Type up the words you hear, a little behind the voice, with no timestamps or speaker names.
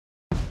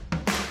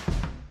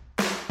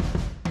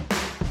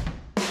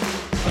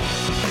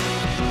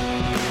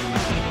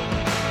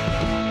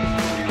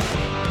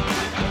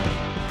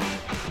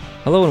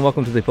Hello and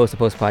welcome to the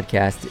Post2Post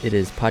podcast. It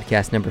is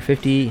podcast number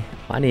 50.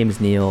 My name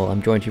is Neil.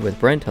 I'm joined here with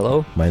Brent.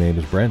 Hello. My name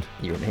is Brent.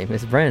 Your name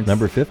is Brent.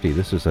 Number 50.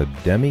 This is a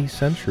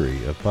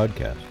demi-century of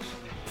podcasts.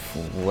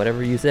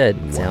 Whatever you said.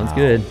 Wow. Sounds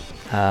good.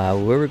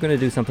 We were going to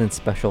do something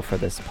special for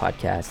this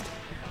podcast,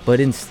 but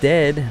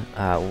instead,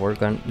 we're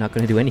not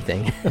going to do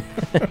anything.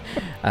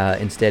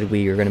 Instead,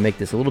 we are going to make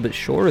this a little bit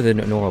shorter than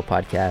a normal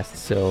podcast.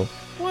 So,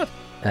 What?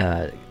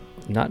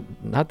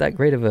 Not that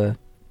great of a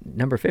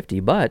number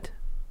 50, but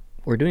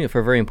we're doing it for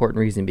a very important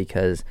reason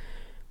because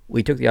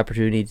we took the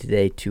opportunity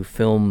today to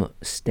film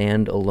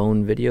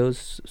stand-alone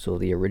videos, so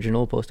the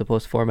original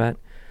Post2Post format.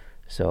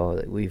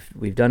 So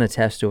we've done a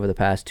test over the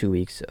past 2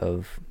 weeks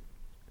of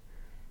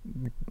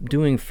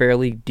doing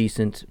fairly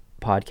decent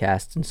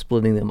podcasts and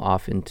splitting them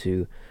off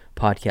into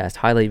podcast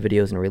highlight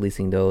videos and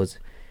releasing those.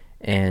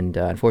 And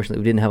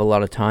unfortunately, we didn't have a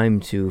lot of time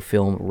to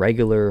film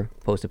regular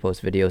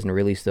Post2Post videos and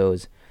release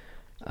those.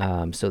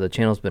 So the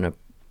channel's been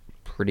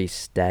pretty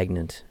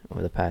stagnant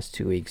over the past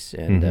 2 weeks,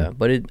 and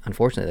but it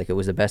unfortunately, it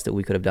was the best that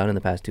we could have done in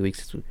the past 2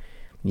 weeks.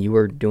 You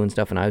were doing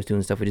stuff and I was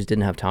doing stuff. We just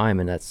didn't have time,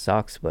 and that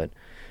sucks. But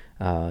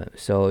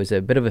so it was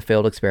a bit of a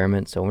failed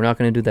experiment. So we're not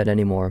going to do that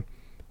anymore.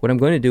 What I'm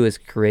going to do is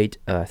create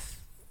a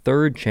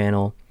third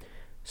channel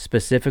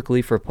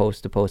specifically for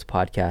Post2Post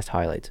podcast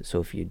highlights.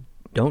 So if you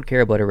don't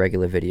care about our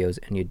regular videos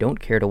and you don't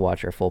care to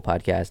watch our full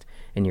podcast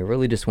and you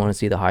really just want to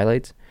see the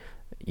highlights,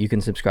 you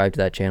can subscribe to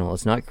that channel.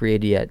 It's not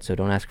created yet, so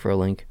don't ask for a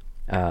link.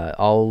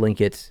 I'll link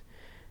it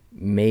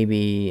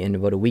maybe in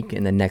about a week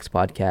in the next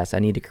podcast. I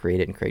need to create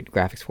it and create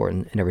graphics for it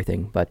and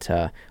everything, but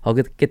I'll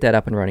get that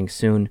up and running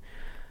soon.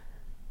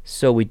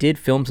 So we did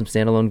film some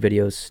standalone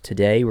videos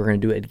today. We're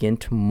going to do it again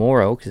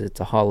tomorrow because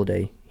it's a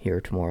holiday here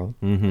tomorrow.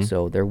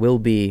 So there will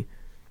be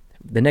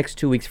the next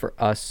 2 weeks for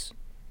us,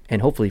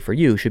 and hopefully for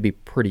you, should be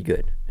pretty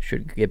good.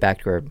 Should get back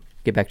to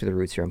the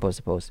roots here on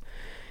Post2Post.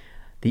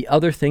 The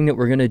other thing that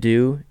we're going to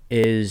do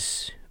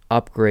is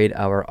upgrade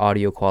our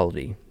audio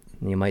quality.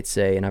 And you might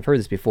say, and I've heard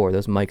this before,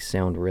 those mics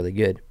sound really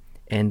good.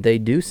 And they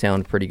do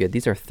sound pretty good.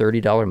 These are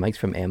 $30 mics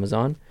from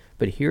Amazon,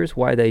 but here's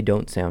why they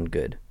don't sound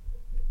good.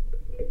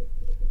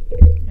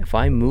 If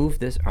I move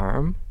this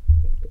arm,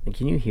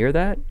 can you hear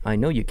that? I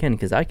know you can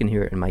because I can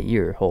hear it in my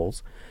ear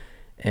holes.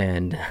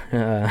 And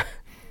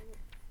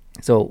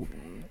so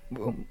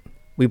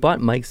we bought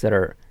mics that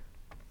are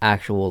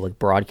actual like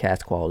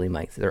broadcast quality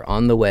mics. They're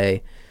on the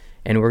way,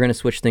 and we're going to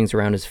switch things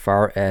around as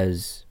far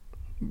as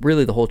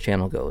really the whole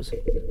channel goes.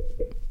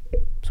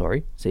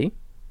 Sorry, see?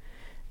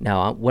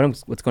 Now,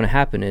 what's going to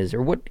happen is,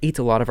 or what eats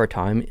a lot of our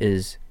time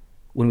is,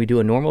 when we do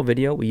a normal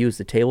video, we use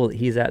the table that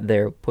he's at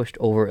there pushed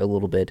over a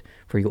little bit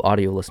for you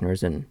audio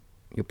listeners, and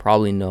you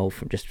probably know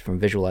from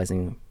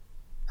visualizing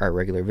our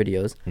regular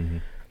videos.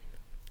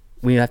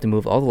 We have to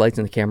move all the lights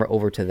in the camera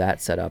over to that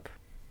setup,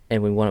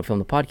 and when we want to film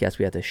the podcast,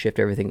 we have to shift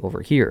everything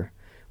over here,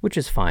 which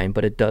is fine,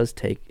 but it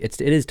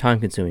is time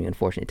consuming,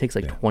 unfortunately. It takes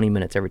like 20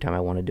 minutes every time I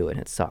want to do it,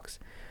 and it sucks.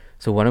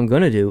 So what I'm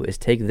going to do is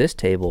take this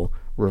table,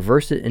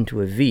 reverse it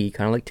into a V,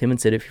 kind of like Tim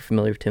and Sid, if you're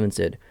familiar with Tim and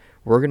Sid.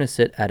 We're going to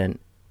sit at an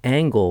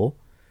angle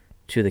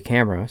to the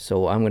camera,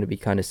 so I'm going to be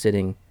kind of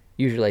sitting,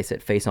 usually I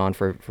sit face on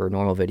for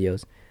normal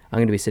videos. I'm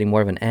going to be sitting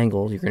more of an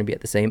angle. You're going to be at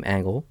the same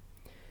angle,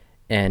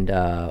 and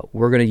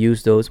we're going to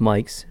use those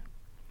mics,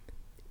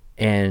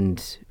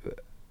 and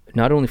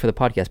not only for the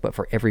podcast, but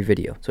for every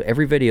video. So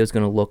every video is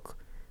going to look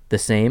the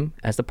same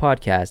as the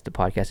podcast. The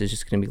podcast is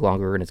just going to be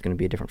longer, and it's going to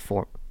be a different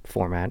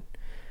format.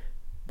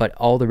 But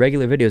all the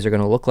regular videos are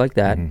going to look like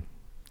that.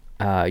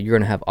 You're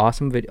going to have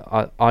awesome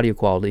audio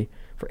quality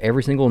for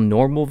every single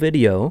normal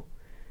video,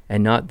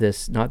 and not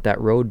that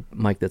Rode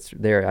mic that's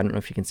there. I don't know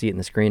if you can see it in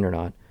the screen or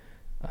not,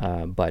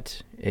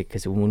 but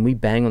because when we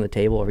bang on the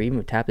table or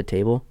even tap the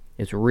table,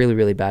 it's really,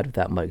 really bad with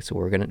that mic. So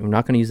we're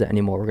not going to use that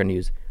anymore. We're going to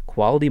use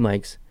quality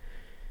mics,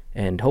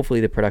 and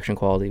hopefully the production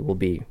quality will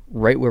be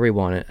right where we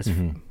want it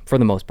for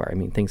the most part. I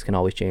mean, things can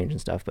always change and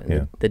stuff, but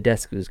the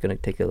desk is going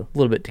to take a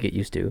little bit to get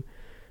used to.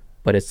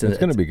 But it's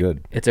going to be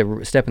good. It's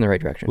a step in the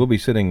right direction. We'll be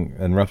sitting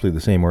in roughly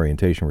the same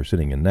orientation we're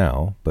sitting in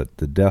now, but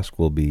the desk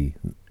will be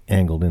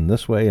angled in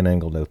this way and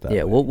angled out that way.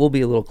 Yeah, we'll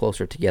be a little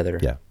closer together.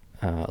 Yeah,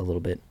 a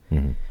little bit.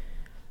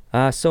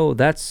 So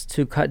that's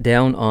to cut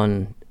down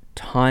on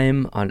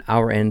time on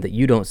our end that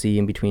you don't see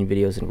in between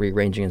videos and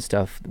rearranging and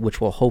stuff, which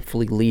will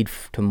hopefully lead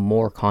to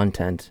more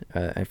content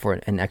for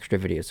an extra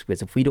videos.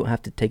 Because if we don't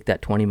have to take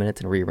that 20 minutes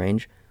and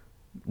rearrange,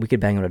 we could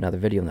bang out another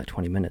video in that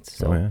 20 minutes.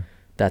 So.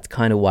 That's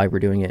kind of why we're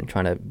doing it and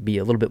trying to be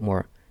a little bit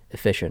more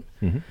efficient.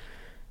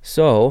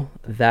 So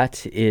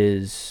that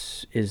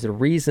is the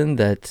reason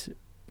that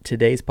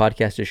today's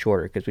podcast is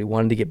shorter, because we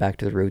wanted to get back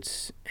to the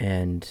roots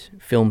and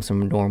film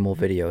some normal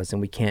videos, and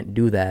we can't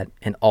do that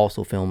and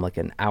also film like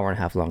an hour and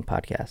a half long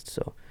podcast.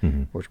 So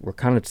we're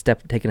kind of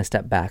taking a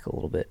step back a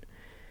little bit.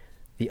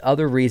 The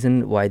other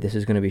reason why this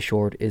is going to be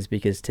short is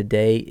because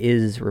today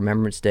is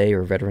Remembrance Day,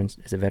 or Veterans.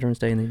 Is it Veterans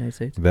Day in the United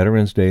States?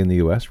 Veterans Day in the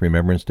U.S.,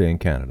 Remembrance Day in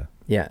Canada.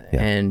 Yeah,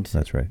 and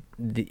that's right.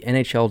 The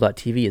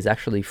NHL.tv is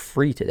actually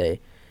free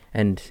today,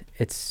 and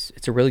it's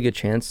a really good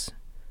chance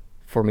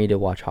for me to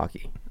watch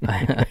hockey.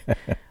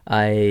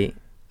 I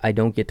I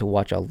don't get to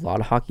watch a lot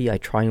of hockey. I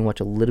try and watch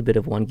a little bit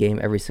of one game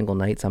every single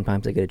night.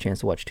 Sometimes I get a chance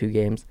to watch 2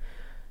 games.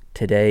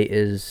 Today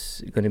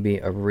is going to be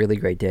a really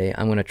great day.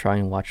 I'm going to try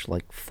and watch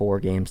like 4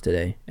 games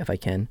today if I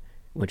can,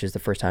 which is the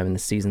first time in the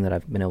season that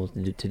I've been able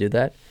to do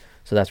that.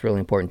 So that's really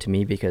important to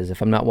me, because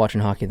if I'm not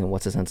watching hockey, then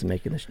what's the sense of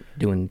making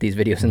doing these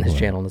videos in this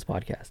channel and this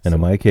podcast? And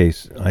in my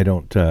case, I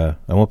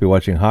won't be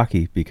watching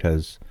hockey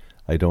because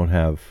I don't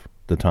have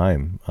the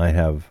time. I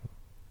have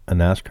a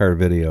NASCAR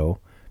video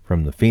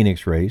from the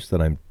Phoenix race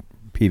that I'm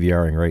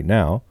PVRing right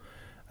now.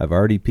 I've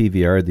already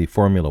PVR'd the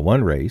Formula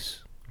One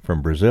race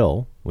from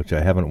Brazil, which I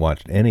haven't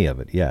watched any of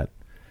it yet.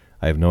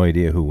 I have no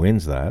idea who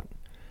wins that.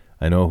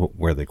 I know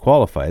where they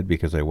qualified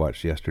because I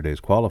watched yesterday's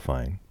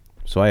qualifying.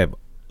 So I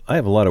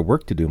have a lot of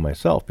work to do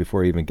myself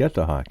before I even get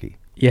to hockey.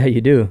 Yeah,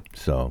 you do.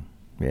 So,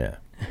 yeah.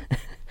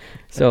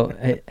 So,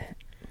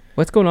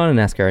 what's going on in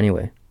NASCAR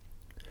anyway?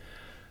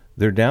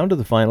 They're down to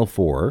the Final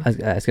Four. I was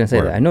going to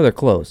say that. I know they're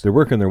close. They're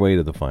working their way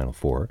to the Final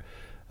Four.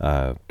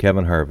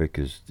 Kevin Harvick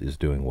is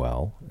doing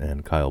well,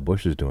 and Kyle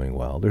Busch is doing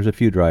well. There's a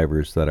few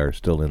drivers that are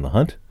still in the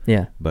hunt.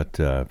 Yeah. But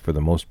for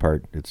the most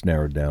part, it's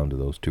narrowed down to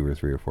those 2 or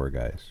 3 or 4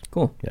 guys.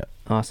 Cool. Yeah.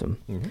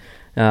 Awesome.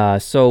 Mm-hmm.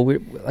 So,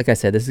 like I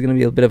said, this is going to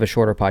be a bit of a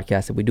shorter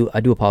podcast. I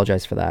do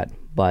apologize for that,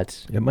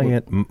 but it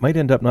might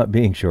end up not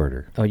being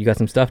shorter. Oh, you got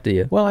some stuff, do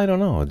you? Well, I don't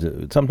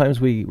know.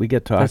 Sometimes we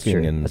get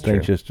talking and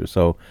things just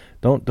so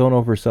don't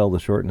oversell the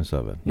shortness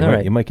of it.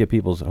 You might get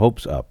people's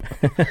hopes up.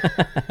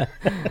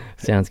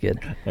 Sounds good.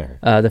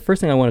 The first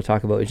thing I want to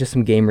talk about is just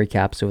some game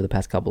recaps over the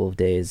past couple of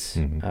days.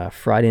 Mm-hmm.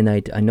 Friday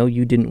night, I know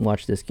you didn't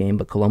watch this game,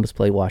 but Columbus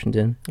played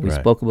Washington. We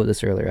spoke about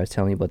this earlier. I was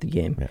telling you about the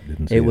game. Yeah,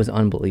 it was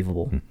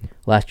unbelievable. Mm-hmm.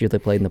 Last year they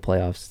played in the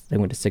playoffs. They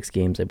went to 6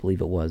 games, I believe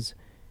it was.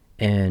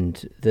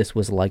 And this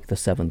was like the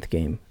 7th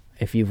game.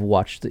 If you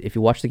watched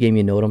the game,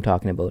 you know what I'm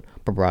talking about.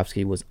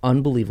 Bobrovsky was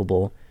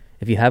unbelievable.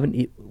 If you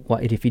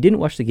didn't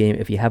watch the game,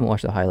 if you haven't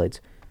watched the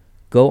highlights,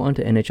 go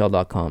onto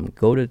NHL.com.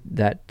 Go to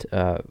that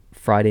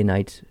Friday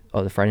night,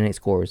 the Friday night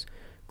scores.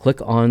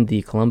 Click on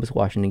the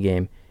Columbus-Washington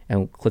game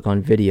and click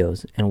on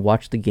videos and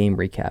watch the game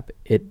recap.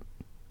 It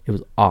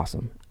was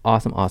awesome.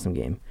 Awesome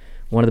game.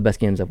 One of the best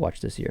games I've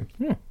watched this year.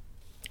 Yeah.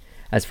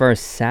 As far as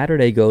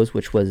Saturday goes,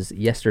 which was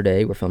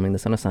yesterday, we're filming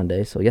this on a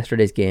Sunday, so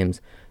yesterday's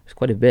games, there's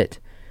quite a bit.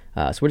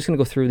 So we're just going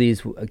to go through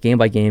these game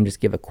by game,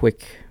 just give a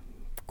quick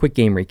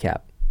game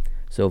recap.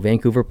 So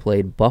Vancouver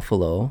played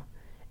Buffalo,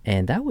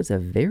 and that was a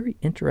very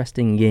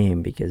interesting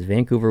game because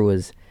Vancouver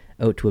was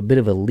out to a bit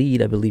of a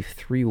lead, I believe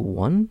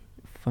 3-1,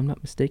 if I'm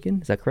not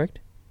mistaken. Is that correct?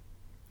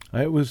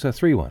 It was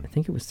 3-1. I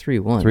think it was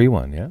 3-1.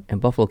 3-1, yeah.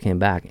 And Buffalo came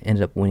back,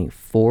 ended up winning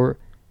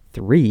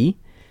 4-3.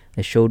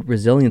 They showed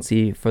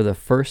resiliency for the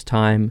first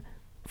time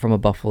from a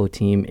Buffalo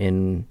team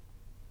in,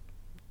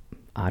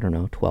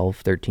 12,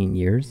 13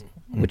 years,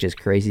 which is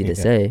crazy to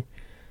say,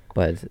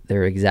 but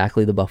they're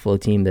exactly the Buffalo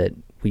team that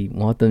we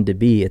want them to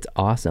be. It's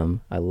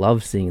awesome. I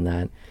love seeing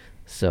that.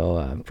 So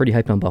I'm pretty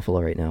hyped on Buffalo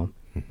right now.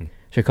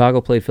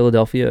 Chicago played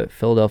Philadelphia.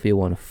 Philadelphia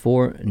won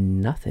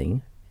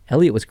 4-0.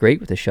 Elliott was great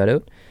with a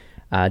shutout.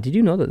 Did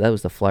you know that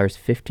was the Flyers'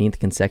 15th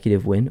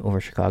consecutive win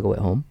over Chicago at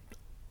home?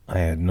 I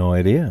had no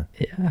idea.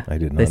 Yeah. I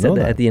did not know that. They said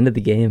that at the end of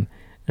the game.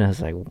 And I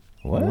was like,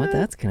 what?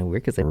 That's kind of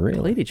weird because they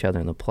played each other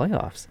in the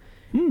playoffs.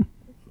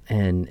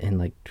 And in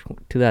like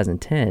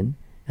 2010, and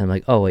I'm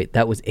like, oh, wait,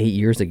 that was 8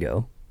 years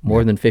ago.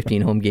 More than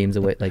 15 home games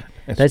away. Like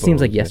that seems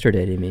like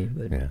yesterday to me.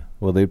 But yeah.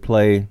 Well, they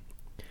play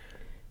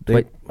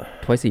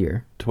twice a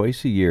year.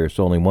 Twice a year,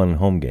 so only one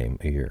home game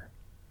a year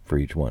for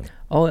each one.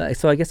 Oh,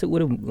 so I guess it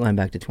would have gone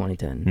back to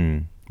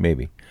 2010.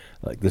 Maybe.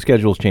 Like the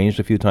schedule's changed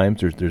a few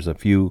times. There's a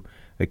few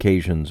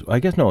occasions. I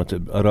guess no.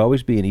 It'd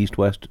always be an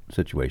east-west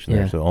situation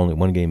there. So only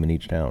one game in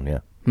each town. Yeah.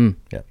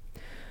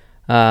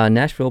 Yeah.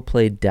 Nashville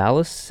played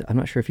Dallas. I'm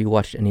not sure if you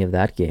watched any of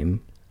that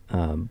game,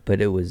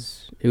 but it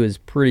was a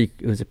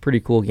pretty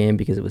cool game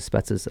because it was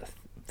Spezza's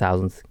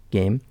 1,000th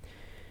game.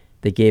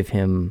 They gave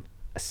him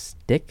a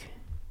stick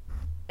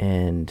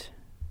and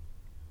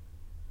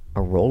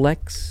a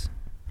Rolex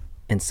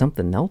and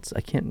something else.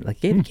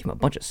 Gave him a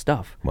bunch of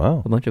stuff.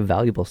 Wow. A bunch of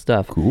valuable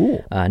stuff.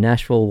 Cool.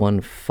 Nashville won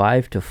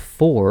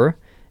 5-4,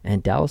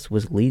 and Dallas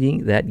was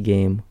leading that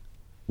game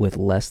with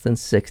less than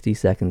 60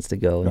 seconds to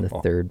go in the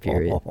third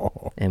period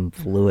and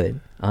blew it.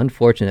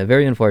 Unfortunate,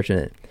 very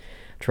unfortunate.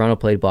 Toronto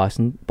played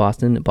Boston.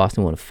 Boston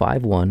won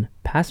 5-1.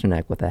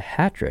 Pasternak with a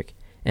hat trick,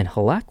 and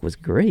Halak was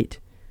great,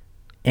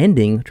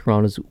 ending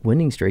Toronto's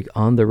winning streak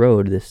on the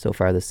road so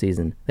far this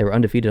season. They were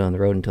undefeated on the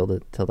road until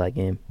that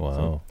game.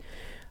 Wow.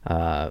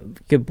 So,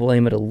 could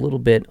blame it a little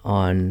bit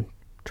on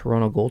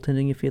Toronto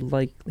goaltending if you'd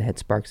like. They had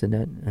Sparks in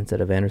net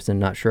instead of Anderson.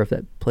 Not sure if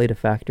that played a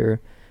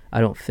factor. I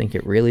don't think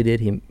it really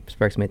did.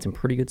 Sparks made some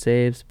pretty good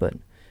saves, but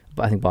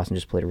I think Boston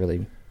just played a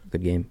really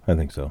good game. I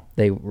think so.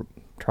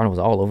 Toronto was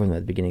all over them at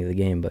the beginning of the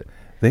game, but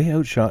they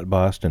outshot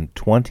Boston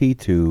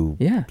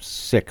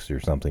 20-6 or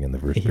something in the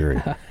first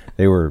period.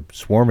 They were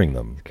swarming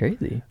them. It's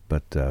crazy.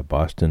 But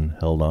Boston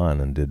held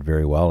on and did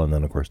very well, and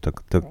then of course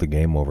took the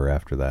game over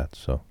after that.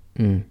 So.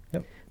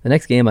 Yep. The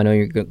next game I know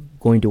you're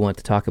going to want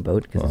to talk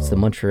about because it's the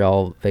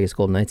Montreal Vegas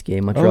Golden Knights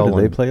game. Montreal did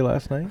won they play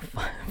last night?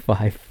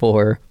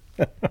 5-4.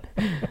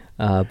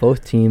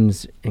 Both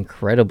teams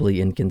incredibly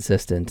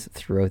inconsistent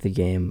throughout the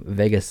game.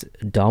 Vegas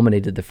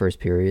dominated the first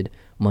period.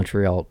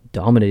 Montreal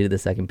dominated the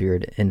second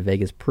period, and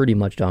Vegas pretty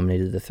much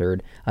dominated the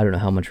third. I don't know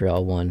how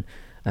Montreal won.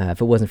 If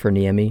it wasn't for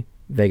Niemi,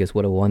 Vegas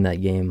would have won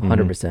that game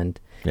 100%.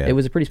 Yeah. It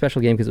was a pretty special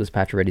game because it was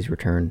Pacioretty's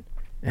return,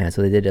 and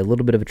so they did a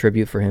little bit of a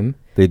tribute for him.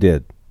 They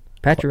did.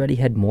 Pacioretty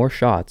had more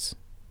shots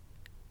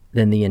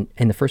than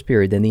in the first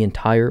period than the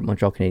entire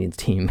Montreal Canadiens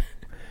team.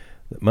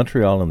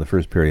 Montreal in the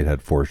first period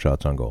had 4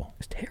 shots on goal. It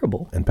was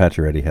terrible. And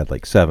Pacioretty had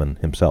like 7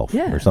 himself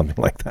Yeah. or something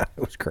like that.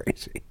 It was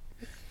crazy.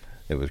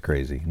 It was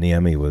crazy.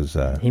 Niemi was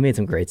He made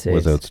some great saves.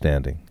 was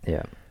outstanding.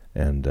 Yeah.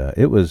 And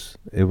it was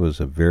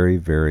a very,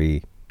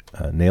 very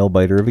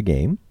nail-biter of a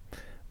game.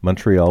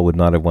 Montreal would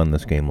not have won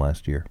this game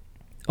last year.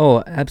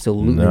 Oh,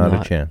 absolutely not.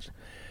 Not a chance.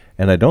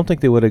 And I don't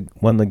think they would have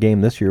won the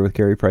game this year with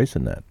Carey Price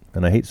in that.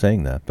 And I hate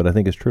saying that, but I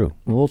think it's true.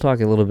 We'll talk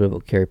a little bit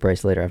about Carey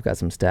Price later. I've got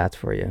some stats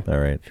for you. All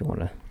right. If you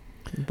want to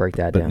break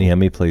that But down.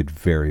 Niemi played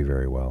very,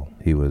 very well.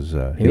 He was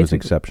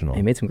exceptional.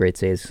 He made some great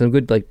saves. Some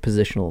good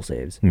positional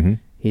saves. Mm-hmm.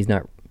 He's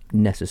not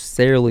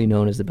necessarily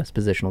known as the best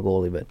positional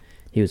goalie, but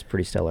he was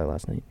pretty stellar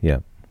last night. Yeah.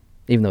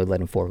 Even though he led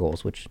in 4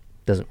 goals, which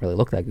doesn't really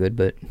look that good,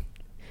 but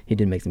he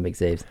did make some big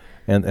saves.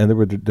 And there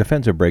were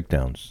defensive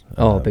breakdowns.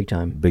 Big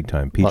time. Big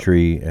time.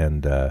 Petrie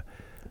and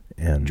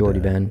Jordy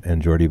Ben.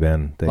 And Jordy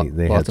Ben. They Lots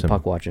had some of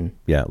puck watching.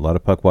 Yeah, a lot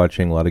of puck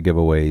watching, a lot of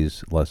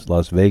giveaways.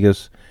 Las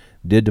Vegas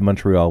did to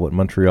Montreal what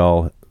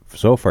Montreal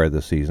so far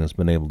this season has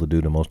been able to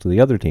do to most of the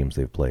other teams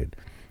they've played,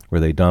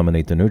 where they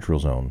dominate the neutral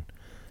zone.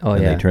 Oh,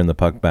 and yeah. they turn the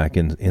puck back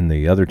in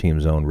the other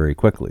team's zone very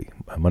quickly.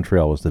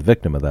 Montreal was the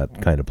victim of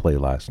that kind of play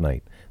last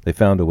night. They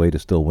found a way to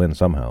still win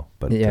somehow,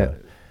 but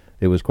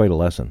it was quite a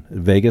lesson.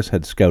 Vegas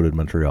had scouted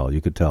Montreal.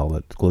 You could tell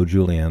that Claude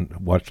Julien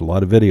watched a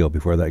lot of video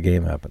before that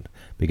game happened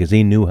because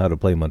he knew how to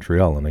play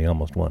Montreal, and they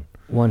almost won.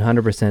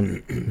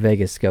 100%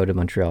 Vegas scouted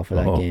Montreal for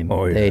that game.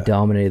 Oh, yeah. They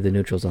dominated the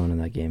neutral zone in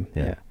that game.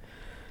 Yeah.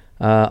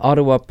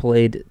 Ottawa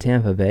played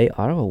Tampa Bay.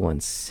 Ottawa won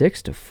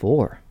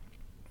 6-4.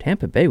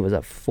 Tampa Bay was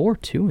up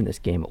 4-2 in this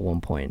game at one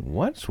point.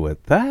 What's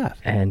with that?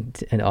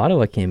 And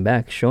Ottawa came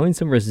back, showing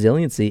some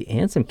resiliency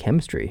and some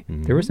chemistry.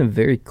 Mm-hmm. There were some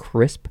very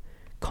crisp,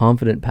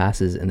 confident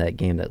passes in that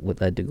game that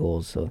led to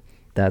goals. So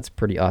that's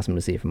pretty awesome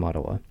to see from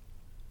Ottawa.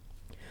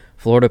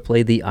 Florida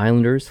played the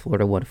Islanders.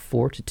 Florida won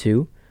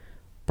 4-2.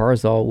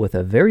 Barzal with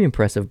a very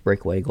impressive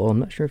breakaway goal. I'm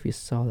not sure if you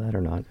saw that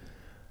or not.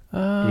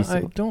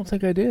 I don't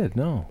think I did,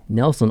 no.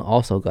 Nelson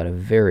also got a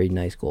very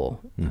nice goal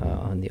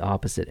on the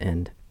opposite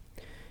end.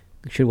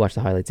 You should watch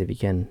the highlights if you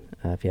can,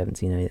 if you haven't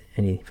seen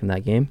any from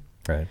that game.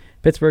 Right.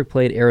 Pittsburgh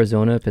played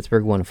Arizona.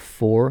 Pittsburgh won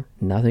 4-0.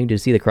 Did you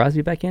see the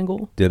Crosby backhand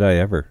goal? Did I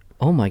ever?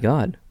 Oh my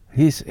God.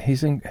 He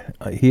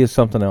is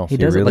something else. He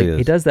does really it is.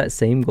 He does that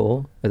same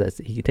goal.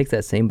 He takes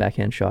that same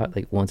backhand shot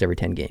like once every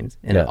 10 games,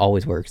 and it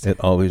always works. It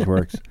always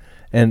works.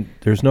 And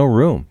there's no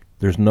room.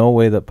 There's no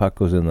way that puck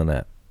goes in the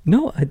net.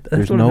 No,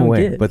 there's what no I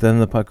way. get. But then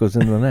the puck goes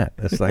in the net.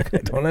 It's like I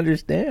don't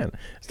understand.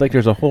 It's like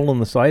there's a hole in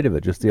the side of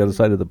it, just the other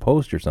side of the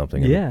post or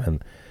something. Yeah.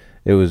 And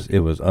it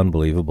was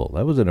unbelievable.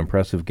 That was an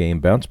impressive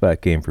game, bounce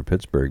back game for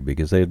Pittsburgh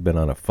because they had been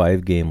on a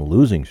 5-game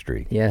losing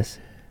streak. Yes.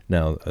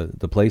 Now,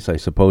 the place I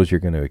suppose you're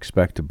going to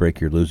expect to break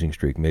your losing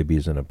streak maybe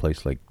is in a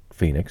place like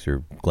Phoenix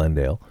or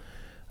Glendale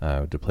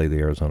to play the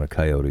Arizona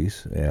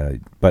Coyotes.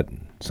 But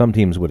some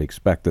teams would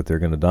expect that they're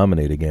going to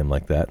dominate a game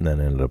like that and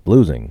then ended up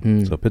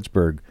losing. So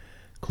Pittsburgh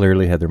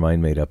clearly had their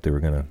mind made up. They were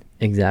going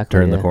to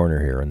turn the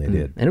corner here, and they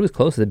did. And it was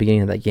close at the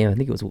beginning of that game. I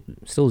think it was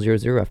still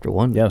 0-0 after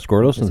one. Yeah,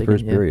 scoreless in the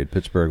first period.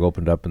 Pittsburgh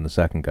opened up in the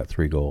second, got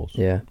 3 goals.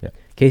 Yeah.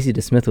 Casey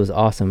DeSmith was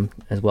awesome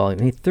as well.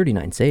 He had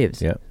 39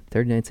 saves. Yeah.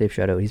 39 save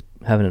shutout. He's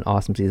having an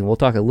awesome season. We'll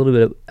talk a little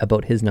bit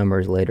about his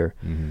numbers later.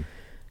 Mm-hmm.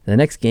 The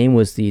next game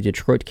was the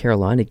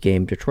Detroit-Carolina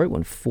game. Detroit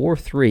won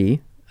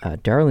 4-3.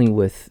 Darling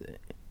with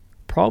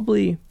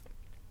probably...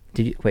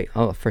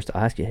 first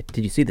I'll ask you,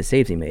 did you see the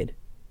saves he made?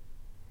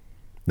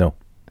 No.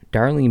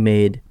 Darling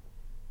made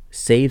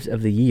saves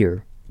of the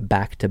year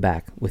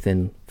back-to-back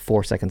within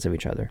 4 seconds of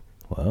each other.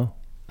 Wow.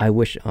 I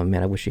wish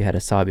you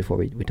had saw before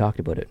we talked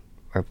about it,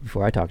 or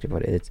before I talked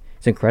about it.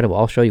 It's incredible.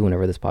 I'll show you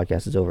whenever this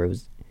podcast is over.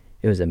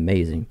 It was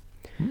amazing.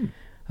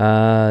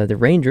 The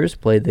Rangers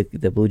played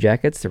the Blue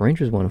Jackets. The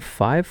Rangers won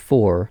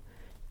 5-4.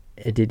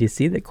 Did you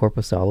see that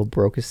Korpisalo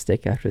broke his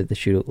stick after the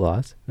shootout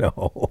loss?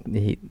 No.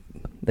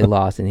 They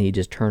lost, and he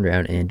just turned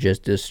around and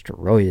just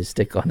destroyed his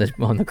stick on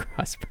the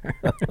crossbar.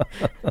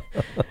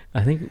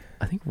 I think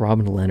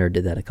Robin Leonard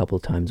did that a couple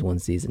of times one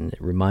season.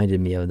 It reminded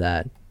me of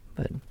that,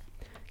 but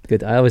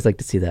good. I always like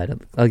to see that.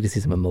 I like to see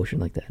some emotion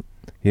like that.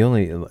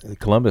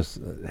 Columbus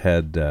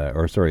had,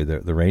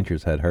 the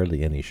Rangers had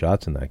hardly any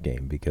shots in that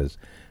game because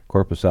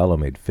Korpisalo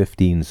made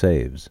 15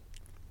 saves.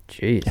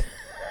 Jeez.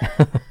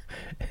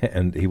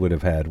 And he would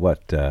have had,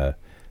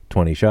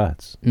 20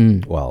 shots?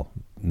 Well,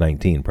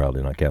 19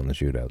 probably, not counting the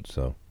shootout.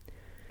 So,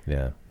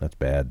 yeah, that's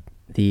bad.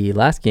 The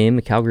last game,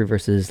 the Calgary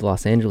versus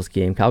Los Angeles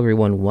game, Calgary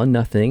won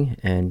 1-0,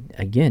 and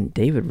again,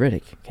 David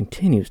Riddick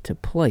continues to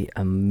play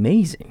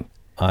amazing.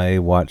 I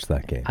watched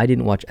that game. I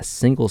didn't watch a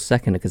single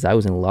second because I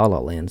was in La La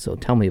Land, so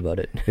tell me about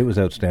it. It was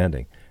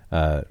outstanding.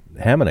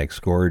 Hamonic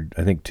scored,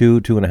 I think,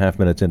 2.5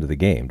 minutes into the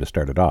game to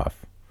start it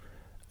off,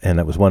 and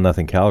it was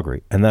 1-0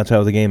 Calgary, and that's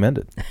how the game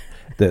ended.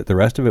 The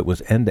rest of it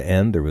was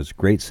end-to-end. There was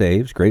great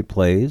saves, great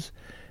plays.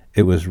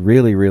 It was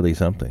really, really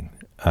something.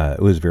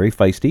 It was very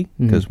feisty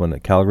because when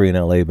Calgary and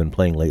LA have been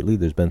playing lately,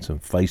 there's been some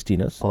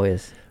feistiness. Oh,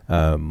 yes.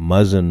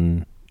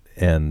 Muzzin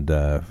and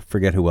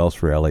forget who else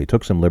for LA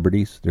took some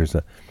liberties. There's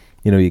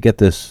you get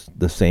the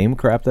same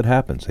crap that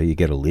happens. So you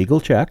get a legal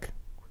check,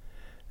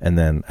 and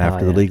then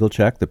after the legal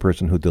check, the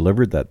person who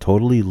delivered that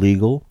totally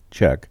legal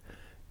check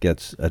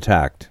gets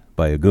attacked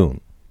by a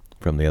goon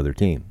from the other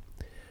team.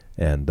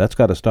 And that's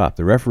got to stop.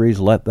 The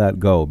referees let that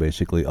go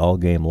basically all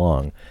game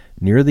long.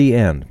 Near the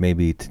end,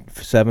 maybe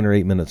 7 or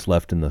 8 minutes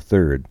left in the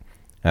third,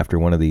 after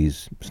one of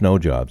these snow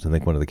jobs, I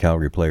think one of the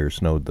Calgary players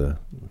snowed the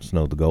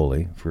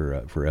goalie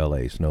for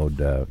LA,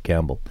 snowed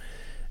Campbell,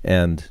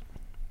 and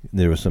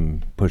there was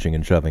some pushing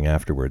and shoving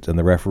afterwards. And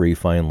the referee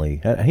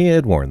finally, he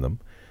had warned them,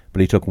 but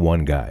he took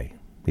one guy.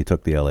 He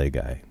took the LA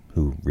guy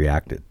who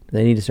reacted.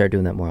 They need to start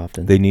doing that more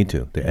often. They need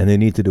to, and they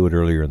need to do it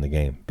earlier in the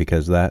game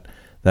because that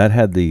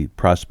had the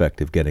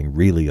prospect of getting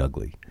really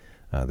ugly.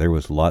 There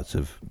was lots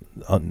of,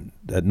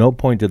 at no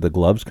point did the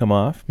gloves come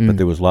off, but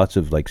there was lots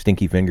of like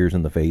stinky fingers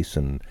in the face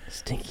and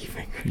stinky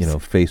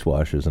fingers, face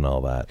washes and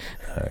all that.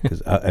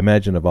 Because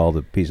imagine of all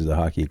the pieces of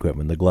hockey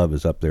equipment, the glove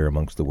is up there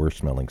amongst the worst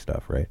smelling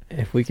stuff, right?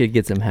 If we could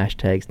get some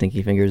hashtag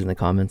stinky fingers in the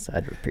comments,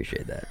 I'd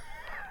appreciate that.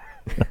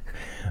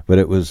 But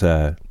it was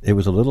a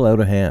little out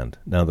of hand.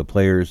 Now the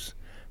players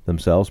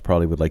themselves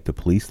probably would like to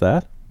police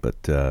that,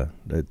 but the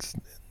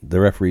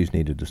referees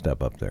needed to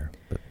step up there.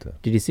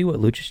 But did you see what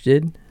Lucic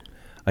did?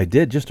 I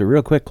did, just a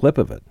real quick clip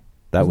of it.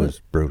 That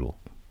was brutal.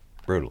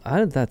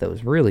 I thought that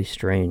was really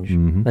strange.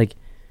 Mm-hmm. Like,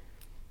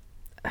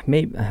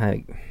 maybe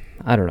I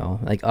don't know.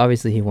 Like,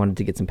 obviously he wanted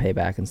to get some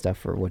payback and stuff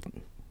for what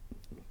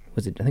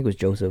was it? I think it was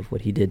Joseph.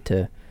 What he did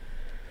to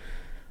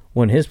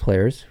one of his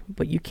players.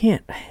 But you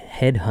can't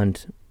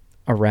headhunt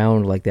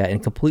around like that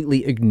and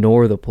completely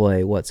ignore the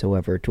play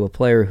whatsoever to a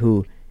player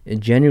who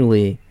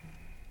genuinely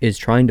is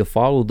trying to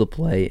follow the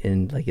play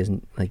and like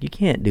isn't like you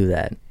can't do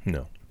that.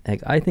 No.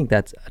 Like, I think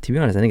that's, to be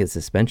honest, I think it's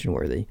suspension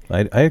worthy.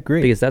 I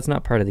agree. Because that's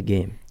not part of the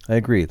game. I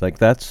agree. Like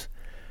that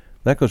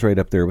goes right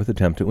up there with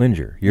attempt to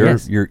injure.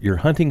 You're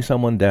hunting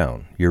someone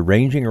down. You're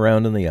ranging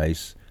around in the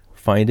ice,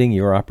 finding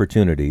your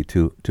opportunity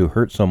to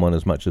hurt someone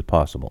as much as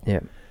possible. Yeah.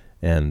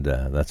 And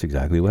that's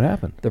exactly what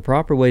happened. The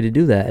proper way to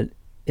do that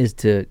is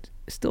to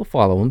still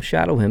follow him,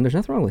 shadow him. There's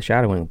nothing wrong with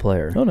shadowing a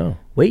player. Oh, no.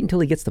 Wait until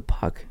he gets the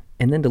puck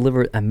and then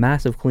deliver a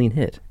massive clean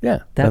hit.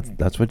 Yeah,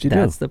 that's what you do.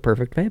 That's the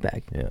perfect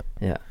payback. Yeah.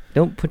 Yeah.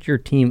 Don't put your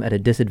team at a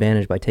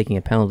disadvantage by taking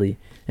a penalty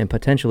and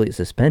potentially a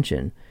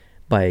suspension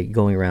by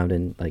going around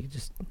and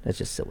that's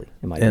just silly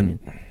in my opinion.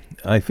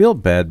 I feel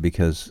bad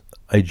because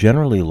I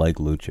generally like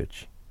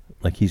Lucic.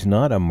 Like, he's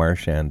not a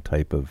Marchand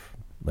type of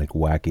like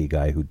wacky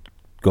guy who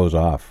goes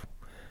off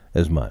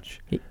as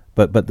much.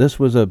 But this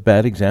was a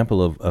bad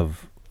example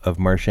of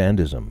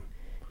Marchandism.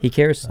 He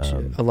cares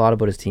a lot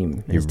about his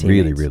team. He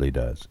really, really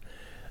does.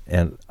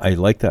 And I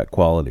like that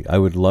quality. I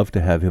would love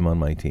to have him on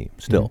my team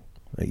still,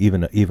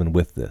 even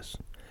with this.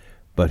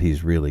 But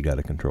he's really got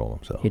to control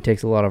himself. He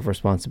takes a lot of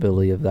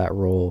responsibility of that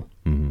role,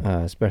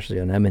 especially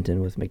on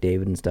Edmonton with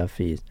McDavid and stuff.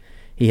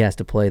 He has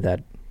to play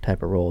that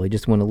type of role. He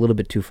just went a little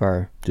bit too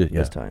far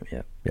this time.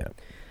 Yeah.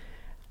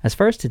 As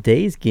far as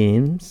today's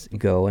games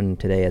go, and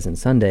today as in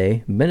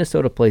Sunday,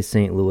 Minnesota plays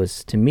St.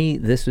 Louis. To me,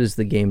 this is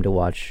the game to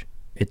watch.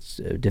 It's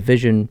a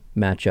division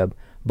matchup.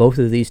 Both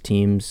of these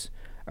teams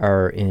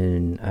are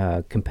in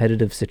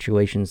competitive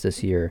situations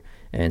this year,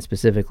 and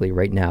specifically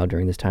right now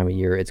during this time of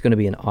year. It's going to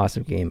be an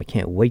awesome game. I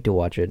can't wait to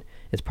watch it.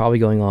 It's probably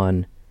going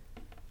on.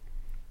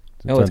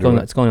 It's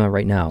going on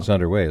right now. It's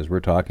underway as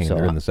we're talking. So,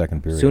 they're in the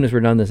second period. As soon as we're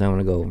done this, I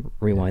want to go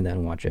rewind that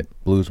and watch it.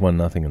 Blues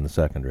 1-0 in the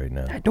second right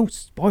now. Don't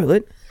spoil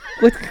it.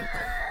 What?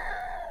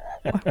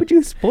 Why would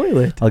you spoil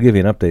it? I'll give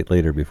you an update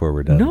later before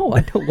we're done. No,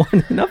 I don't want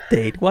an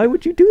update. Why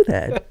would you do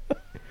that?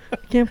 I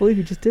can't believe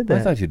you just did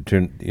that. I thought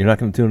you're not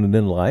going to tune it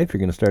in live? You're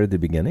going to start at the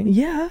beginning?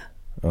 Yeah.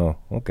 Oh,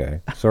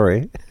 okay.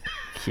 Sorry.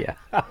 Yeah.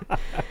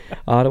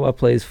 Ottawa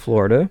plays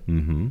Florida.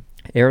 Mm-hmm.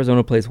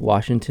 Arizona plays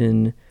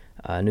Washington.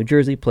 New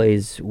Jersey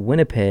plays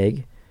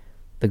Winnipeg.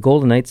 The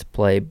Golden Knights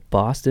play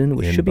Boston,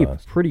 which should be a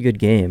pretty good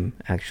game,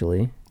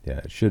 actually. Yeah,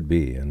 it should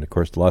be. And, of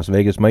course, Las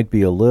Vegas might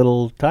be a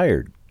little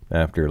tired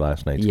after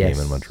last night's game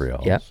in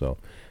Montreal. Yep. So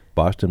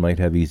Boston might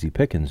have easy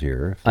pickings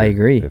here. I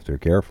agree. If they're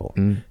careful.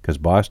 Because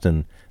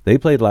Boston, they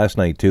played last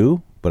night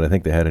too, but I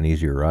think they had an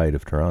easier ride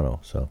of Toronto.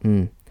 So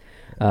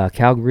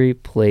Calgary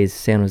plays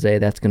San Jose.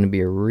 That's going to be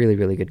a really,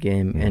 really good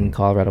game. And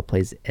Colorado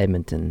plays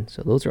Edmonton.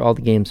 So those are all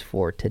the games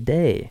for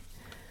today.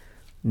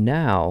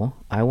 Now,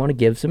 I want to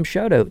give some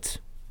shout-outs.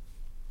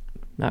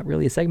 Not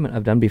really a segment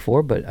I've done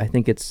before, but I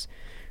think it's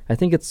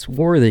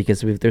worthy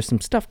because there's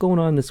some stuff going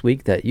on this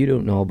week that you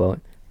don't know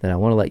about that I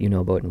want to let you know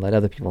about and let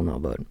other people know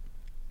about.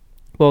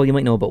 Well, you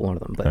might know about one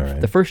of them, but All right.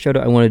 the first shout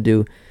out I want to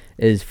do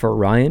is for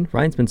Ryan.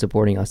 Ryan's been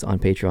supporting us on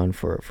Patreon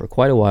for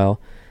quite a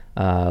while.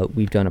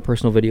 We've done a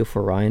personal video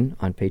for Ryan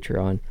on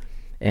Patreon,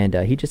 and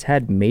he just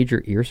had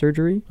major ear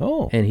surgery.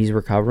 Oh. And he's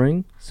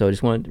recovering. So I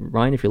just wanted,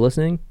 Ryan, if you're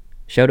listening,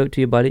 shout out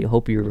to you, buddy. I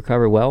hope you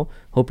recover well.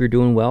 Hope you're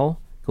doing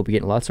well. Hope you're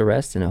getting lots of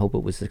rest, and I hope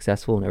it was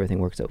successful and everything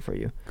works out for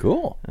you.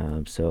 Cool.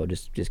 So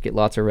just get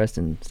lots of rest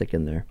and stick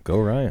in there. Go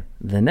Ryan.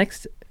 The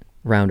next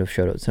round of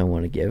shout-outs I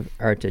want to give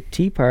are to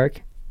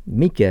T-Park,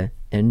 Mika,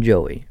 and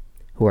Joey,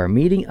 who are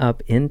meeting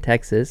up in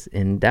Texas,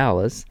 in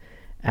Dallas,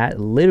 at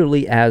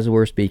literally as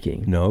we're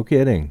speaking. No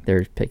kidding.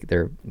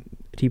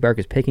 T-Park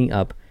is picking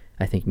up,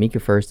 I think, Mika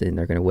first, and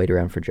they're going to wait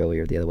around for Joey,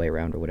 or the other way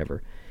around, or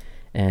whatever.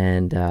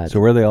 And So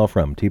where are they all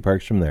from?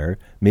 T-Park's from there.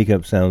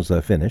 Mika sounds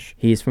Finnish.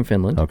 he's from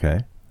Finland. Okay.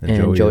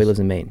 And Joey lives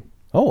in Maine.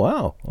 Oh,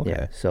 wow. Okay.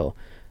 Yeah, so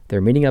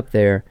they're meeting up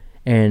there,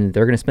 and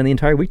they're going to spend the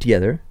entire week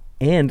together,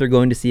 and they're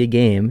going to see a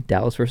game,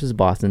 Dallas versus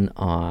Boston,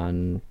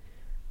 on,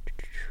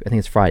 I think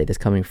it's Friday, this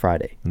coming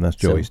Friday. And that's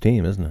Joey's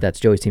team, isn't it? That's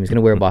Joey's team. He's going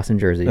to wear a Boston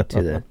jersey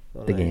to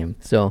the game.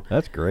 So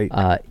That's great.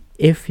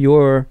 if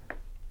you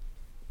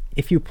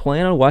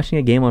plan on watching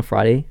a game on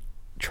Friday,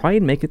 try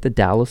and make it the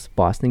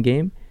Dallas-Boston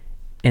game,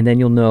 and then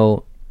you'll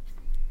know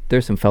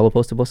there's some fellow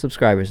Post2Post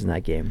subscribers in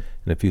that game.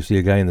 And if you see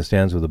a guy in the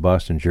stands with a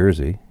Boston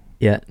jersey,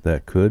 Yeah,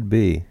 that could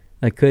be.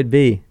 that could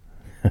be.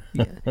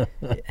 Yeah.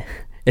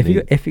 If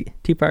you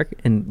T-Park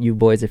and you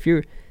boys, if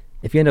you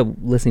end up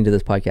listening to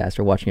this podcast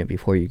or watching it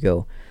before you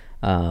go,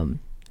 try and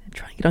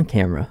get on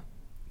camera.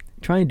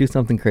 Try and do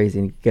something crazy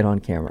and get on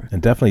camera.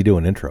 And definitely do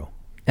an intro.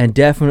 And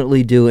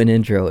definitely do an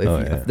intro.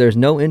 Yeah. If there's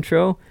no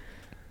intro,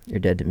 you're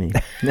dead to me.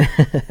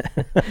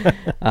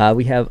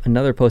 We have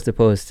another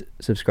Post2Post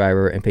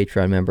subscriber and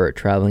Patreon member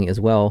traveling as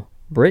well,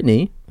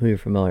 Brittany, who you're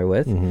familiar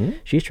with. Mm-hmm.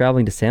 She's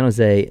traveling to San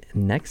Jose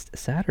next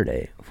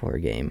Saturday for a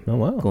game. Oh,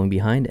 wow. Going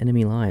behind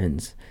enemy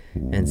lines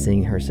and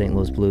seeing her St.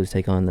 Louis Blues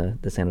take on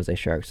the San Jose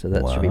Sharks. So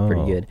that should be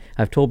pretty Wow. good.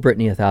 I've told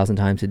Brittany 1,000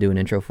 times to do an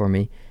intro for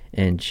me,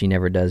 and she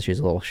never does. She's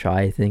a little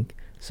shy, I think.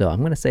 So I'm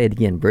going to say it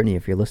again. Brittany,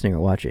 if you're listening or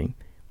watching,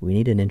 we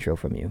need an intro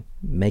from you.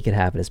 Make it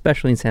happen,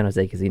 especially in San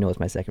Jose, because you know it's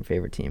my second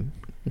favorite team.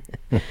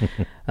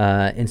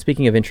 And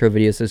speaking of intro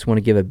videos, I just want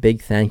to give a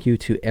big thank you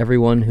to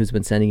everyone who's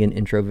been sending in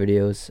intro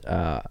videos.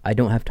 I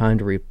don't have time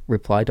to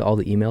reply to all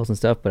the emails and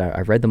stuff, but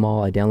I've read them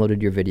all. I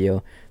downloaded your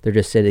video. They're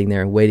just sitting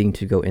there and waiting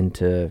to go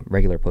into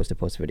regular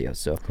Post2Post videos.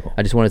 So Cool.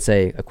 I just want to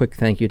say a quick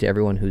thank you to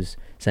everyone who's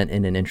sent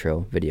in an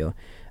intro video.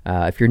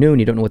 If you're new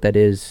and you don't know what that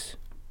is,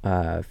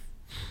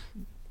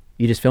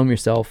 you just film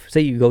yourself. Say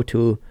you go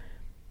to,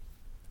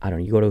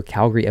 you go to a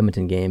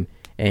Calgary-Edmonton game,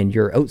 and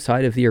you're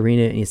outside of the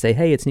arena, and you say,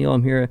 hey, it's Neil,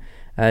 I'm here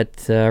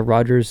at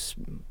Rogers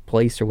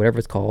Place, or whatever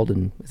it's called.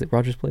 And is it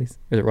Rogers Place?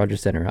 Or is it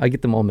Rogers Center? I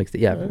get them all mixed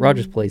up. Yeah,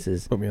 Rogers Place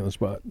is... Put me on the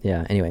spot.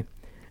 Yeah, anyway.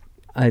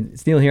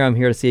 It's Neil here. I'm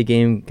here to see a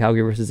game,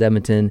 Calgary versus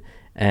Edmonton,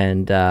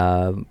 and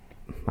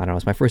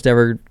it's my first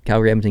ever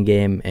Calgary-Edmonton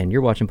game, and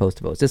you're watching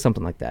Post2Post. Just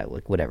something like that,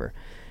 like whatever.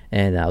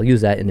 And I'll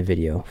use that in the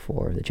video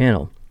for the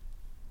channel.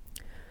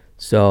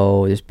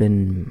 So there's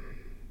been,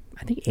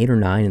 I think, 8 or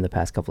 9 in the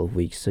past couple of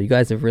weeks. So you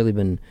guys have really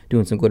been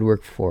doing some good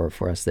work for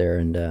us there,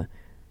 and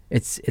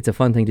it's a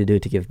fun thing to do,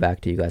 to give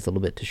back to you guys a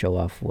little bit, to show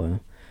off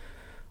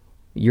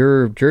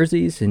your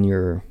jerseys and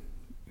your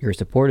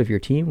support of your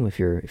team if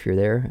you're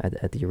there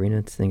at the arena.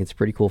 I think it's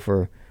pretty cool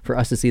for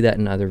us to see that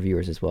in other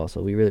viewers as well.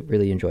 So we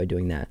really enjoy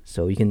doing that.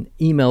 So you can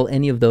email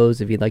any of those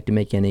if you'd like to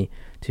make any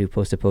to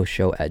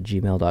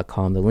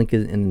post2postshow@gmail.com. The link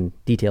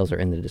and details are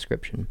in the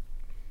description.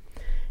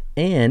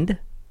 And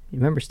you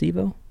remember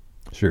Steve-O?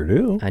 Sure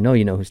do. I know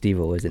you know who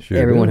Steve-O is. Sure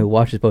Everyone do. who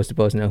watches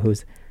Post2Post know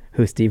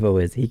who Steve-O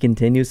is. He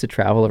continues to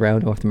travel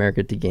around North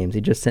America to games. He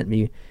just sent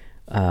me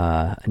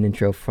an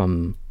intro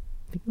from,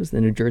 I think it was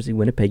the New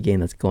Jersey-Winnipeg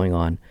game that's going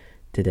on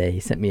today. He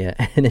sent me an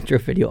intro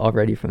video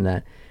already from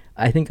that.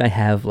 I think I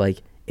have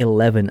like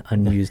 11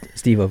 unused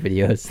Steve-O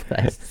videos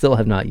that I still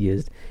have not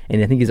used.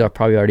 And I think he's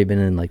probably already been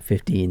in like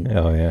 15.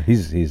 Oh, yeah.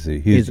 He's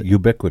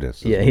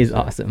ubiquitous. Yeah, he's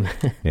awesome.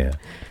 Yeah.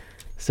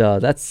 So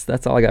that's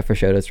all I got for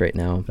shoutouts right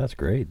now. That's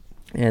great.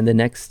 And the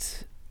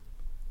next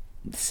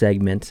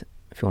segment,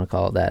 if you want to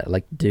call it that, I'd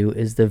like to do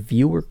is the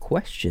viewer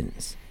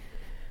questions.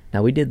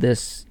 Now, we did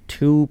this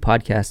 2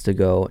 podcasts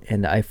ago,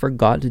 and I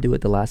forgot to do it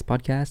the last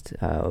podcast.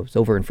 I was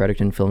over in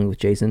Fredericton filming with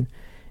Jason,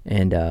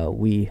 and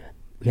we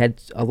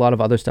had a lot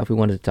of other stuff we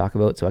wanted to talk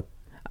about, so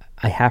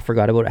I half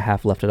forgot about it,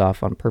 half left it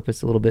off on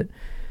purpose a little bit.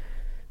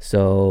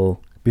 So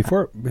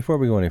Before we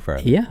go any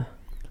further, yeah,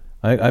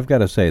 I've got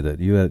to say that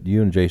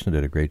you and Jason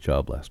did a great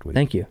job last week.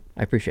 thank you.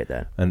 I appreciate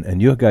that.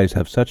 And you guys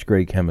have such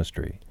great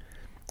chemistry.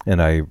 And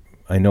I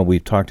know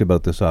we've talked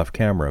about this off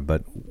camera,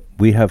 but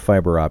we have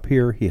fiber op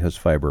here, he has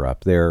fiber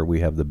op there. We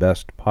have the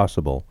best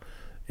possible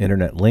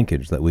internet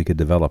linkage that we could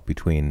develop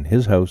between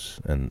his house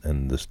and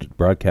the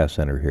broadcast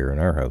center here in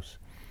our house.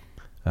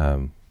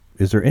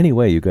 is there any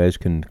way you guys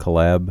can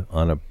collab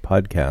on a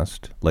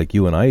podcast like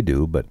you and I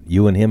do, but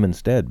you and him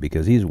instead,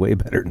 because he's way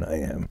better than I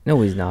am? No,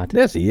 he's not.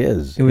 Yes, he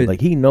is. Like,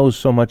 he knows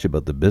so much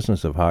about the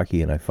business of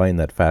hockey, and I find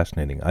that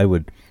fascinating. I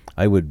would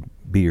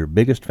be your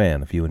biggest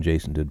fan if you and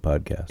Jason did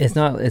podcasts. It's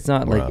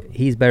not like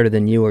he's better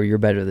than you or you're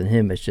better than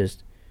him. It's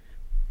just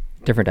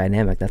different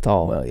dynamic. That's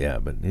all. Well, yeah,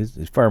 but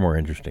he's far more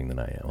interesting than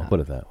I am. I'll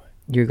put it that way.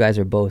 You guys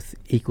are both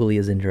equally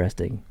as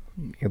interesting.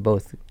 You're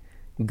both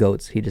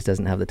goats. He just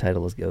doesn't have the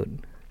title as goat.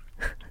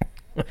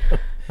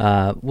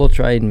 We'll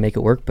try and make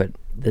it work, but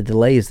the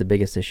delay is the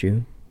biggest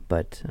issue.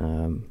 But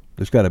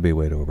there's got to be a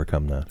way to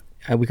overcome that.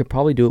 We could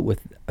probably do it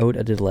without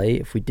a delay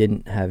if we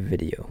didn't have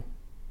video.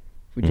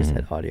 If we just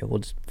had audio, we'll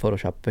just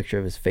Photoshop a picture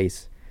of his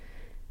face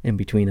in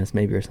between us,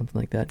 maybe, or something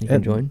like that. You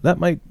can join. That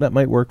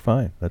might work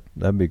fine.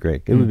 That'd be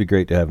great. It would be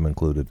great to have him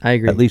included. I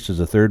agree. At least as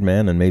a third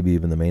man, and maybe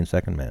even the main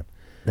second man.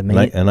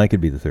 And I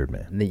could be the third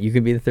man. You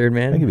could be the third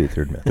man? I could be the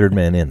third man. Third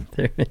man in.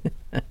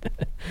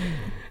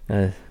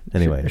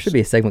 Anyways. There should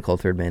be a segment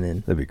called Third Man In.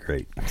 That'd be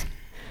great.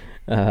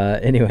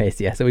 Anyways,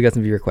 yeah, so we got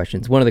some viewer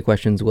questions. One of the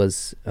questions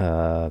was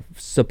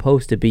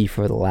supposed to be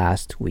for the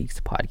last week's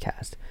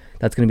podcast.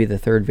 That's going to be the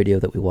third video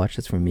that we watched.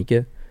 That's from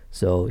Mika.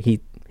 So he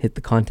hit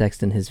the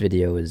context in his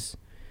video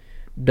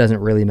doesn't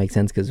really make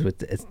sense because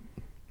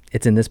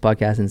it's in this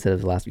podcast instead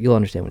of the last. You'll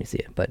understand when you see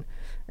it. But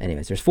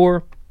anyways, there's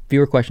 4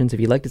 viewer questions. If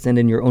you'd like to send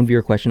in your own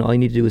viewer question, all you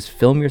need to do is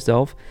film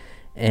yourself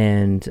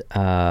and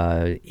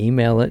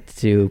email it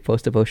to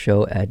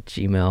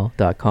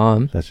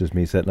post2postshow@gmail.com. That's just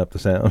me setting up the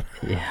sound.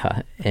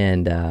 Yeah,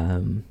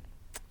 and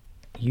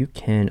you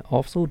can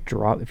also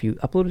if you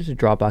upload it to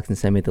Dropbox and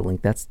send me the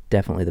link, that's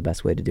definitely the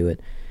best way to do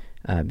it,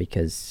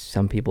 because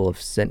some people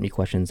have sent me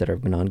questions that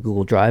have been on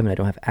Google Drive and I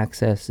don't have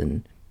access,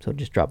 and so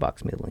just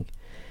Dropbox me the link.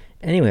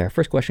 Anyway, our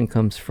first question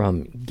comes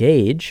from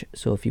Gage,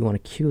 so if you want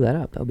to cue that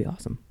up, that would be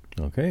awesome.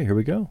 Okay, here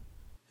we go.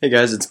 Hey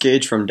guys, it's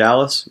Gage from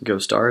Dallas. Go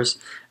Stars.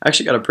 I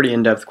actually got a pretty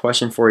in-depth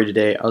question for you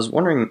today. I was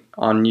wondering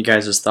on you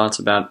guys' thoughts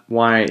about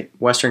why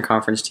Western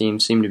Conference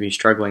teams seem to be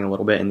struggling a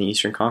little bit in the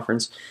Eastern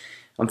Conference.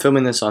 I'm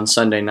filming this on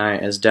Sunday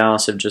night as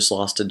Dallas have just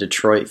lost to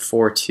Detroit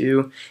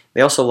 4-2.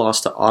 They also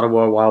lost to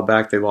Ottawa a while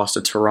back. They lost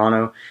to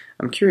Toronto.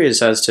 I'm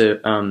curious as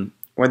to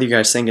whether you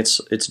guys think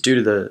it's due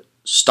to the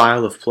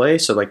style of play,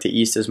 so like the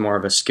East is more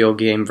of a skill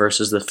game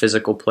versus the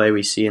physical play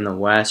we see in the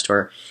West,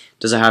 or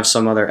does it have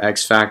some other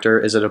X factor?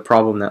 Is it a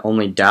problem that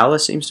only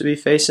Dallas seems to be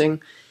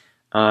facing?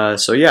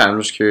 So yeah, I'm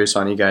just curious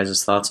on you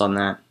guys' thoughts on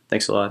that.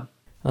 Thanks a lot.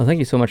 Well, thank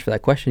you so much for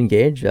that question,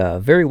 Gage.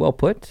 Very well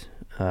put,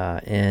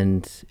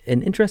 and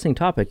an interesting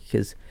topic,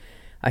 because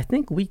I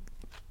think we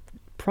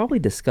probably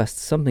discussed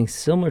something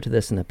similar to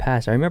this in the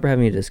past. I remember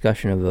having a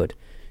discussion about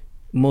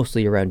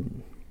mostly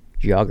around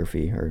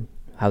geography, or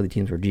how the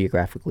teams were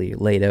geographically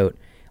laid out.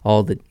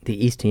 All the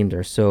East teams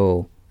are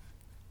so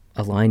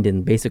aligned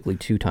in basically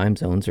 2 time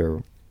zones,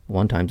 or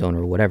 1 time zone,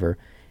 or whatever,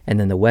 and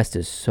then the West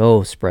is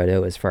so spread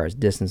out as far as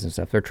distance and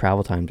stuff. Their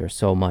travel times are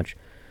so much,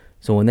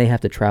 so when they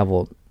have to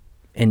travel,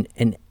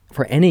 and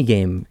for any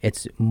game,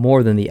 it's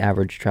more than the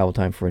average travel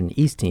time for an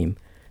East team.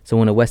 So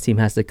when a West team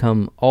has to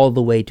come all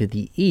the way to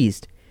the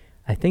East,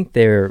 I think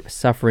they're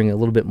suffering a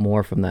little bit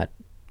more from that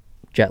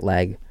jet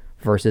lag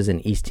versus an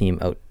East team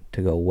out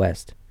to go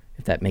West.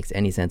 If that makes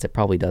any sense, it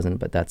probably doesn't,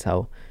 but that's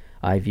how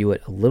I view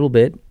it a little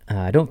bit.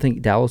 I don't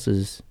think Dallas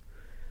is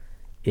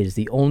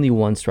the only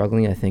one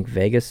struggling. I think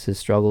Vegas has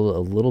struggled a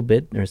little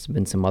bit. There's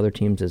been some other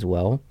teams as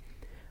well.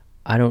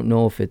 I don't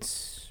know if it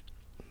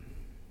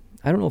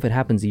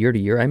happens year to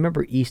year. I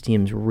remember East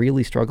teams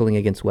really struggling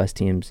against West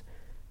teams.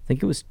 I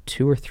think it was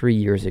 2 or 3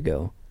 years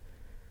ago.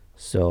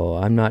 So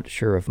I'm not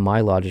sure if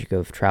my logic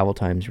of travel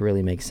times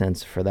really makes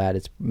sense for that.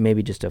 It's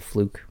maybe just a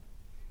fluke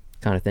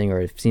kind of thing, or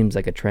it seems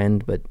like a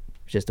trend, but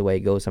it's just the way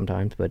it goes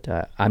sometimes. But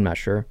I'm not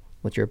sure.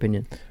 What's your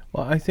opinion?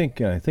 Well, I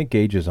think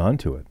Gage is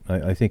onto it.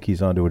 I think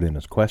he's onto it in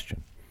his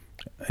question.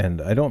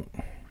 And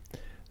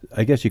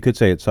I guess you could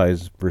say it's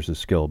size versus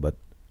skill, but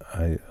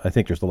I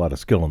think there's a lot of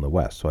skill in the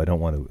West, so I don't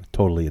want to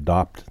totally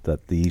adopt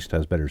that the East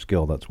has better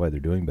skill. That's why they're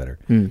doing better.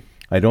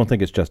 I don't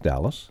think it's just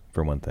Dallas,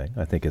 for one thing.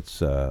 I think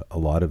it's a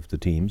lot of the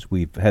teams.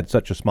 We've had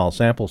such a small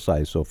sample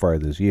size so far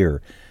this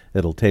year,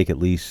 it'll take at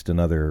least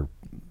another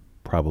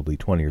probably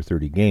 20 or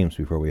 30 games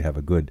before we have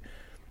a good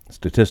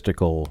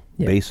statistical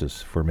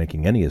basis for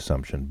making any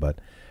assumption. But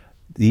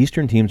the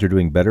Eastern teams are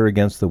doing better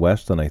against the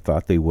West than I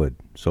thought they would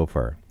so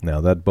far.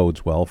 Now, that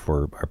bodes well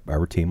for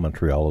our team.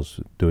 Montreal is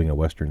doing a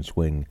Western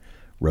Swing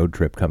road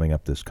trip coming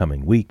up this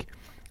coming week,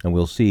 and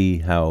we'll see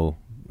how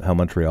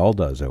Montreal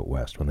does out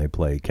West when they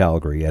play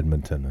Calgary,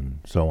 Edmonton, and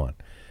so on.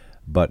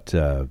 But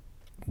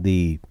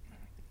the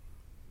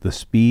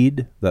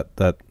speed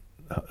that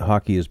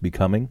hockey is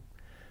becoming,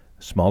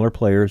 smaller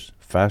players,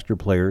 faster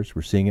players,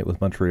 we're seeing it with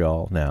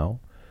Montreal now.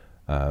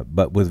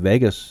 But with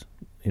Vegas,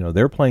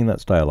 they're playing that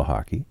style of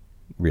hockey.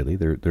 Really,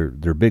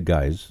 they're big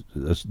guys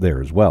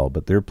there as well,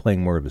 but they're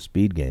playing more of a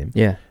speed game.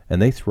 Yeah,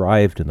 and they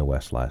thrived in the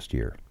West last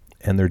year,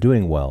 and they're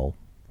doing well,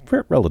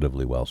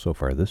 relatively well so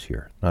far this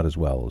year. Not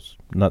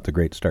the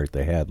great start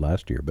they had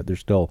last year, but they're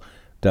still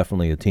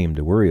definitely a team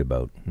to worry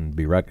about and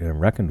be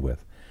reckoned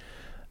with.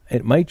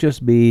 It might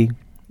just be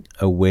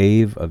a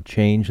wave of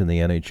change in the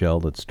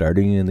NHL that's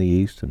starting in the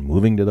East and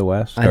moving to the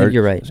West. I think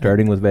you're right.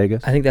 Starting with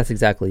Vegas. I think that's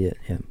exactly it.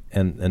 Yeah.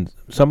 And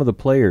some of the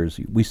players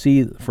we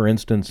see, for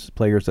instance,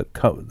 players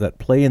that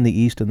play in the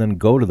East and then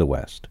go to the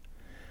West.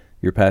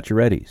 Your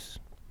Pacioretty's,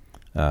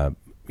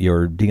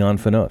 your Dion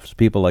Phaneufs,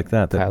 people like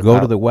that go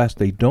to the West.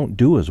 They don't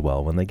do as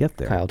well when they get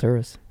there. Kyle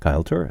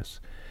Turris.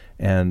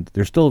 And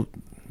they're still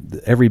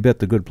every bit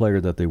the good player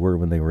that they were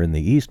when they were in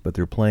the East, but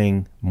they're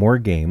playing more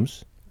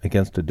games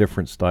against a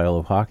different style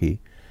of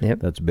hockey. Yep.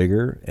 That's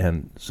bigger,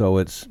 and so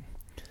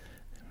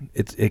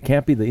it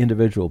can't be the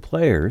individual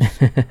players.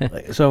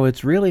 So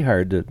it's really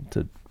hard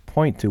to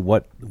point to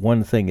what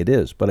one thing it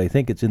is, but I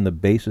think it's in the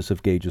basis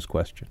of Gage's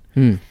question.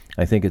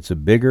 I think it's a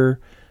bigger,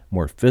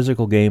 more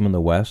physical game in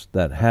the West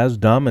that has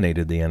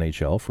dominated the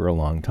NHL for a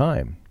long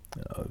time,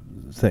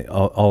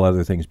 all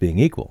other things being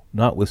equal,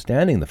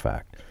 notwithstanding the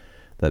fact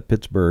that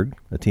Pittsburgh,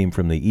 a team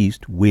from the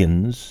East,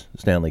 wins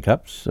Stanley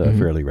Cups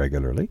fairly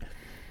regularly.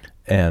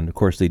 And, of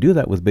course, they do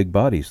that with big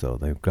bodies, though.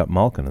 They've got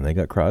Malkin and they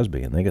got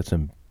Crosby and they got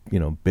some,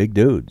 big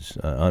dudes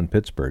on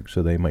Pittsburgh,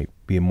 so they might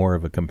be more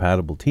of a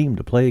compatible team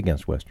to play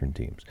against Western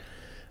teams.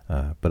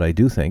 But I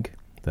do think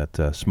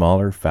that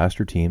smaller,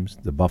 faster teams,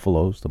 the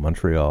Buffaloes, the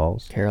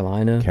Montreals,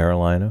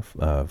 Carolina,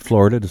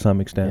 Florida to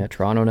some extent. Yeah,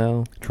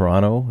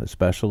 Toronto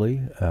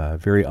especially,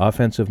 very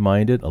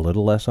offensive-minded, a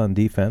little less on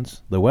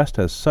defense. The West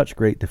has such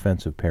great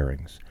defensive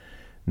pairings.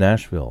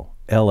 Nashville,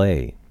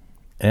 L.A.,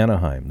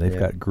 Anaheim, they've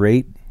got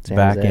great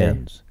back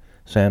ends.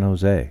 San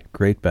Jose,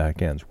 great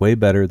back ends, way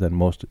better than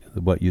most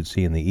of what you'd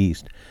see in the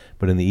East.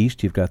 But in the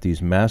East, you've got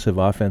these massive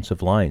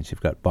offensive lines. You've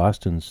got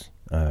Boston's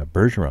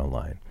Bergeron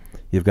line.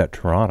 You've got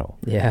Toronto.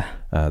 Yeah.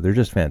 They're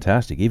just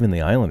fantastic. Even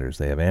the Islanders,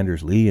 they have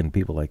Anders Lee and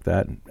people like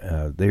that.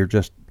 They're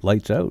just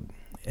lights out.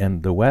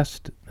 And the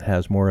West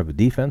has more of a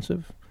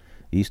defensive.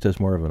 East has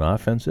more of an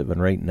offensive. And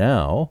right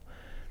now,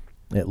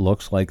 it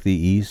looks like the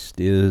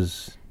East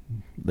is...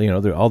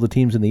 all the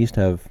teams in the East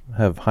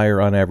have higher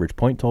on average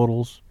point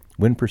totals,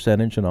 win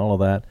percentage, and all of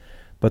that,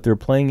 but they're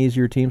playing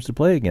easier teams to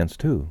play against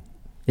too.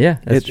 Yeah,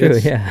 that's true.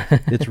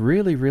 It's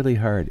really, really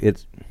hard.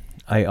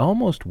 I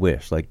almost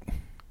wish,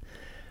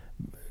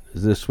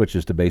 this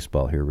switches to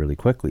baseball here really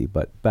quickly,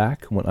 but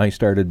back when I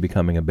started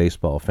becoming a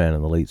baseball fan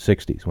in the late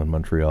 60s, when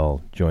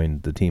Montreal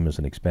joined the team as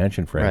an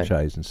expansion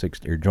franchise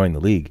or joined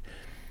the league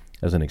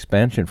as an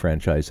expansion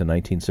franchise in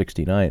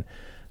 1969,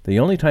 the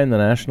only time the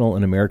National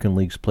and American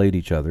Leagues played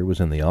each other was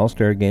in the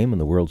All-Star Game and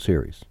the World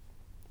Series.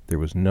 There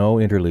was no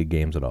interleague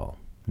games at all.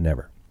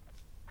 Never.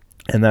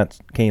 And that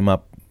came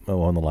up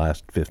in the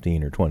last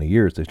 15 or 20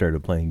 years. They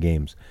started playing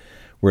games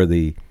where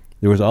there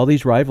was all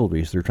these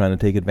rivalries they're trying to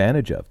take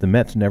advantage of. The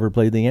Mets never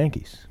played the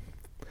Yankees,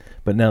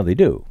 but now they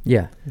do.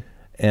 Yeah.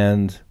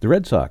 And the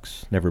Red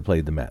Sox never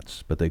played the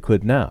Mets, but they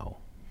could now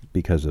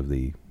because of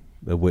the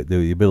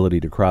ability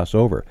to cross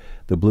over.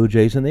 The Blue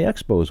Jays and the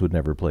Expos would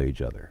never play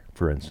each other,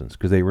 for instance,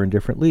 because they were in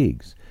different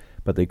leagues.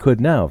 But they could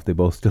now if they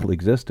both still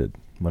existed.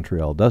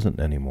 Montreal doesn't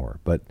anymore.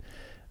 But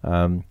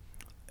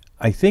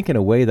I think in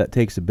a way that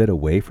takes a bit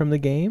away from the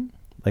game.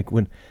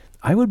 When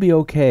I would be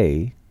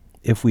okay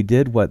if we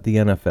did what the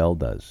NFL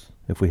does,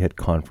 if we had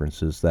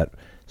conferences that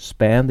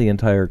spanned the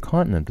entire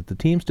continent, but the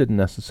teams didn't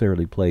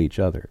necessarily play each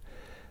other.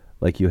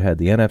 Like you had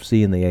the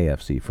NFC and the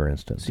AFC, for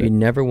instance. So you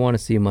never want to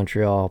see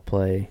Montreal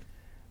play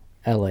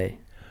L.A.?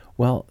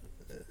 Well,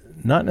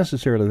 not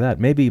necessarily that.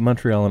 Maybe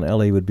Montreal and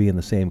L.A. would be in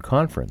the same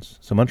conference.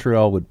 So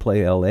Montreal would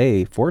play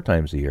L.A. 4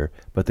 times a year,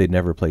 but they'd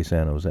never play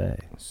San Jose.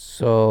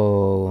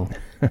 So...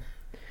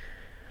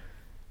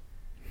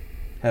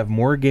 have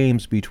more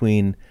games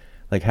between,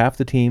 half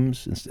the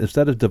teams.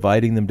 Instead of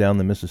dividing them down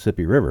the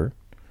Mississippi River,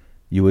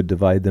 you would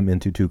divide them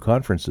into 2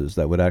 conferences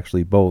that would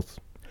actually both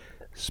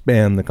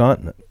span the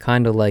continent.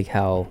 Kind of like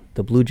how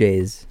the Blue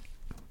Jays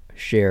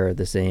share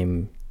the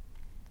same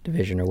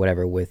division or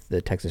whatever with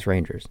the Texas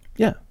Rangers.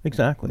 Yeah,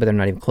 exactly. But they're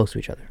not even close to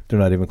each other. They're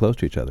not even close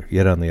to each other.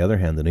 Yet on the other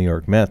hand, the New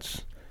York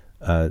Mets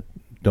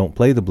don't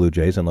play the Blue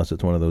Jays unless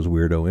it's one of those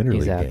weirdo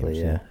interleague games. Exactly,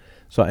 yeah.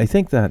 So I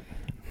think that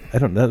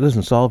that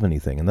doesn't solve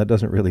anything, and that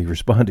doesn't really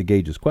respond to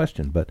Gage's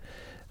question. But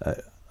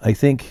I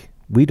think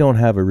we don't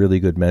have a really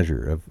good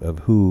measure of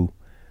who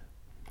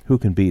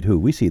can beat who.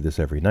 We see this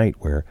every night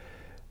where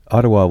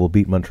Ottawa will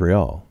beat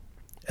Montreal,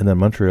 and then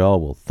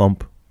Montreal will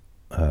thump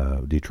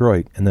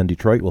Detroit, and then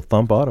Detroit will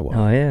thump Ottawa.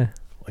 Oh yeah,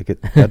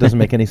 that doesn't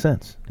make any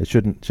sense. It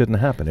shouldn't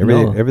happen.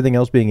 Everything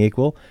else being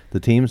equal, the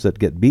teams that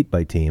get beat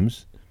by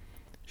teams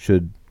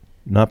should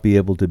not be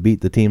able to beat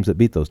the teams that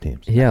beat those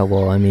teams. Yeah,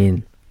 well, I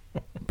mean,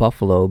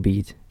 Buffalo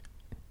beat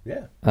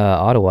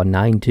Ottawa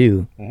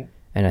 9-2,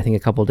 and I think a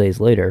couple days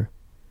later,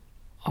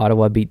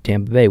 Ottawa beat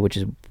Tampa Bay, which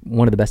is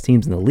one of the best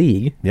teams in the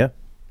league. Yeah,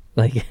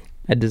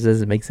 that just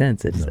doesn't make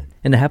sense.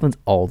 And it happens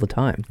all the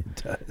time.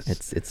 It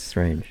does. It's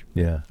strange.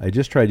 Yeah, I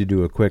just tried to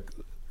do a quick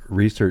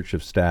research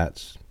of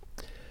stats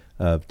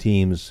of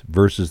teams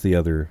versus the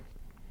other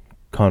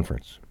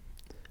conference,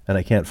 and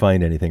I can't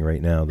find anything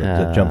right now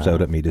that jumps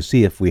out at me to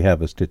see if we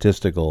have a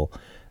statistical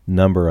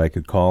number I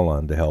could call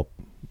on to help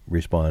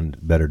respond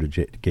better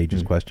to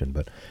Gage's question,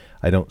 but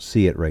I don't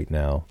see it right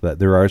now. That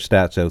there are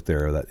stats out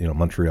there that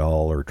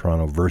Montreal or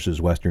Toronto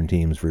versus Western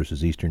teams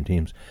versus Eastern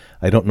teams.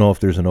 I don't know if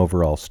there's an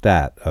overall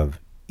stat of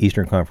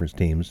Eastern Conference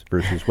teams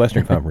versus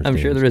Western Conference teams.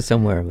 I'm sure there is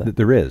somewhere. But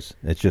there is.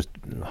 It's just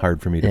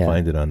hard for me to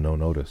find it on no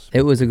notice.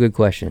 It was a good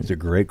question. It's a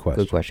great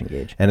question. Good question,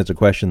 Gage. And it's a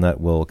question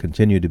that will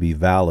continue to be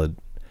valid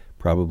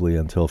probably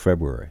until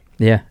February.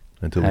 Yeah.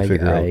 Until we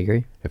figure out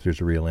agree. if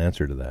there's a real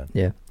answer to that.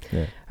 Yeah.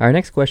 Our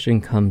next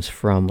question comes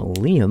from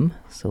Liam,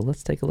 so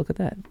let's take a look at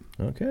that.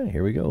 Okay,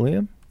 here we go,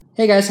 Liam.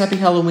 Hey guys, happy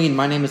Halloween.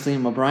 My name is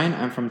Liam O'Brien.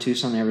 I'm from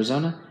Tucson,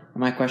 Arizona.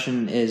 And my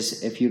question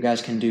is if you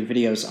guys can do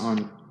videos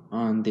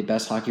on the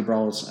best hockey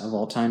brawls of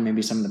all time,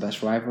 maybe some of the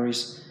best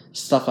rivalries,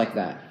 stuff like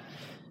that.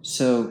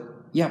 So,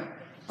 yeah,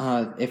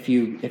 if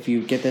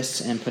you get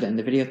this and put it in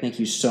the video, thank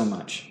you so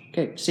much.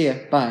 Okay, see ya.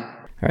 Bye.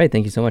 All right,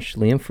 thank you so much,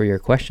 Liam, for your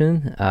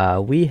question.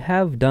 We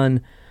have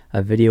done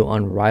a video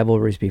on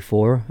rivalries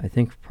before. I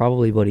think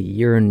probably about a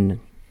year and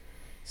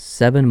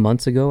 7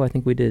 months ago, I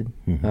think we did.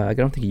 I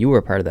don't think you were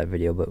a part of that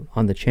video, but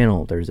on the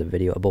channel there's a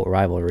video about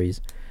rivalries.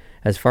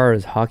 As far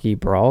as hockey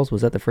brawls,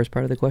 was that the first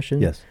part of the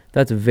question? Yes.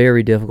 That's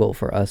very difficult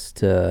for us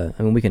to,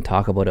 I mean, we can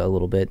talk about it a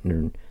little bit,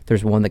 and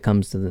there's one that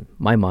comes to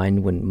my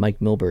mind when Mike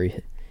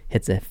Milbury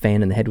hits a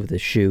fan in the head with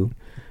his shoe.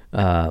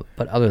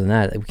 But other than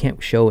that, we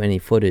can't show any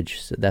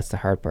footage, so that's the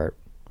hard part,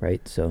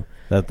 right? So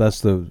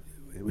that's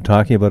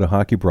talking about a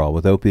hockey brawl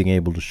without being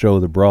able to show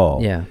the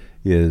brawl. Yeah.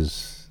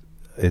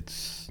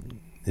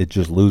 It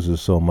just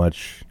loses so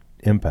much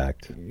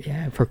impact.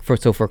 Yeah,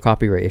 for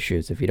copyright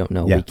issues, if you don't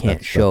know, we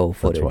can't show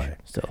footage. That's why.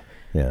 So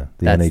yeah,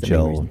 the that's NHL the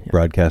main reason,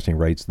 broadcasting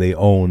rights, they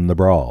own the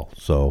brawl,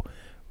 so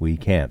we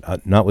can't.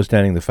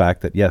 Notwithstanding the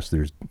fact that yes,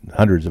 there's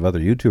hundreds of other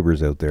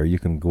YouTubers out there. You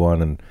can go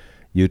on and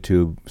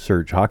YouTube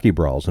search hockey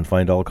brawls and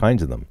find all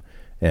kinds of them,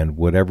 and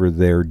whatever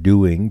they're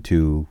doing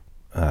to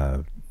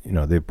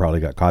they've probably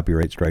got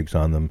copyright strikes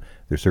on them.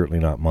 They're certainly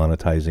not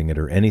monetizing it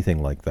or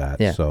anything like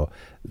that. Yeah. So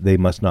they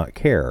must not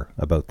care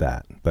about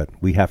that, but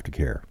we have to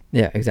care.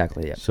 Yeah,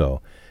 exactly. Yeah.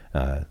 So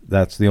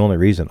that's the only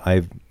reason.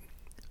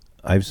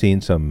 I've seen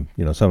some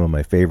of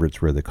my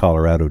favorites were the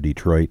Colorado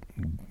Detroit,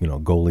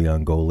 goalie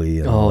on goalie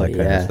and all that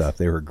kind of stuff.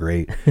 They were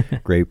great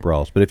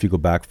brawls. But if you go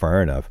back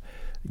far enough,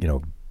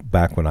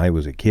 back when I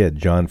was a kid,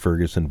 John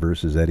Ferguson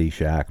versus Eddie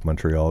Shack,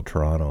 Montreal,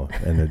 Toronto,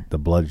 and the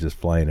blood's just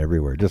flying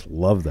everywhere. Just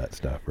love that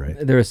stuff, right?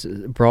 There was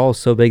brawls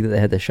so big that they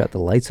had to shut the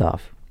lights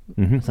off.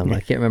 I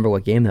can't remember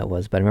what game that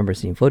was, but I remember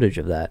seeing footage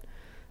of that.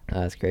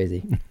 That's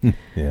crazy.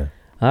 Yeah.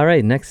 All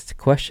right, next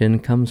question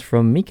comes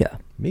from Mika.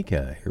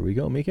 Mika, here we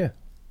go, Mika.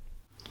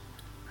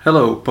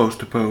 Hello,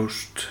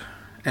 Post2Post,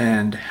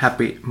 and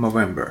happy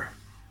November.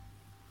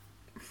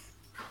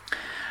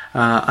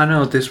 I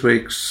know this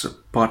week's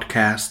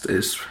podcast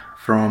is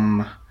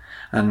from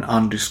an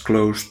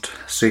undisclosed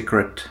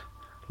secret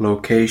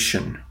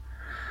location,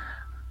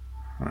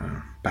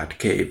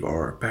 Batcave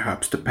or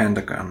perhaps the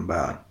Pentagon,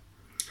 but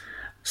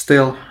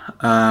still,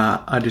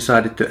 I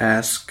decided to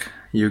ask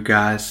you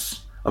guys'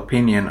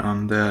 opinion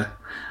on the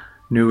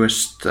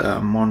newest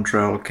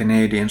Montreal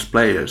Canadiens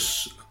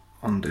players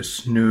on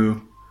this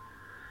new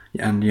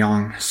and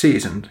young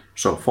season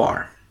so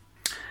far,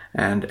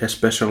 and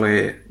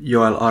especially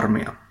Joel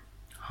Armia.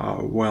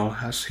 How well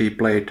has he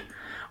played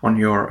on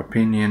your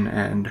opinion,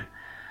 and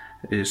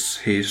is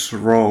his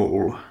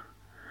role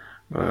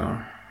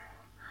the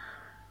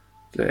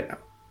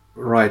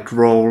right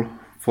role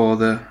for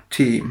the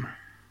team?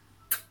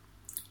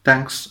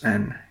 Thanks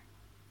and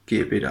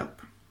keep it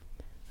up.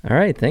 All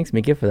right, thanks,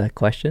 Mika, for that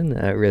question.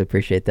 I really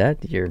appreciate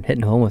that. You're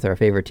hitting home with our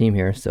favorite team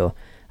here, so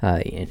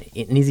an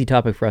easy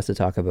topic for us to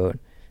talk about.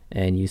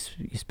 And you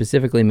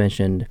specifically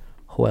mentioned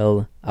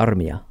Joel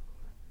Armia.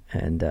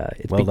 And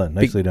it's well done,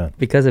 nicely done.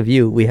 Because of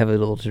you, we have a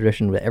little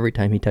tradition where every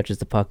time he touches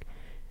the puck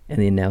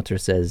and the announcer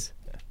says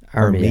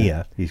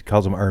Armia. He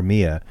calls him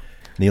Armia.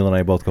 Neil and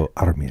I both go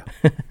Armia.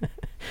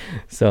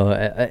 So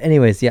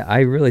anyways, yeah,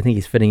 I really think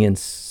he's fitting in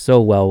so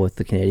well with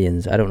the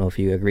Canadiens. I don't know if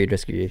you agree or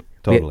disagree.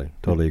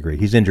 Totally agree.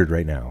 He's injured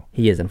right now.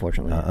 He is,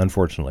 unfortunately.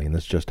 Unfortunately, and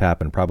this just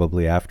happened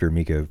probably after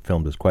Mika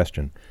filmed his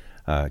question.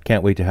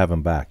 Can't wait to have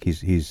him back.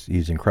 He's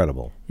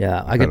incredible.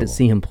 Yeah, I got to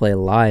see him play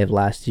live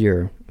last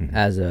year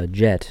as a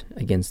Jet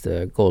against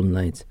the Golden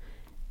Knights,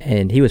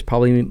 and he was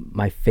probably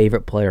my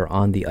favorite player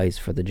on the ice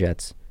for the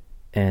Jets.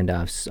 And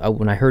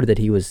when I heard that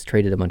he was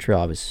traded to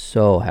Montreal, I was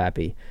so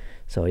happy.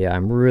 So yeah,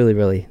 I'm really,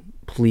 really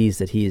pleased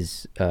that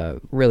he's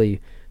really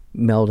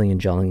melding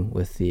and gelling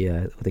with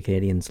the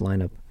Canadiens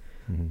lineup.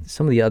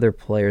 Some of the other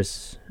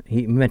players,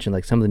 he mentioned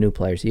like some of the new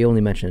players. He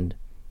only mentioned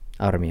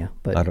Armia,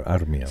 but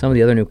Armia. Some of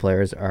the other new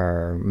players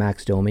are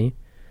Max Domi.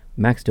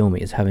 Max Domi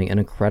is having an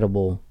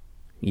incredible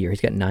year. He's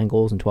got 9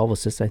 goals and 12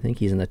 assists, I think.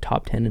 He's in the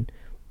top 10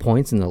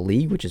 points in the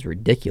league, which is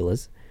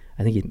ridiculous.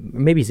 I think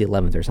maybe he's the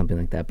 11th or something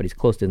like that, but he's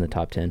close to in the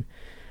top 10.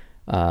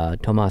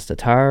 Tomas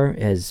Tatar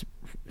has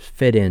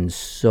fit in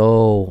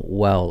so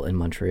well in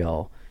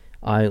Montreal.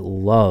 I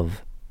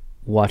love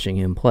watching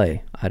him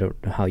play. I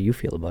don't know how you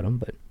feel about him,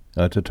 but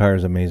Tatar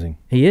is amazing.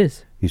 He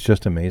is. He's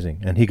just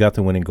amazing. And he got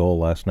the winning goal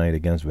last night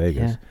against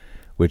Vegas,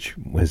 which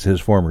was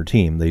his former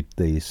team.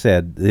 They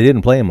said they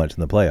didn't play him much in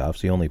the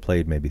playoffs. He only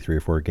played maybe 3 or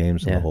 4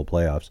 games in the whole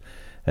playoffs.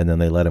 And then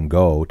they let him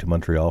go to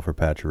Montreal for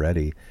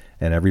Pacioretty.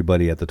 And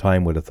everybody at the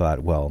time would have thought,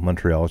 well,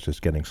 Montreal's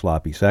just getting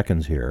sloppy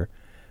seconds here.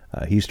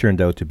 He's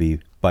turned out to be,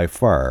 by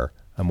far,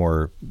 a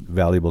more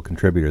valuable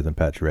contributor than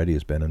Pacioretty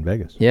has been in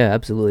Vegas. Yeah,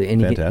 absolutely.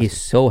 And he's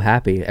so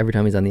happy every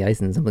time he's on the ice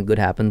and something good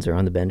happens or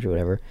on the bench or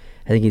whatever.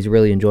 I think he's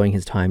really enjoying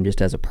his time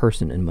just as a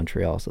person in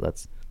Montreal, so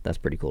that's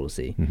pretty cool to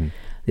see. Mm-hmm.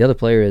 The other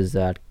player is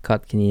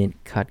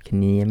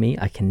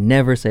Kotkaniemi. I can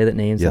never say that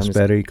name. So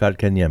Jesperi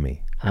Kotkaniemi.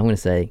 I'm going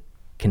to say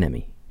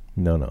Kanemi.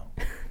 No.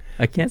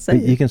 I can't say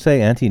it. You can say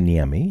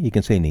Antti-Niemi. You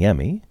can say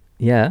Niemi.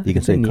 Yeah. You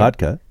can say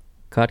Kotka.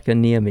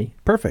 Kotkaniemi.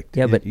 Perfect.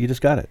 Yeah, but you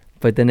just got it.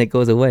 But then it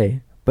goes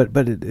away. But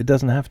it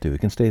doesn't have to. It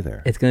can stay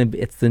there. It's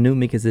the new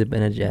Mika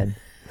Zibanejad.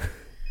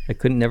 I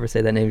couldn't never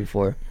say that name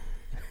before.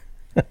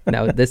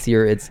 Now this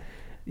year it's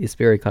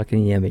Jesperi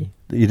Kotkaniemi.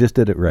 You just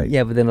did it right.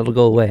 Yeah, but then it'll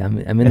go away. I'm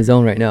in the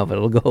zone right now, but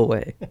it'll go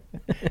away.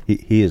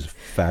 He is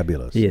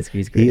fabulous. He's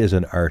great. He is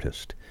an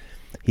artist.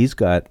 He's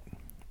got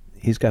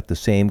the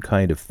same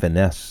kind of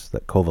finesse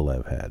that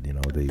Kovalev had.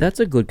 That's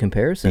a good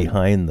comparison.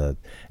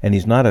 And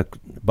he's not a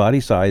body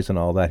size and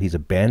all that. He's a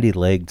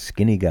bandy-legged,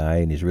 skinny guy,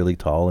 and he's really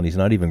tall, and he's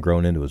not even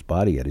grown into his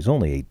body yet. He's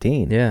only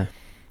 18. Yeah.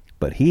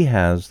 But he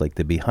has like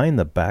the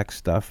behind-the-back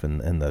stuff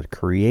and the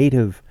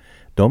creative.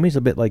 Domi's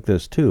a bit like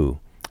this too.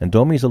 And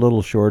Domi's a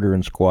little shorter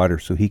and squatter,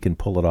 so he can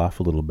pull it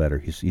off a little better.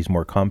 He's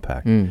more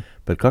compact.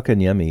 But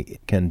Kotkaniemi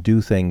can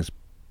do things,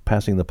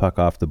 passing the puck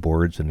off the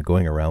boards and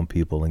going around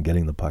people and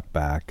getting the puck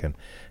back and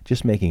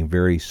just making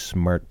very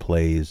smart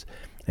plays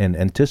and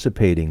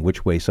anticipating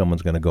which way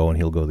someone's going to go, and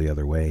he'll go the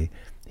other way.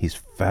 He's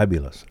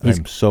fabulous.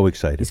 I'm so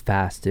excited. He's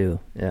fast too.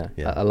 Yeah.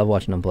 I love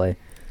watching him play.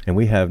 And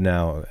we have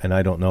now, and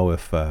I don't know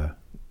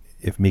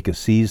if Mika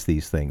sees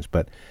these things,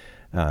 but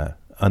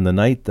on the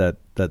night that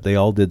they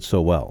all did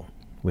so well,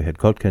 we had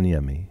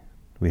Kotkaniemi,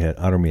 we had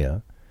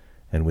Armia,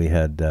 and we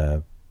had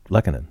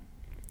Lehkonen,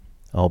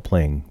 all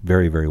playing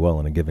very, very well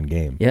in a given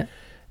game. Yeah.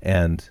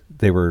 And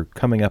they were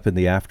coming up in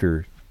the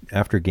after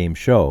game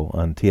show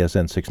on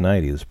TSN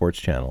 690, the sports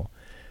channel.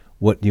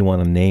 What do you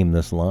want to name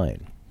this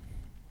line?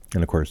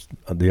 And of course,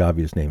 the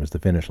obvious name is the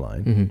Finnish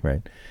line,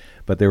 right?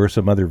 But there were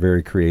some other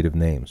very creative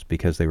names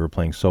because they were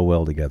playing so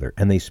well together.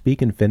 And they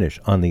speak in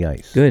Finnish on the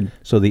ice. Good.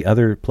 So the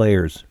other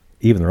players,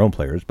 even their own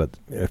players, but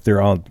if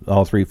they're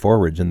all 3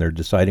 forwards and they're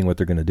deciding what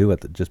they're going to do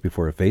just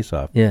before a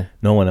face-off,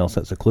 no one else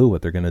has a clue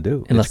what they're going to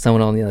do. Unless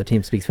someone on the other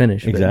team speaks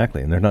Finnish.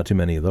 Exactly, and there's not too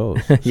many of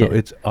those. So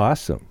it's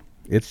awesome.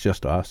 It's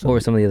just awesome. What were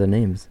some of the other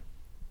names?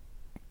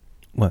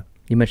 What?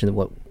 You mentioned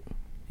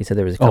you said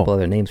there was a couple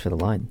other names for the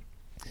line.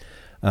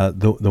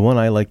 The one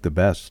I liked the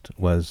best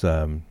was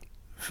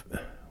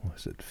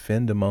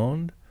Fin de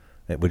Monde,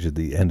 which is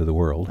the end of the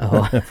world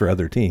for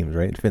other teams,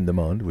 right? Fin de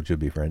Monde, which would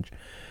be French.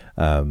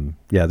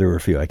 There were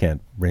a few. I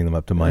can't bring them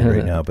up to mind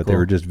right now, but Cool. They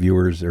were just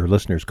viewers or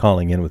listeners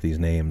calling in with these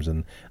names,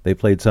 and they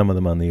played some of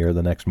them on the air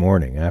the next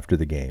morning after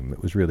the game.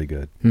 It was really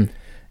good.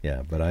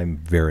 Yeah, but I'm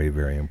very,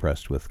 very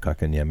impressed with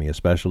Kotkaniemi,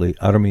 especially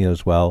Armia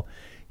as well.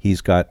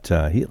 He's got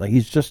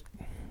he's just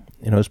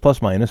his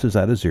plus minus is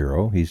at a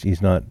 0.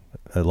 He's not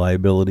a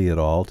liability at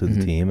all to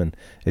the team, and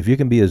if you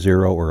can be a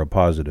 0 or a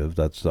positive,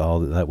 that's all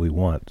that we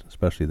want,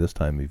 especially this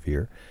time of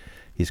year.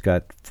 He's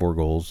got 4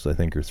 goals, I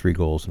think, or 3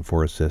 goals and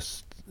 4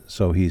 assists.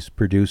 So he's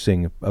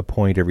producing a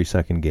point every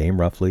second game,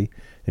 roughly,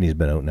 and he's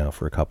been out now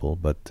for a couple.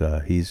 But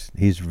he's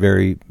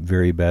very,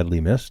 very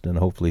badly missed, and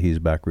hopefully he's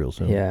back real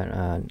soon.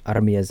 Yeah,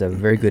 Armia is a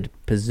very good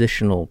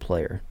positional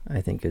player. I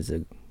think is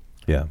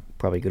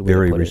probably a good way to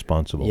put it. Very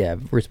responsible. Yeah,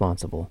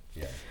 responsible.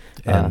 Yeah.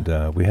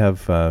 And we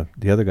have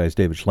the other guy's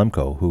David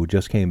Schlemko, who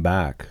just came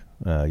back.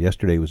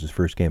 Yesterday was his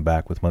first game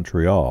back with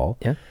Montreal.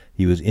 Yeah.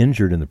 He was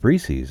injured in the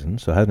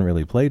preseason, so hasn't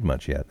really played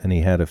much yet. And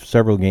he had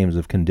several games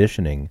of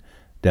conditioning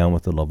down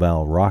with the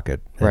Laval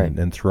Rocket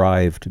and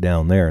thrived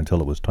down there until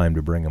it was time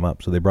to bring him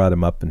up. So they brought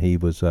him up, and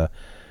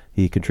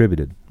he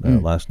contributed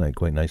last night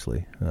quite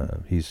nicely.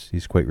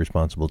 He's quite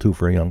responsible too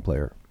for a young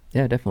player.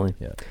 Yeah, definitely.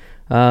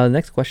 Yeah.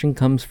 Next question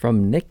comes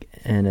from Nick,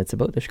 and it's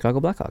about the Chicago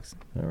Blackhawks.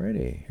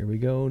 Alrighty, here we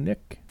go,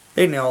 Nick.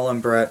 Hey Neil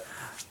and Brett,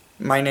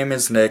 my name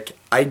is Nick.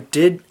 I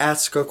did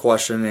ask a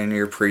question in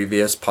your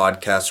previous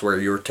podcast where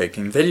you were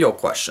taking video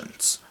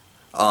questions.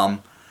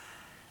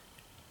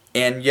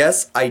 And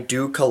yes, I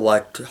do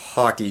collect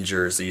hockey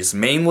jerseys,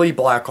 mainly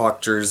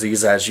Blackhawk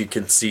jerseys, as you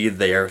can see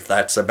there.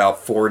 That's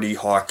about 40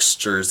 Hawks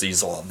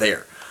jerseys all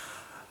there.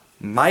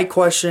 My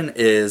question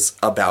is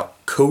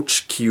about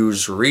Coach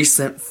Q's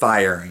recent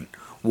firing.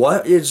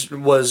 What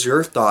was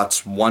your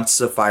thoughts once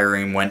the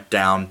firing went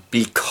down?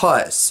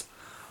 Because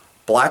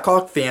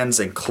Blackhawk fans,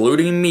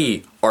 including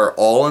me, are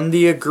all in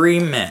the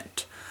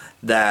agreement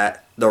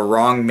that the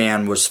wrong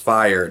man was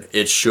fired.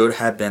 It should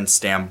have been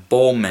Stan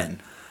Bowman.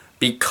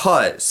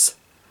 Because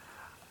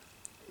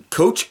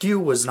Coach Q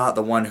was not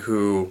the one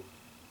who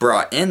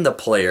brought in the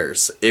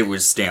players. It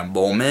was Stan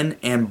Bowman,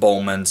 and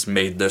Bowman's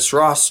made this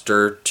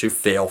roster to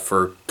fail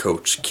for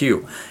Coach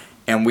Q.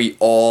 And we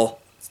all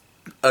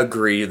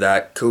agree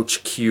that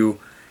Coach Q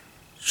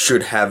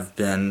should have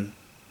been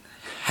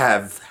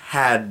have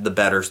had the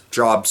better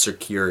job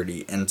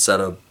security instead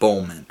of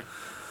Bowman.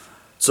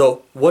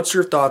 So, what's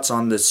your thoughts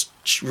on this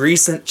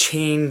recent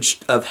change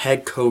of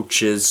head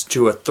coaches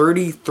to a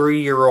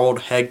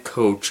 33-year-old head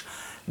coach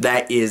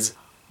that is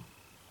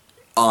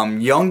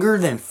younger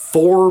than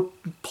 4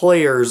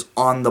 players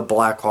on the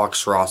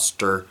Blackhawks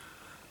roster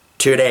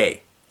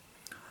today?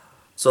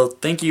 So,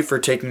 thank you for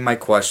taking my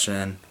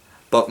question.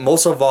 But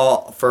most of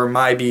all, for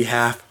my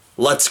behalf,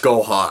 let's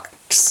go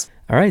Hawks.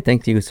 All right,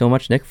 thank you so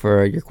much, Nick,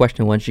 for your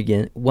question once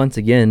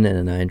again,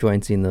 and I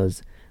enjoyed seeing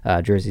those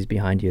jerseys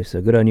behind you.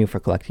 So good on you for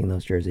collecting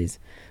those jerseys.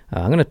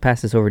 I'm going to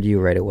pass this over to you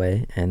right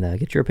away and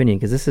get your opinion,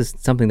 because this is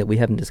something that we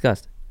haven't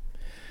discussed.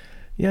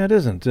 Yeah, it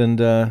isn't,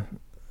 and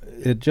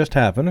it just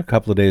happened a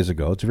couple of days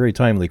ago. It's a very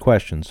timely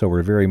question, so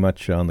we're very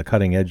much on the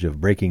cutting edge of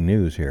breaking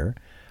news here.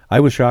 I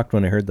was shocked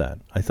when I heard that.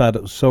 I thought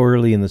it was so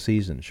early in the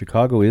season.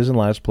 Chicago is in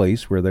last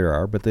place where they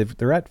are, but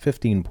they're at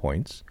 15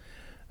 points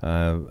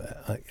out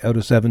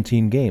of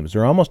 17 games.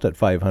 They're almost at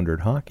 500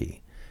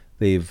 hockey.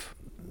 They've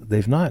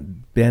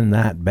not been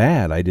that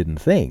bad, I didn't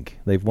think.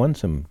 They've won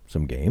some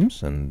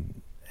games,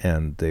 and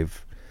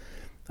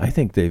I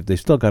think they've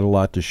still got a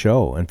lot to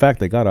show. In fact,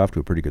 they got off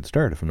to a pretty good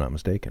start, if I'm not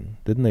mistaken.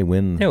 Didn't they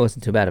win? Yeah, it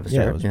wasn't too bad of a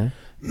start. Yeah.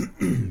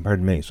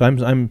 Pardon me. So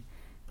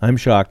I'm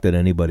shocked that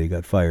anybody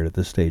got fired at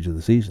this stage of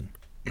the season.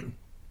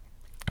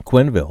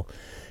 Quenneville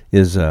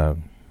is a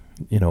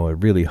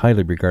really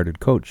highly regarded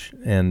coach,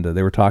 and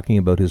they were talking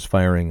about his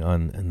firing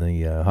in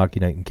the Hockey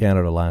Night in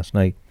Canada last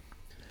night,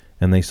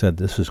 and they said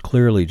this is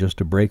clearly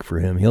just a break for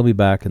him. He'll be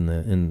back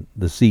in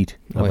the seat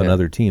of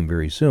another team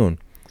very soon,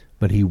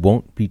 but he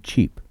won't be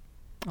cheap.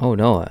 Oh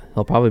no,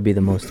 he'll probably be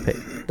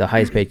the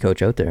highest paid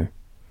coach out there.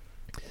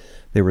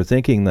 They were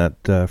thinking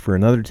that for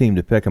another team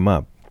to pick him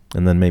up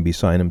and then maybe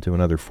sign him to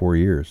another 4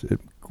 years, it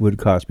would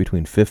cost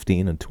between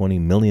 $15 and $20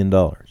 million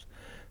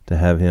to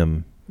have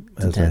him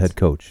as a head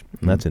coach.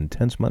 And that's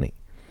intense money.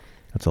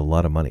 That's a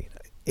lot of money.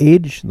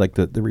 Age, like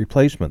the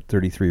replacement,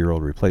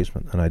 33-year-old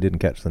replacement, and I didn't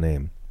catch the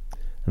name,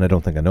 and I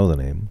don't think I know the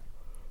name,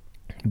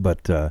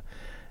 but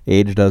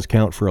age does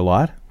count for a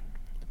lot,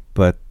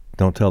 but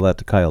don't tell that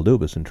to Kyle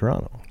Dubas in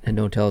Toronto. And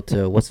don't tell it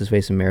to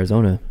what's-his-face in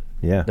Arizona.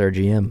 Yeah. Their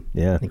GM.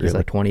 Yeah. I think he's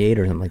like 28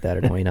 or something like that,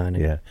 or 29.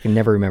 Yeah. I can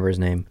never remember his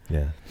name.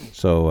 Yeah.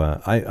 So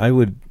I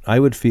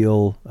would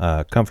feel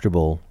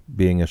comfortable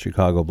being a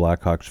Chicago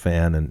Blackhawks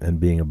fan and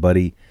being a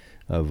buddy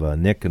of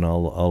Nick and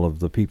all of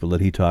the people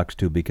that he talks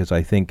to, because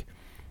I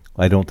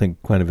don't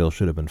think Quenneville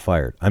should have been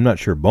fired. I'm not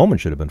sure Bowman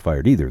should have been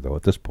fired either, though,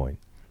 at this point.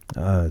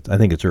 I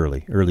think it's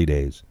early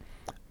days.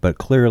 But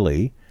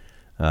clearly,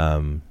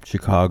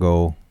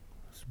 Chicago's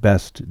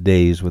best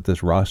days with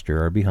this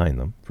roster are behind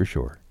them, for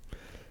sure.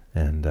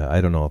 And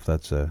I don't know if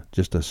that's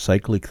just a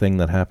cyclic thing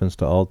that happens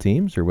to all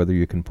teams, or whether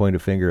you can point a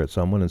finger at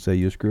someone and say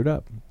you screwed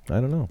up. I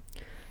don't know.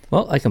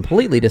 Well, I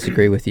completely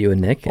disagree with you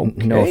and Nick.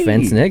 Okay. No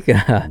offense, Nick.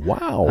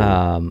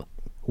 Wow.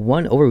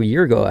 Over a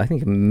year ago, I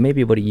think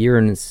maybe about a year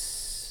and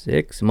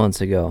 6 months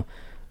ago,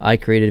 I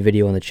created a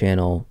video on the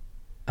channel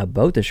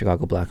about the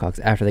Chicago Blackhawks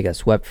after they got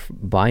swept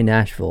by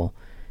Nashville.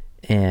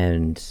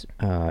 And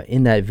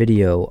in that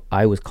video,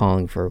 I was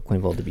calling for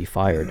Quenneville to be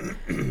fired.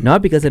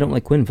 Not because I don't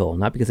like Quenneville,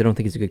 not because I don't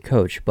think he's a good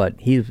coach, but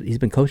he's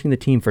been coaching the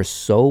team for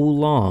so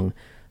long.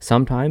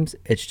 Sometimes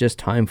it's just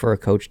time for a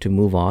coach to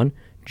move on,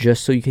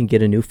 just so you can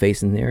get a new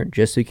face in there,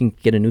 just so you can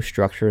get a new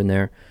structure in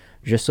there,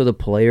 just so the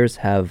players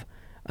have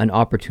an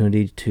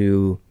opportunity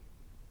to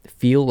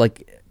feel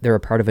like they're a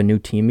part of a new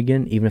team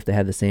again, even if they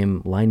have the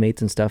same line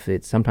mates and stuff.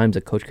 Sometimes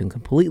a coach can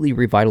completely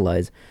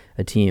revitalize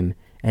a team.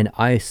 And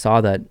I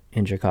saw that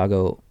in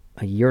Chicago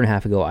a year and a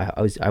half ago.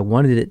 I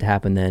wanted it to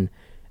happen then.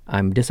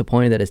 I'm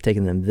disappointed that it's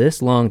taken them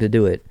this long to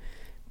do it.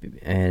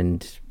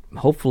 And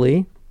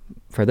hopefully,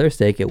 for their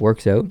sake, it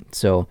works out.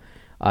 So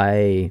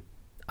I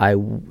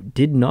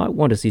did not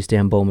want to see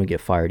Stan Bowman get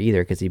fired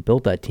either, because he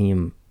built that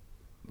team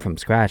from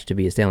scratch to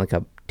be a Stanley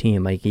Cup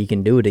team. Like, he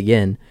can do it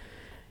again.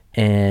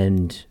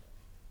 And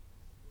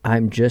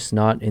I'm just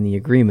not in the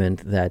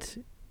agreement that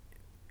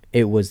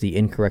it was the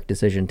incorrect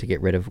decision to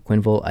get rid of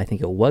Quenneville. I think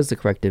it was the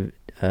correct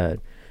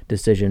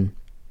decision.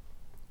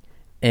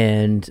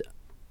 And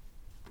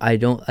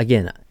it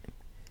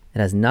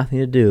has nothing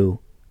to do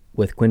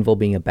with Quenneville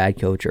being a bad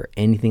coach or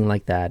anything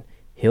like that.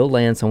 He'll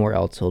land somewhere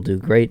else. He'll do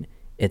great.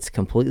 It's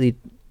completely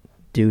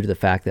due to the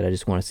fact that I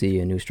just want to see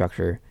a new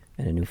structure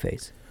and a new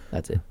face.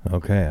 That's it.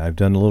 Okay, I've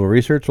done a little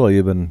research while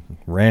you've been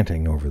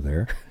ranting over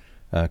there.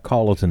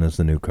 Colleton is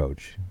the new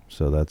coach.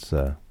 So that's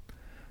their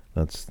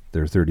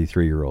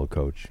 33-year-old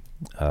coach.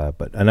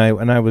 But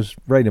I was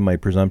right in my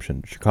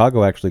presumption.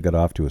 Chicago actually got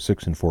off to a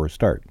 6-4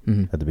 start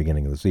at the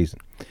beginning of the season.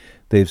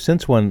 They've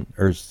since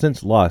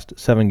lost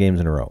 7 games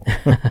in a row,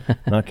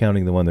 not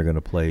counting the one they're going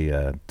to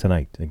play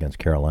tonight against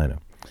Carolina,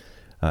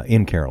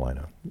 in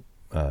Carolina.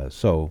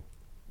 So,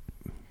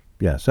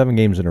 yeah, 7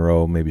 games in a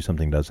row. Maybe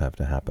something does have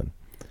to happen.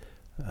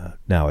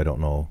 Now I don't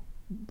know.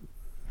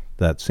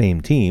 That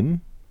same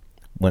team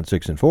went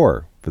 6-4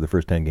 for the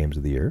first 10 games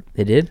of the year.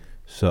 They did.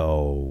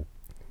 So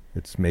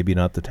it's maybe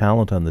not the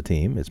talent on the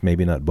team. It's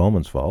maybe not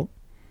Bowman's fault.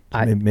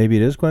 Maybe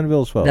it is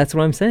Quenneville's fault. That's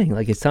what I'm saying.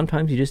 Like,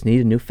 sometimes you just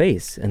need a new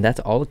face, and that's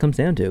all it comes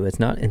down to. It's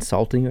not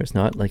insulting, or it's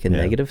not like a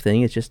negative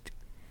thing. It's just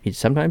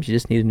sometimes you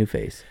just need a new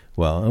face.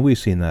 Well, and we've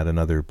seen that in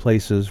other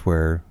places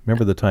where,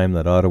 remember the time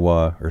that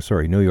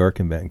New York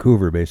and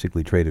Vancouver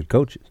basically traded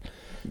coaches?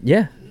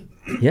 Yeah.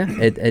 Yeah,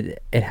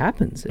 it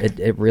happens.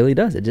 It really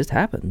does. It just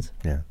happens.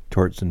 Yeah,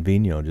 Torts and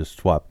Vigneault just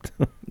swapped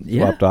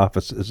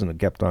offices, and it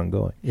kept on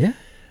going. Yeah.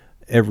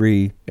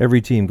 Every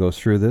team goes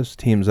through this.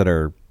 Teams that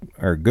are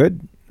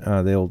good,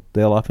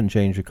 they'll often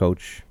change a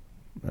coach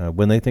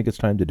when they think it's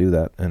time to do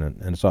that, and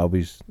it's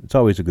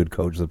always a good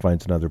coach that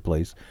finds another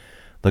place.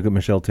 Look at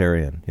Michel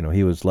Therrien.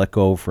 He was let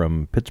go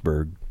from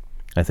Pittsburgh.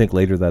 I think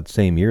later that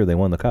same year they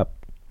won the Cup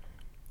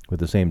with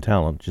the same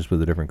talent, just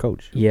with a different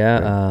coach. Yeah.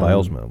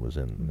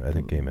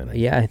 Bilesman came in.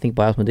 Yeah, I think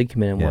Bilesman did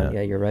come in and won.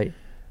 Yeah, you're right.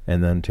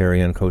 And then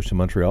Therrien coached in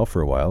Montreal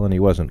for a while, and he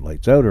wasn't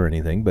lights out or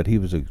anything, but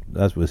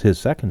that was his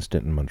second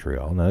stint in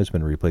Montreal. Now he's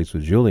been replaced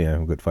with Julien,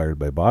 who got fired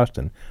by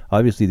Boston.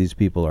 Obviously, these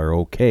people are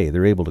okay;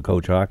 they're able to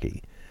coach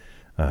hockey.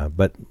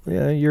 But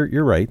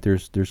you're right.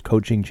 There's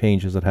coaching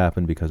changes that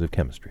happen because of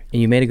chemistry. And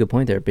you made a good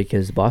point there,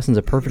 because Boston's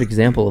a perfect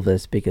example of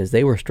this, because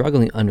they were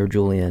struggling under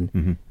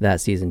Julien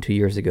that season 2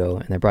 years ago,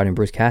 and they brought in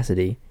Bruce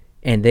Cassidy,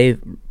 and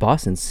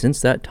Boston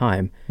since that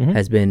time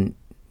has been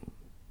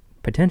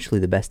potentially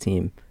the best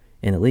team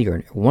in the league,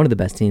 or one of the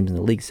best teams in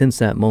the league since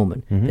that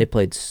moment. They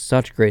played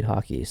such great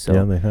hockey. So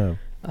yeah, they have.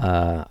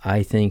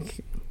 I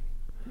think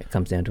it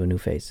comes down to a new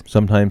face.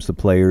 Sometimes the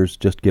players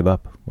just give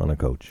up on a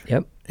coach.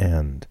 Yep.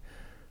 And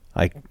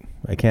I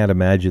can't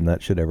imagine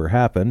that should ever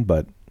happen,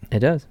 but it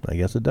does. I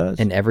guess it does.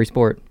 In every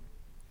sport.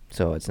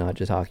 So it's not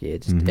just hockey.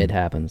 It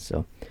happens.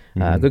 So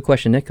good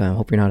question, Nick. I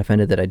hope you're not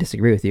offended that I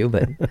disagree with you,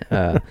 but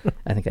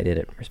I think I did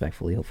it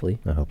respectfully, hopefully.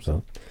 I hope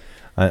so.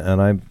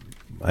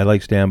 I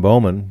like Stan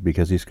Bowman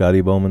because he's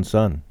Scotty Bowman's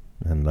son,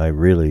 and I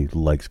really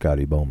like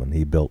Scotty Bowman.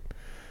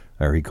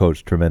 He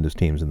coached tremendous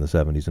teams in the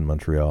 70s in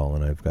Montreal,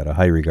 and I've got a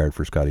high regard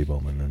for Scotty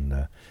Bowman,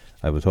 and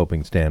I was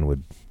hoping Stan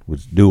would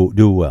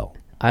do well.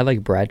 I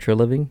like Brad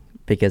Treliving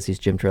because he's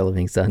Jim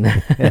Treliving's son.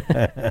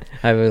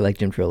 I really like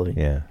Jim Treliving.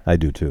 Yeah, I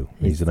do too.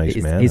 He's a nice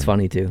man. He's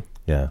funny too.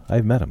 Yeah,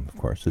 I've met him, of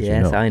course, as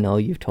yes, you know. I know.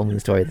 You've told me the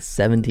story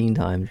 17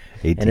 times.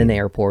 18. In an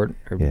airport,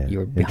 or you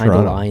were behind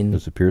Toronto. the line. It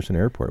was the Pearson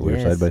Airport. We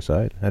were side by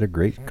side. Had a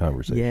great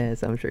conversation.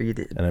 Yes, I'm sure you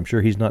did. And I'm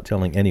sure he's not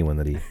telling anyone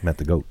that he met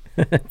the GOAT.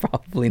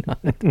 Probably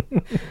not.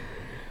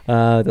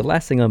 The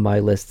last thing on my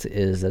list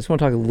is I just want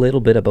to talk a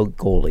little bit about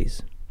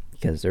goalies,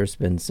 because there's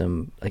been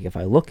some, like, if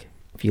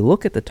you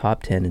look at the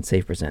top 10 in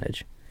save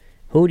percentage,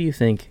 who do you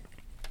think,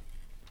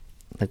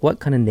 like, what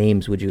kind of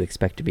names would you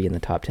expect to be in the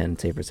top 10 in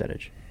save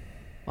percentage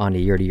on a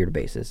year-to-year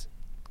basis?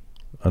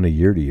 On a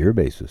year-to-year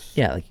basis?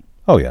 Yeah, like...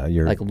 Oh, yeah.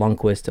 You're like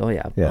Lundqvist. Oh,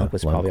 yeah.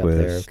 Lundqvist probably up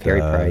there. Carey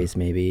Price,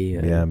 maybe.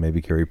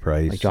 Maybe Carey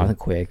Price. Like Jonathan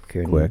Quick.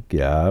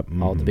 Yeah.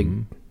 All the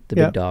big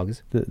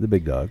dogs. The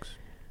big dogs.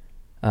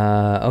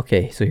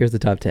 Okay, so here's the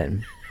top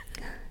 10.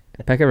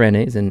 Pekka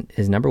Rinne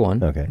is number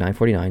one. Okay.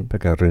 949.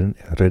 Pekka Rinne?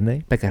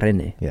 Pekka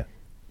Rinne. Yeah.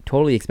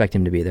 Totally expect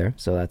him to be there,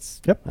 so that's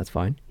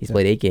fine. He's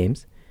played 8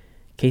 games.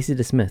 Casey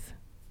DeSmith,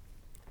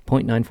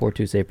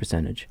 .942 save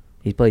percentage.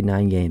 He's played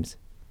 9 games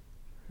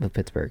with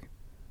Pittsburgh.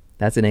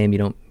 That's a name you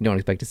don't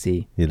expect to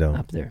see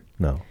up there.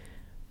 No.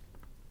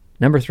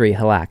 Number 3,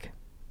 Halak,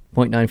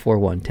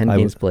 .941, 10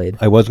 games played.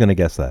 I was going to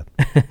guess that.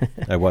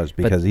 I was,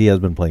 because he has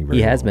been playing very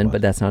well. He has been,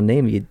 but that's not a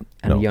name.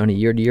 On a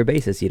year-to-year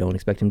basis, you don't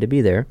expect him to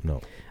be there. No.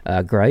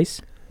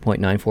 Grice,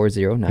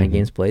 .940, 9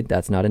 games played.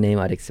 That's not a name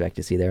I'd expect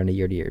to see there on a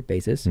year-to-year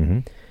basis.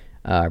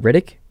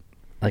 Riddick,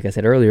 like I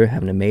said earlier,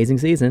 have an amazing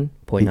season,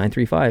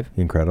 .935.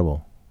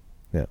 Incredible.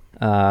 Yeah.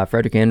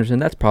 Frederik Andersen,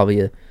 that's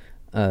probably a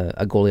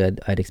goalie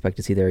I'd expect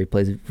to see there. He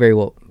plays very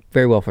well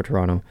for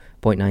Toronto,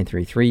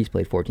 .933. He's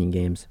played 14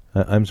 games.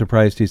 I'm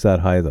surprised he's that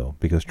high, though,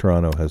 because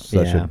Toronto has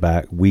such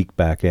a weak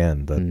back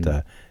end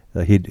that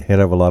he'd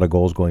have a lot of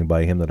goals going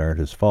by him that aren't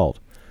his fault.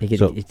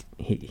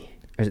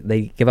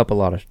 They give up a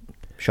lot of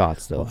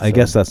shots, though. I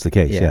guess that's the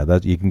case. Yeah,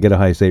 you can get a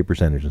high save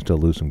percentage and still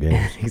lose some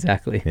games.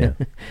 Exactly. Yeah.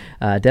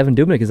 Devin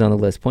Dubnyk is on the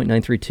list,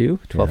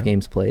 .932, 12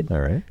 games played. All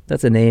right.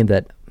 That's a name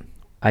that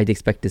I'd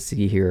expect to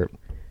see here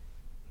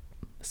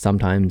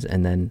sometimes,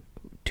 and then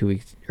 2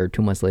 weeks or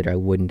 2 months later I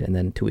wouldn't, and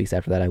then 2 weeks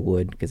after that I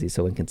would, because he's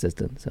so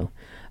inconsistent. So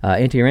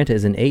Antti Raanta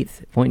is an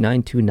 8th,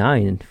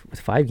 .929 with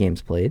 5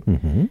 games played.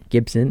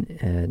 Gibson,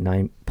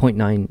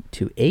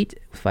 .928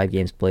 with 5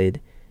 games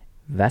played.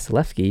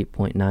 Vasilevsky,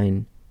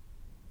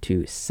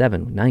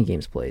 .927 with 9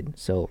 games played.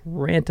 So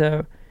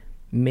Raanta,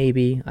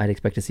 maybe I'd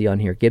expect to see on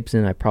here.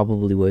 Gibson, I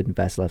probably would.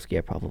 Vasilevsky,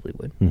 I probably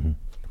would.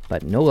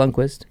 But no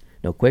Lundqvist,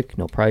 no Quick,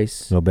 no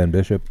Price. No Ben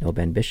Bishop. No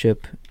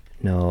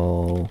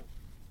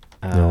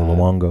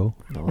Luongo.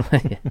 No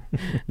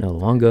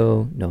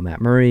Luongo, no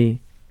Matt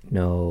Murray,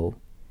 no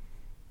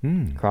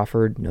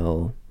Crawford,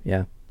 no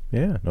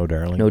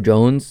Darling. No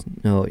Jones,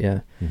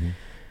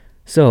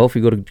 So if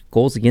we go to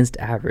goals against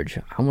average,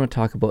 I want to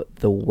talk about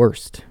the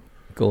worst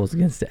goals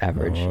against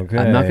average. Okay.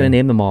 I'm not going to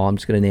name them all. I'm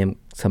just going to name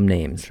some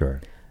names.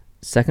 Sure.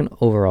 2nd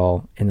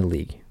overall in the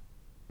league,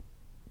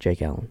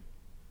 Jake Allen.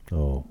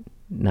 Oh.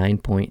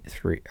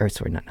 9.3, or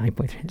sorry, not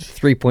 9.3,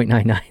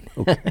 3.99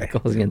 Okay.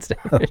 goals against I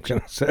was average.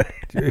 going to say,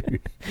 dude.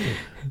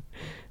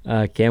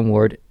 Cam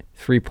Ward,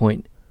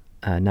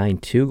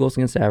 3.92 goals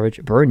against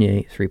average.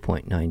 Bernier,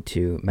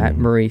 3.92. Matt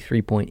Murray,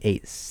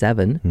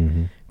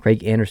 3.87.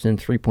 Craig Anderson,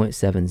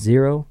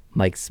 3.70.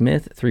 Mike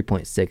Smith,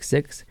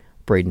 3.66.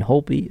 Braden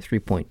Holtby,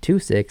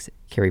 3.26.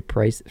 Carey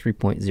Price,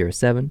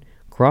 3.07.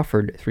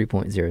 Crawford,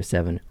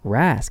 3.07.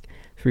 Rask,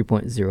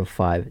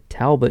 3.05.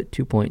 Talbot,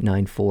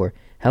 2.94.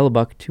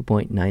 Hellebuck,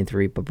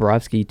 2.93.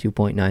 Bobrovsky,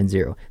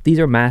 2.90. These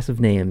are massive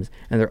names,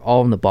 and they're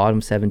all in the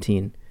bottom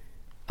 17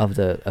 of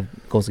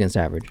goals against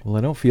average. Well,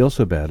 I don't feel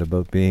so bad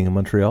about being a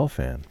Montreal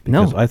fan.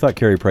 No. Because I thought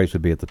Carey Price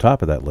would be at the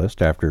top of that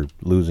list after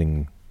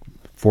losing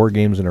 4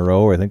 games in a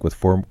row, I think, with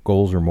 4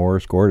 goals or more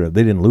scored.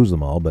 They didn't lose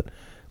them all, but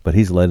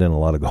he's let in a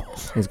lot of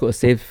goals. His goal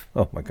save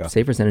Oh, my God.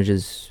 save percentage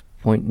is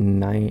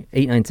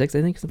 .896,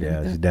 I think. Something Yeah,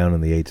 like he's that. down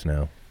in the 8s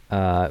now.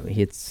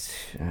 He's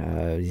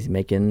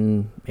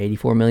making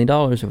 $84 million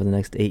over the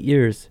next 8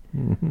 years.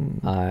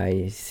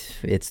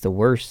 It's the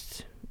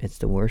worst. It's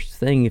the worst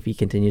thing if he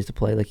continues to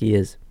play like he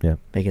is. Yeah.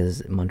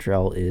 Because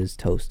Montreal is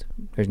toast.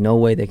 There's no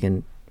way they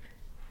can,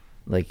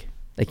 they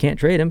can't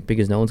trade him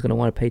because no one's going to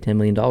want to pay $10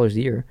 million a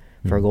year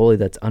for a goalie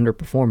that's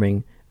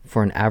underperforming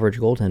for an average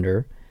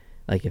goaltender.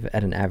 Like, if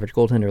at an average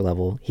goaltender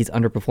level, he's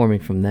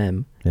underperforming from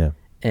them. Yeah.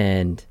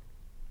 And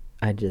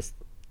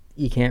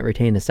you can't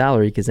retain a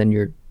salary because then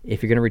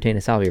if you're going to retain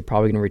a salary, you're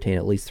probably going to retain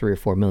at least $3 or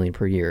 $4 million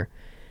per year.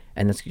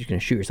 And that's you're going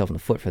to shoot yourself in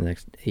the foot for the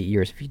next 8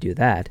 years if you do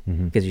that,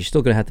 because you're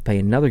still going to have to pay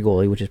another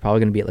goalie, which is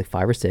probably going to be at like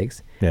 5 or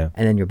 6, Yeah.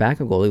 and then your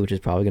backup goalie, which is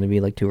probably going to be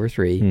like 2 or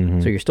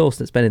 3. So you're still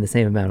spending the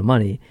same amount of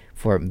money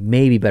for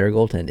maybe better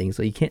goaltending.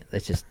 So you can't.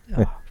 That's just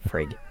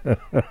frig.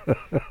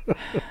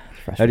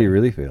 How do you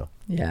really feel?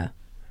 Yeah.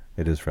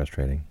 It is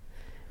frustrating.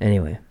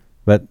 Anyway,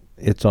 But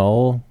it's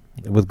all,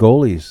 with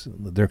goalies,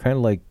 they're kind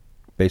of like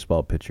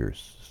baseball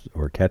pitchers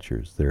or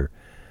catchers.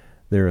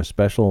 They're a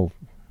special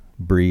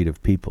breed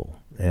of people.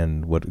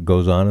 And what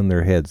goes on in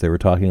their heads, they were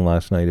talking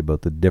last night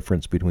about the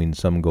difference between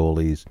some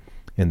goalies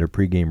and their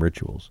pregame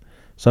rituals.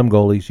 Some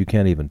goalies, you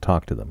can't even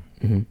talk to them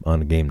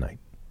on a game night.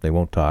 They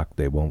won't talk.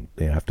 They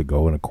have to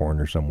go in a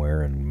corner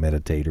somewhere and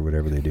meditate or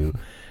whatever they do.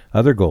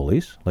 Other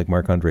goalies, like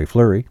Marc-Andre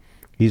Fleury,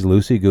 he's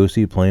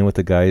loosey-goosey, playing with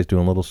the guys,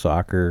 doing a little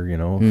soccer,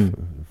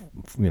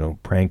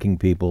 pranking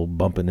people,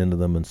 bumping into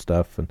them and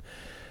stuff. And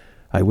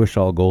I wish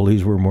all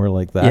goalies were more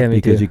like that, Yeah, me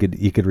because too.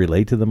 you could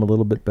relate to them a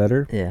little bit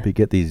better. Yeah. You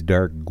get these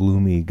dark,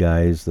 gloomy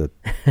guys that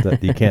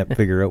you can't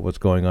figure out what's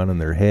going on in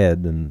their head,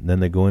 and then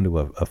they go into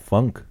a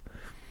funk.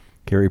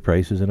 Carey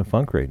Price is in a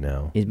funk right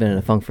now. he's been in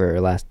a funk for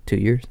the last 2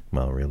 years.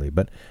 Well, really,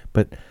 but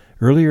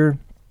earlier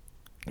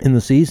in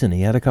the season,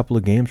 he had a couple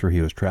of games where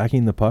he was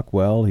tracking the puck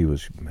well. He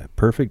was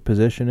perfect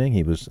positioning.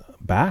 He was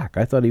back.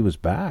 I thought he was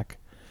back,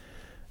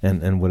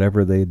 and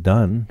whatever they'd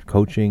done,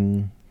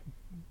 coaching,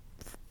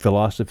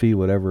 philosophy,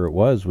 whatever it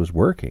was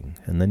working.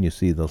 And then you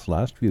see those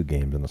last few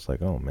games, and it's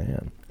like, oh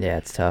man. Yeah,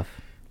 it's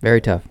tough.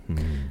 Very tough.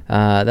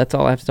 That's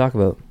all I have to talk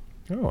about.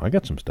 Oh, I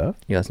got some stuff.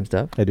 You got some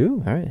stuff? I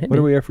do. All right, hit What me.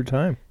 do we have for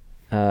time?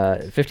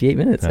 58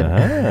 minutes.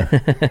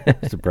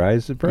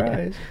 Surprise,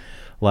 surprise.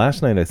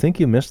 Last night, I think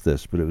you missed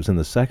this, but it was in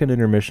the second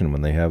intermission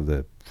when they have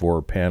the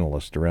 4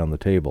 panelists around the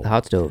table. The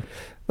hot stove.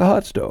 The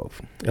hot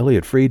stove.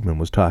 Elliot Friedman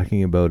was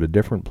talking about a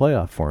different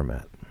playoff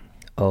format.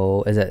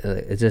 Oh,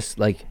 is this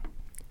like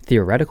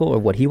theoretical, or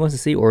what he wants to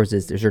see, or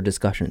is there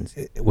discussions?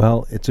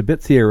 Well, it's a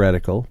bit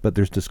theoretical, but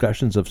there's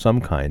discussions of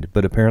some kind.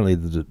 But apparently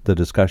the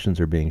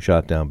discussions are being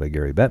shot down by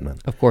Gary Bettman.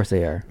 Of course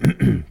they are.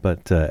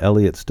 But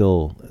Elliot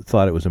still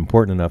thought it was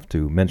important enough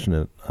to mention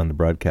it on the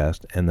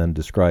broadcast and then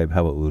describe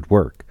how it would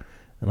work.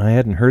 And I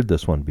hadn't heard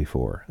this one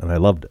before, and I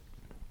loved it.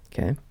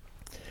 Okay.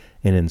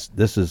 And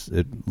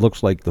it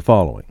looks like the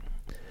following.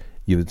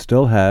 You would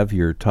still have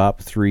your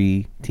top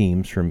 3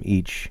 teams from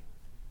each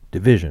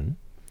division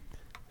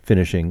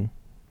finishing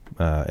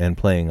and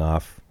playing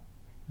off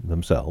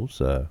themselves.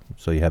 So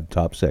you have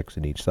top 6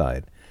 in each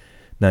side.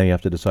 Now you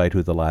have to decide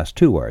who the last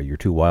 2 are, your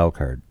 2 wild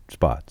card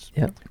spots.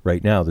 Yep.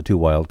 Right now, the 2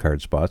 wild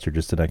card spots are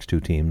just the next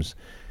 2 teams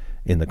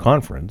in the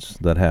conference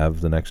that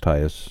have the next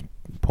highest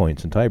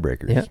points and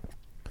tiebreakers. Yep.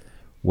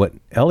 What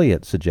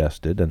Elliot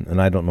suggested, and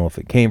I don't know if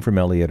it came from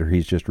Elliot or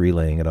he's just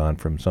relaying it on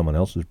from someone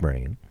else's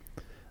brain,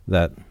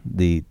 that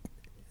the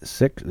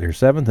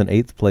 7th and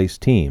 8th place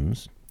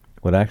teams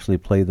would actually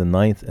play the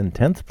 9th and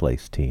 10th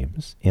place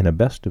teams in a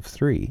best of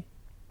 3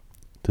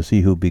 to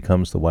see who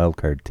becomes the wild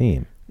card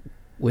team.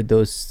 With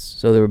those,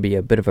 so there would be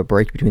a bit of a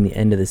break between the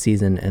end of the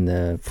season and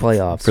the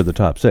playoffs For the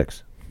top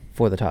 6.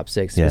 for the top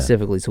 6 Yeah.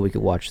 specifically, so we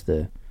could watch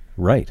the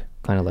Right.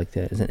 kind of like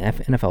the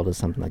NFL does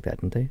something like that,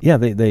 don't they? Yeah,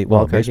 they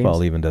Wild card baseball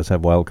games? even does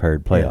have wild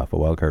card playoff, a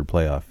wild card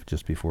playoff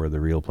just before the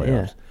real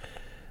playoffs.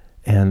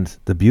 And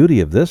the beauty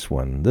of this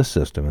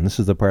system, and this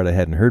is the part I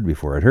hadn't heard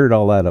before. I'd heard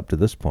all that up to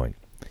this point.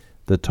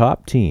 The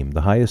top team,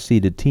 the highest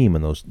seeded team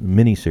in those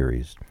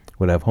mini-series,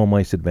 would have home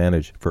ice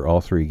advantage for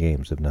all 3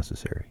 games if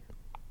necessary.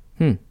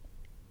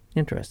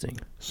 Interesting.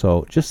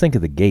 So just think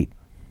of the gate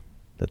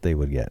that they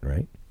would get,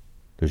 right?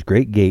 There's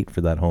great gate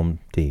for that home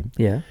team.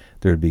 Yeah.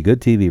 There'd be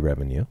good TV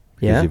revenue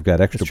because you've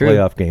got extra that's true.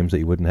 playoff games that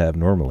you wouldn't have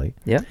normally.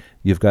 Yeah.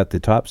 You've got the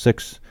top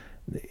six.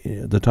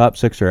 The top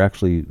six are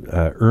actually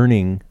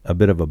earning a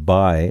bit of a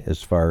bye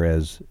as far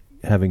as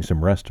having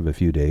some rest of a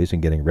few days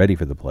and getting ready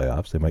for the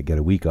playoffs. They might get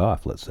a week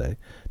off, let's say,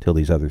 till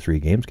these other 3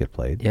 games get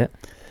played. Yeah.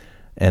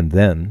 And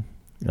then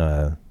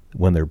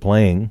when they're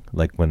playing,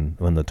 like when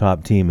the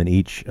top team in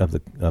each of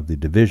the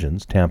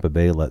divisions, Tampa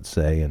Bay, let's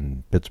say,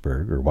 and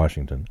Pittsburgh or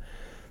Washington,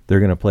 they're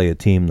going to play a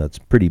team that's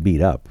pretty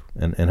beat up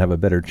and have a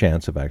better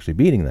chance of actually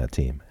beating that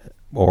team.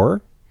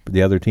 Or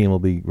the other team will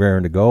be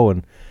raring to go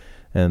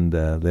and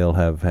they'll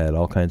have had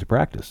all kinds of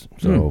practice.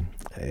 So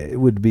it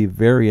would be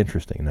very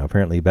interesting. Now,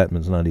 apparently,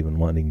 Bettman's not even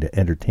wanting to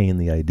entertain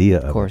the idea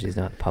of it. Of course, he's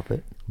not a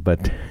puppet.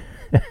 But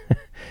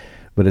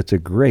but it's a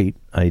great.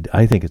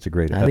 I think it's a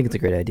great. I think it's a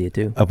great idea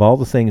too. Of all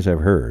the things I've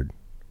heard,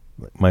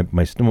 my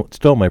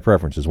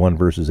preference is 1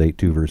 versus 8,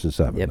 2 versus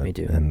 7. Yeah, me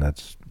too. And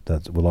that's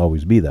will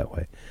always be that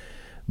way.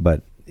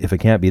 But if it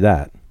can't be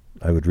that,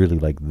 I would really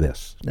like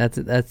this. I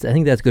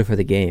think that's good for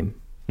the game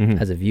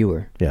as a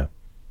viewer. Yeah.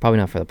 Probably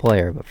not for the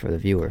player, but for the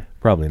viewer.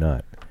 Probably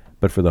not.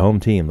 But for the home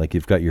team, like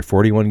you've got your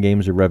 41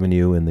 games of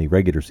revenue in the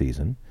regular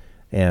season,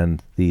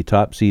 and the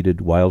top-seeded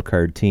wild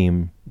card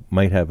team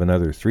might have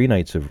another 3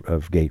 nights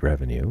of gate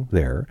revenue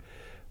there,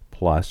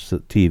 plus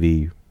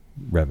TV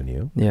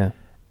revenue. Yeah.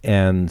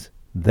 And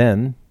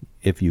then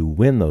if you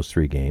win those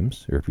 3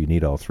 games, or if you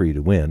need all 3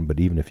 to win, but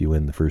even if you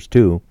win the first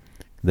 2,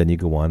 then you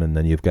go on, and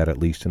then you've got at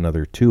least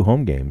another 2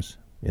 home games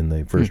in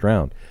the first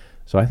round.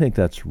 So I think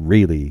that's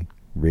really,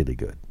 really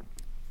good.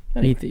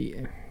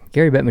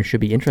 Gary Bettman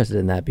should be interested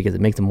in that because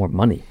it makes him more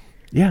money.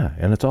 Yeah,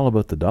 and it's all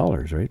about the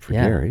dollars, right, for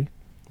Gary.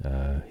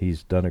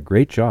 He's done a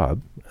great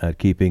job at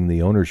keeping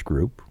the owners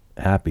group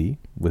happy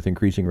with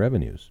increasing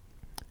revenues.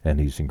 And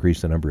he's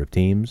increased the number of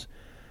teams.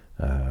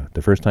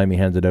 The first time he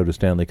handed out a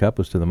Stanley Cup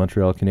was to the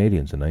Montreal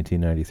Canadiens in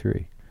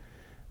 1993.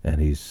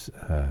 And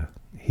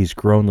he's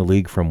grown the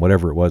league from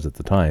whatever it was at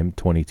the time,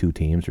 22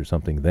 teams or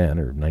something then,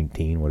 or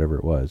 19, whatever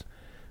it was.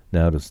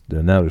 Now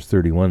there's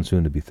 31,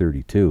 soon to be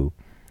 32.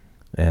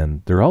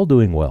 And they're all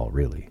doing well,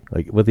 really.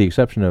 Like with the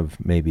exception of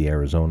maybe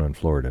Arizona and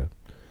Florida,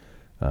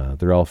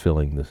 they're all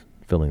filling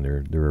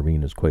their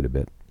arenas quite a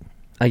bit.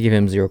 I give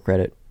him 0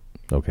 credit.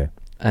 Okay.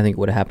 I think it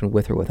would have happened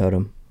with or without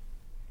him.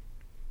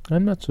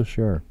 I'm not so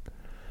sure.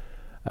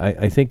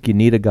 I think you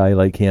need a guy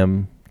like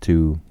him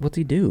to. What's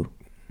he do?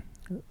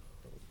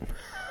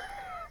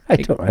 I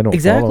don't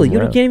exactly. You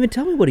can't even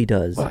tell me what he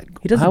does. Well,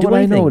 he doesn't how do would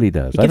anything. I know what he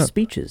does? He gives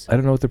speeches. I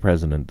don't know what the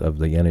president of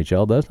the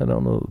NHL does. I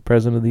don't know what the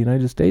president of the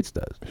United States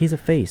does. He's a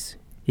face.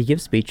 He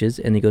gives speeches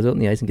and he goes out on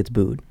the ice and gets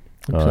booed.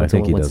 I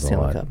think he does a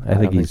lot. I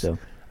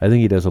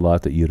think he does a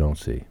lot that you don't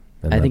see.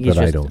 And I think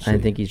I don't see. I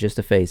think he's just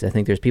a face. I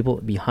think there's people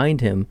behind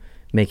him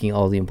making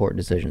all the important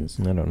decisions.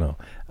 I don't know.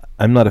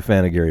 I'm not a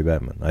fan of Gary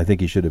Bettman. I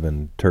think he should have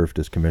been turfed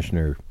as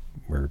commissioner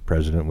or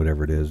president,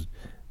 whatever it is,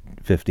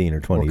 15 or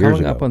 20 years ago. We're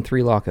coming up on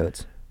 3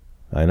 lockouts.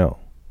 I know.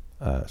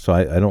 So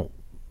I don't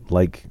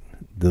like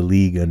the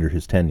league under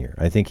his tenure.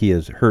 I think he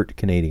has hurt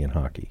Canadian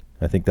hockey.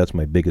 I think that's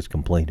my biggest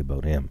complaint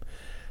about him.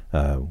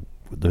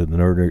 The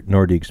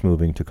Nordiques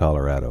moving to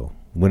Colorado,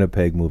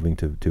 Winnipeg moving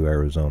to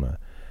Arizona.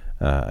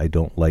 I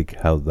don't like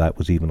how that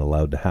was even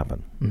allowed to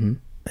happen. Mm-hmm.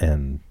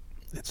 And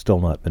it's still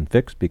not been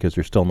fixed because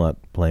they're still not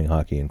playing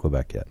hockey in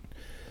Quebec yet.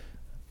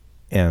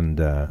 And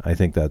I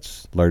think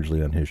that's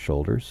largely on his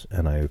shoulders,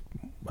 and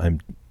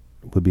it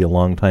would be a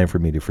long time for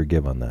me to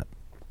forgive on that.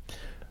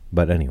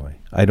 But anyway,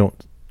 I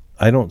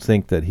don't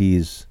think that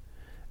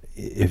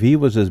if he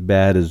was as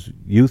bad as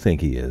you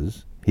think he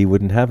is, he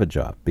wouldn't have a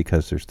job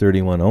because there's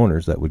 31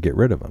 owners that would get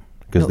rid of him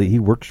because he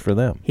works for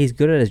them. He's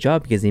good at his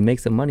job because he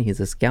makes the money. He's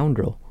a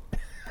scoundrel.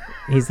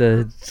 He's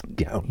a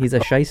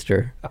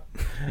shyster.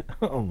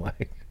 Oh my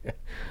God.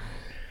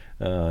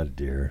 Oh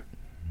dear.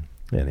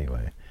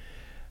 Anyway,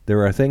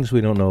 there are things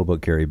we don't know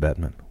about Gary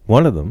Bettman.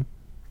 One of them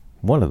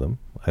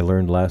I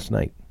learned last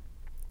night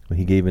when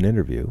he gave an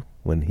interview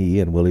when he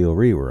and Willie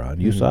O'Ree were on.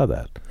 You saw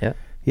that. Yeah.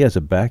 He has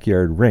a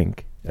backyard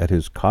rink at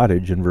his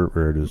cottage in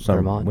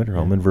Vermont, winter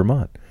home in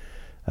Vermont.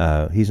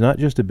 He's not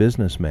just a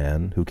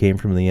businessman who came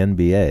from the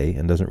NBA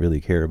and doesn't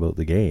really care about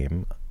the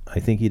game. I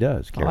think he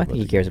does care. I think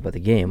he cares about the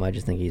game. I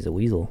just think he's a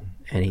weasel,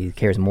 and he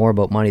cares more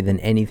about money than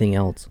anything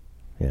else.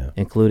 Yeah,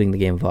 including the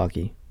game of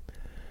hockey.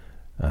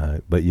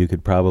 But you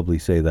could probably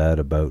say that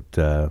about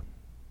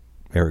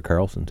Erik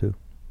Karlsson too.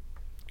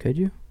 Could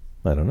you?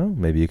 I don't know.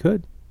 Maybe you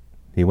could.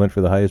 He went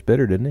for the highest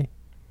bidder, didn't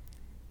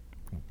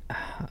he?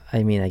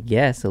 I mean, I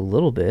guess a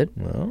little bit.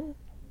 Well,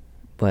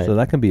 but so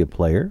that can be a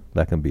player,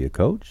 that can be a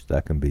coach,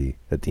 that can be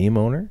a team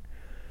owner.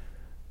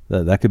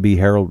 That could be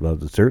Harold.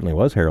 Well, it certainly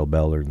was Harold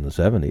Ballard in the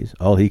 70s.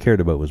 All he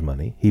cared about was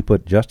money. He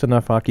put just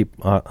enough hockey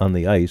on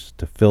the ice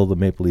to fill the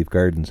Maple Leaf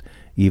Gardens,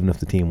 even if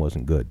the team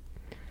wasn't good.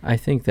 I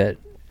think that,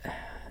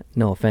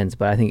 no offense,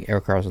 but I think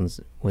Erik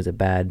Karlsson was a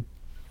bad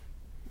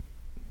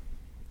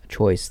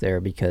choice there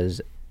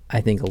because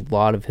I think a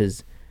lot of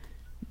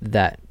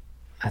that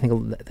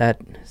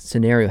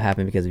scenario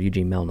happened because of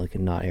Eugene Melnyk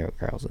and not Erik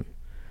Karlsson.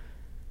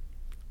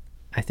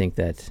 I think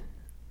that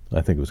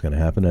I think it was going to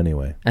happen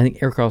anyway. I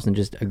think Erik Karlsson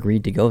just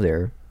agreed to go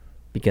there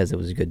because it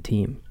was a good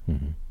team.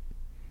 Mm-hmm.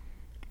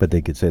 But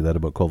they could say that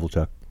about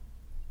Kovalchuk.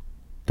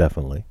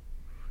 Definitely.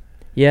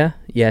 Yeah,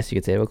 yes, you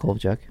could say it about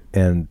Kovalchuk.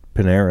 And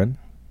Panarin,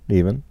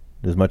 even.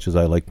 As much as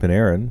I like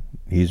Panarin,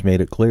 he's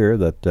made it clear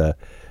that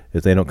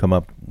if they don't come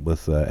up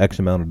with X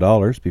amount of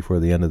dollars before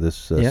the end of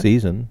this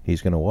season,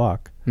 he's going to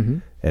walk. Mm-hmm.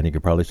 And you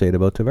could probably say it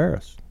about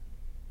Tavares.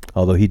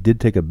 Although he did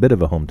take a bit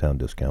of a hometown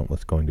discount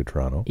with going to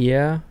Toronto.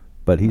 Yeah.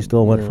 But he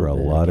still went for a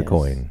lot of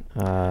coin.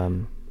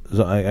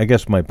 So I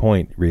guess my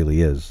point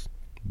really is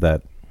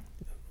that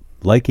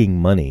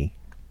liking money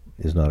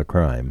is not a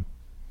crime.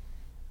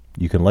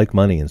 You can like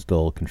money and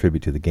still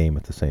contribute to the game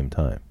at the same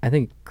time. I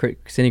think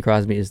Sidney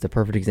Crosby is the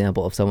perfect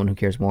example of someone who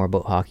cares more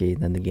about hockey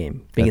than the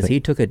game. Because he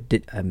took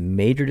a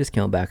major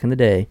discount back in the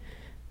day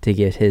to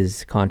get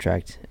his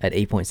contract at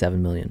 $8.7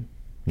 million.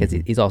 Because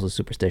he's also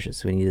superstitious,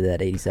 so he needed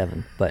that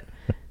 87. But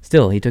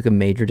still, he took a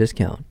major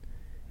discount.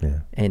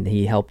 Yeah. And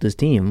he helped his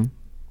team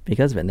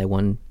because of it. And they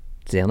won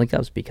Stanley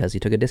Cups because he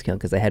took a discount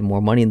because they had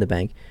more money in the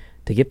bank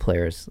to get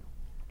players.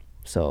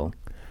 So...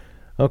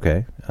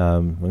 Okay,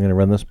 I'm going to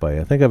run this by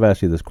you. I think I've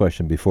asked you this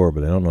question before,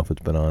 but I don't know if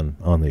it's been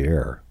on the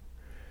air.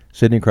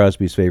 Sidney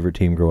Crosby's favorite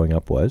team growing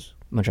up was?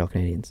 Montreal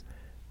Canadiens.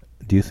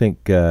 Do you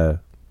think it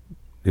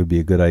would be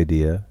a good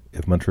idea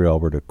if Montreal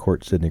were to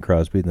court Sidney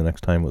Crosby the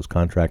next time it was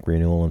contract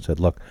renewal and said,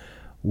 look,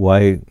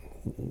 why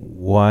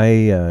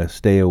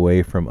stay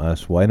away from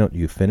us? Why don't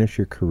you finish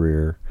your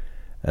career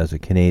as a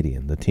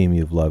Canadian, the team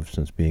you've loved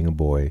since being a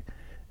boy,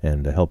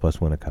 and help us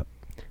win a cup?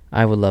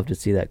 I would love to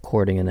see that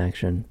courting in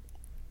action.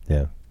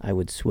 Yeah. I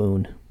would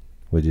swoon.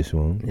 Would you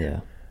swoon?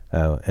 Yeah.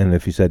 And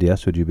if he said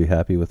yes, would you be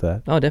happy with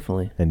that? Oh,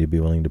 definitely. And you'd be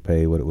willing to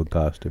pay what it would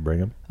cost to bring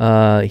him?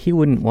 He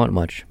wouldn't want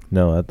much.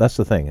 No, that's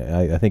the thing.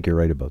 I think you're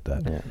right about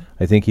that. Yeah.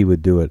 I think he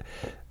would do it.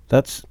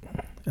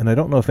 And I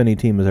don't know if any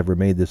team has ever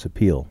made this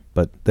appeal,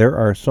 but there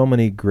are so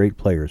many great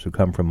players who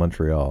come from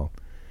Montreal.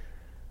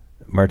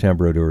 Martin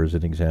Brodeur is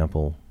an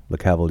example. Le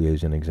Cavalier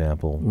is an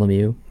example.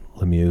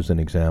 Lemieux is an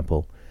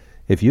example.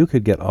 If you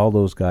could get all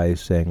those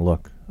guys saying,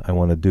 look, I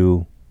want to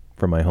do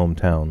for my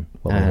hometown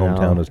what my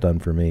hometown has done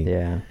for me.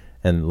 Yeah.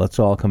 And let's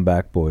all come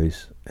back,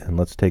 boys, and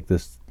let's take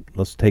this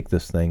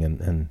thing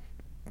and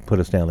put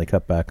a Stanley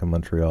Cup back in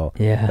Montreal.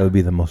 Yeah. That would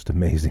be the most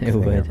amazing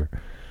thing ever.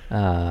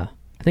 I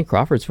think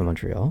Crawford's from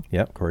Montreal.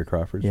 Yep, Corey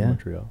Crawford's from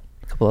Montreal.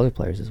 A couple other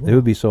players as well. It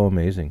would be so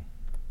amazing.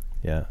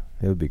 Yeah,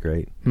 it would be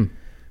great.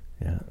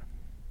 Yeah.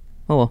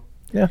 Oh, well.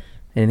 Yeah.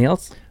 Anything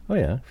else? Oh,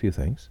 yeah, a few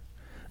things.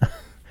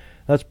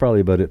 That's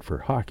probably about it for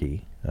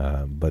hockey.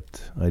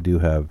 But I do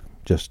have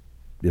just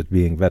it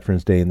being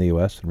Veterans Day in the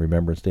U.S. and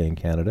Remembrance Day in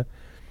Canada.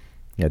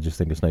 Yeah, I just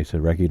think it's nice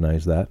to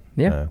recognize that.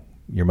 Yeah.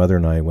 Your mother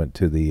and I went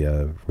to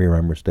the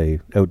Remembrance Day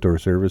outdoor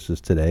services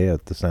today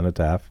at the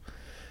Cenotaph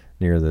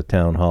near the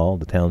town hall,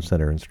 the town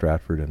center in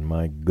Stratford, and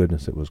my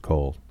goodness, it was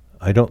cold.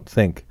 I don't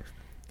think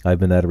I've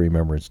been at a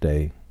Remembrance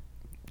Day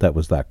that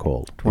was that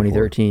cold.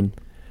 2013.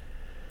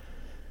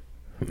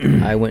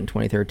 I went in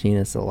 2013.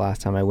 It's the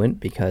last time I went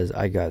because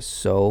I got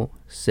so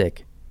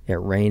sick. It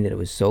rained and it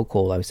was so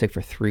cold. I was sick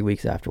for 3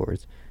 weeks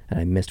afterwards, and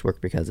I missed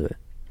work because of it.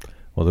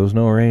 Well, there was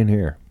no rain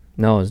here.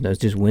 No, it was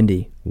just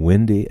windy.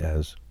 Windy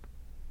as...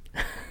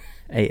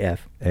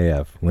 AF.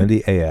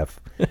 Windy AF.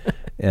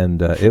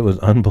 And it was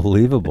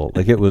unbelievable.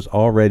 Like, it was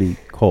already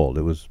cold.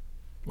 It was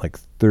like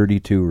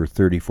 32 or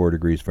 34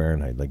 degrees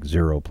Fahrenheit, like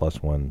 0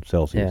 + 1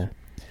 Celsius.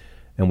 Yeah.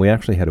 And we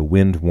actually had a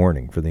wind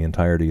warning for the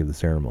entirety of the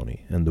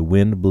ceremony. And the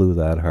wind blew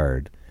that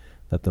hard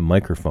that the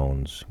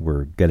microphones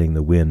were getting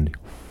the wind,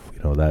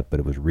 but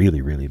it was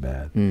really, really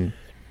bad.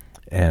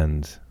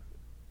 And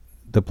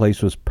the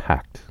place was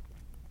packed,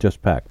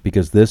 just packed,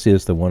 because this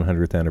is the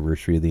 100th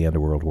anniversary of the end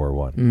of World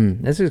War I.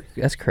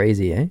 That's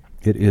crazy, eh?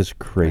 It is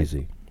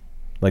crazy.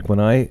 Like when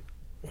I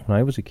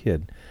was a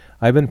kid,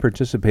 I've been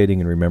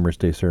participating in Remembrance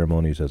Day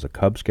ceremonies as a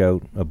Cub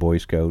Scout, a Boy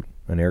Scout,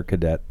 an Air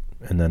Cadet,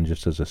 and then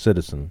just as a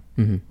citizen,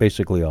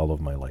 basically all of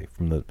my life.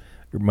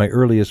 My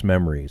earliest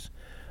memories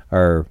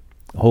are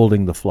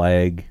holding the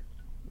flag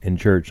in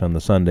church on the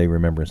Sunday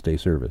Remembrance Day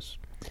service.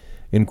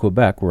 In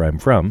Quebec, where I'm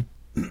from,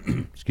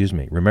 excuse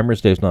me,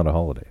 Remembrance Day is not a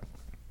holiday.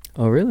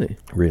 Oh, really?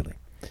 Really.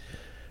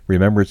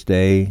 Remembrance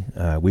Day,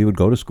 we would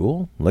go to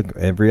school like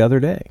every other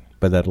day.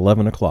 But at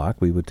 11 o'clock,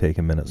 we would take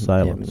a minute's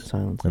silence.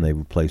 And they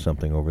would play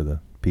something over the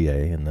PA,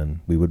 and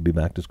then we would be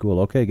back to school.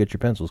 Okay, get your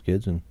pencils,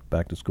 kids, and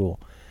back to school.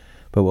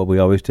 But what we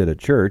always did at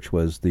church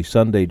was the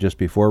Sunday just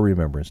before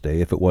Remembrance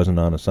Day, if it wasn't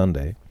on a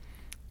Sunday,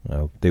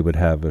 they would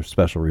have a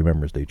special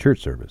Remembrance Day church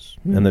service.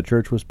 And the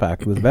church was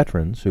packed with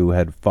veterans who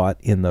had fought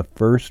in the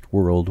First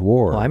World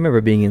War. Well, I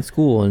remember being in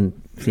school and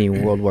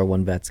seeing World War I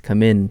vets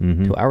come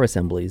in to our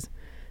assemblies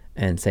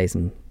and say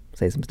some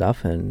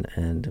stuff,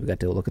 and we got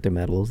to look at their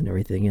medals and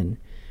everything, and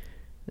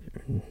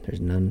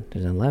there's none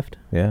left.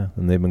 Yeah,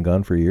 and they've been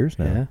gone for years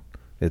now. Yeah.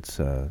 It's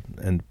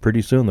and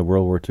pretty soon the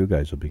World War II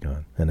guys will be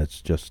gone, and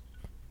it's just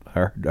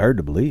hard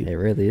to believe. It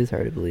really is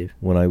hard to believe.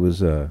 When I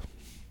was at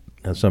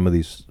some of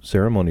these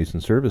ceremonies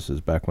and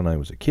services back when I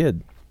was a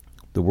kid,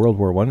 the World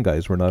War I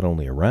guys were not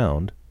only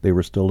around, they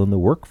were still in the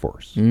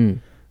workforce.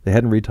 They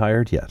hadn't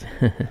retired yet.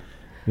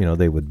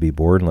 They would be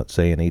born, let's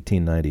say, in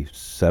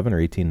 1897 or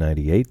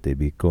 1898. They'd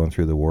be going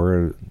through the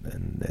war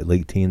in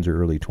late teens or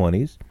early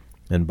 20s.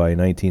 And by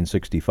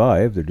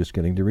 1965, they're just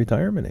getting to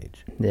retirement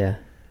age. Yeah.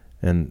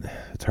 And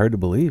it's hard to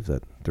believe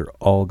that they're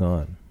all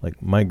gone.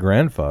 Like my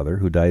grandfather,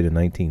 who died in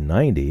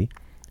 1990,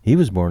 he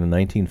was born in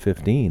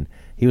 1915.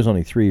 He was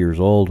only 3 years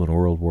old when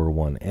World War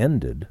I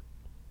ended.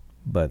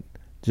 But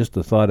just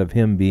the thought of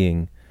him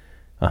being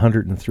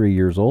 103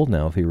 years old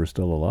now, if he were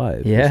still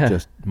alive, is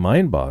just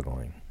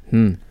mind-boggling.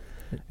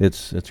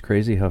 It's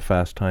crazy how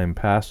fast time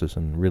passes,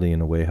 and really,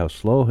 in a way, how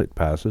slow it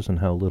passes and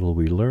how little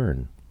we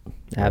learn.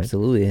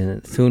 Absolutely. Right?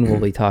 And soon we'll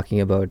be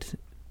talking about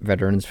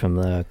veterans from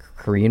the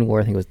Korean War.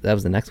 I think that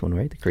was the next one,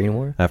 right? The Korean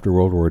War? After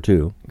World War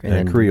II.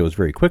 And Korea was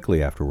very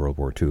quickly after World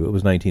War II. It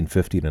was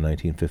 1950 to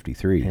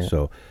 1953. Yeah.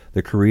 So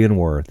the Korean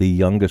War, the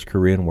youngest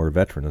Korean War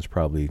veteran is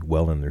probably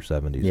well in their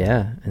 70s.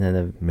 Yeah. And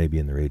then maybe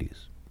in their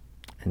 80s.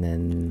 And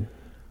then...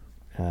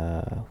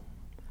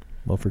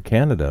 well, for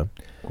Canada...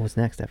 What was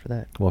next after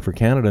that? Well, for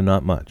Canada,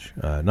 not much.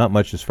 Not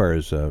much as far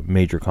as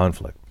major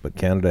conflict. But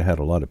Canada had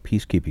a lot of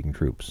peacekeeping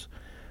troops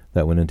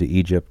that went into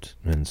Egypt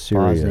and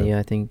Syria. Bosnia,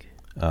 I think.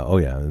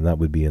 And that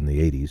would be in the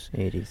 80s.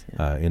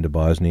 Yeah. Into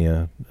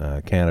Bosnia.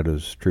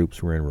 Canada's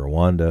troops were in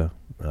Rwanda,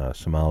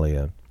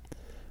 Somalia,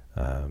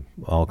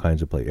 all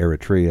kinds of places.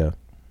 Eritrea,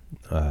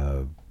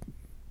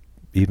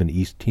 even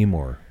East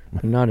Timor.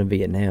 Not in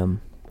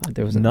Vietnam.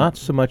 There was not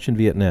so much in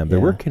Vietnam.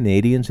 There were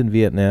Canadians in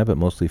Vietnam, but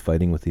mostly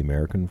fighting with the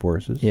American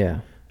forces.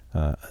 Yeah.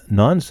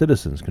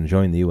 Non-citizens can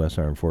join the U.S.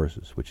 Armed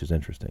Forces, which is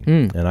interesting.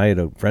 And I had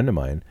a friend of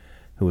mine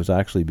who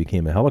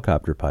became a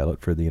helicopter pilot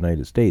for the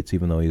United States,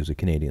 even though he was a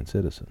Canadian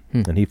citizen.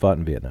 And he fought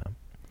in Vietnam.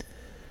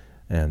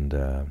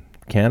 And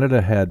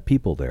Canada had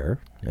people there,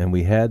 and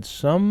we had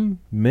some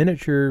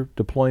miniature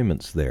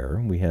deployments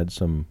there. We had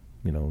some,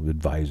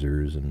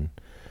 advisors and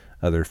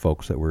other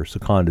folks that were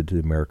seconded to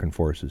the American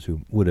forces who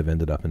would have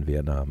ended up in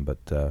Vietnam,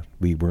 but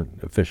we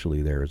weren't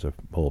officially there as a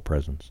whole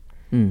presence.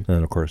 And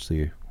then, of course,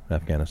 the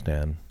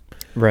Afghanistan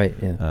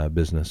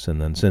business.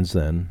 And then since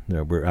then,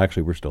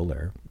 we're still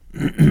there.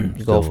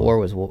 Gulf War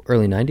was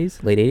early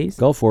 90s, late 80s?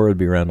 Gulf War would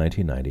be around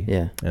 1990.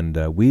 Yeah.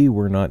 And we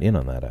were not in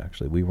on that,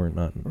 actually. We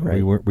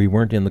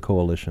weren't in the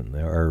coalition.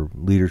 Our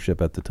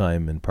leadership at the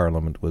time in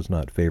Parliament was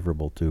not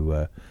favorable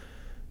to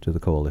the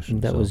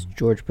coalition. That was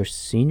George Bush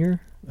Sr.?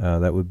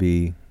 That would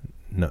be,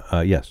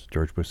 yes,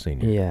 George Bush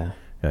Sr.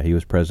 Yeah. He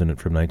was president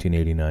from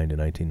 1989 to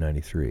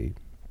 1993.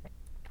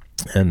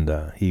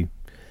 And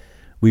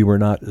we were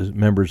not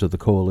members of the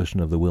coalition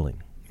of the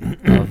willing.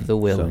 Of the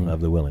willing.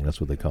 Of the willing, that's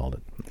what they called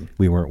it.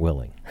 We weren't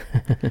willing.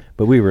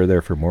 But we were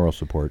there for moral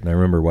support, and I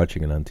remember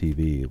watching it on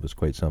TV. It was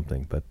quite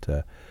something.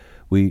 But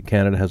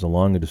Canada has a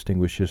long and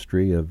distinguished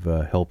history of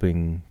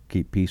helping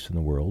keep peace in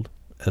the world,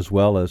 as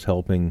well as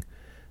helping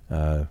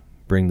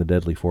bring the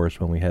deadly force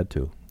when we had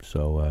to.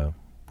 So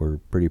we're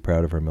pretty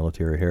proud of our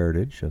military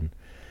heritage. And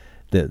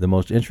the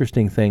most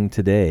interesting thing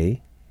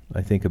today,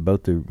 I think,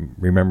 about the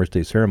Remembrance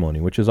Day ceremony,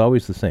 which is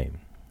always the same.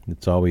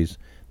 It's always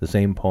the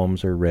same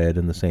poems are read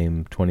in the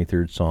same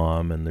 23rd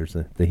Psalm, and there's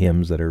the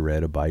hymns that are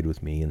read, Abide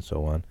With Me, and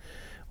so on.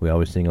 We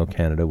always sing O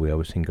Canada, we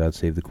always sing God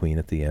Save the Queen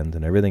at the end,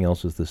 and everything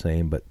else is the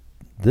same, but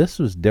this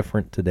was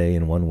different today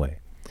in one way.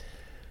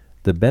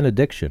 The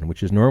benediction,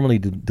 which is normally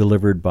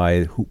delivered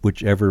by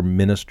whichever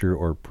minister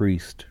or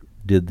priest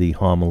did the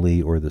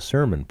homily or the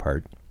sermon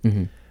part,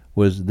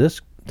 was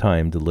this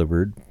time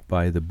delivered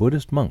by the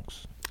Buddhist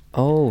monks.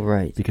 Oh,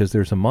 right. Because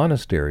there's a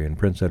monastery in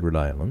Prince Edward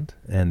Island,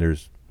 and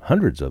there's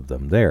hundreds of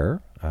them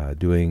there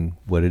doing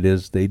what it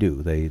is they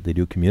do. They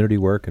do community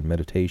work and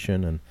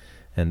meditation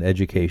and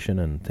education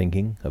and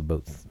thinking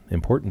about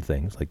important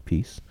things like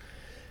peace.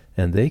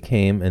 And they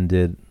came and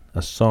did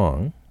a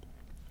song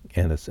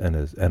and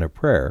a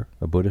prayer,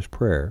 a Buddhist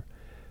prayer,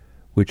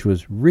 which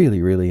was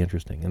really, really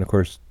interesting. And of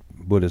course,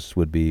 Buddhists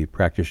would be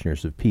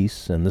practitioners of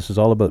peace, and this is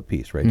all about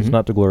peace, right? It's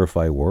not to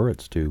glorify war,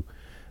 it's to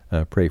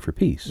pray for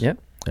peace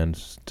and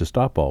to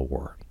stop all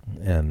war.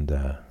 And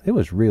it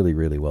was really,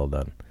 really well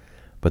done.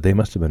 But they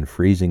must have been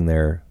freezing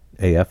their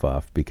AF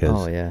off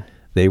because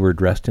they were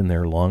dressed in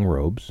their long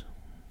robes,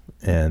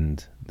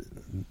 and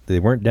they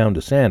weren't down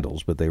to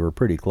sandals, but they were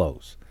pretty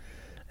close.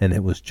 And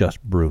it was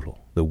just brutal.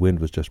 The wind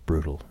was just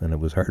brutal, and it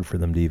was hard for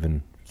them to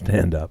even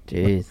stand up.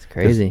 Jeez,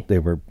 crazy. They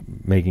were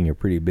making a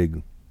pretty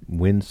big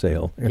wind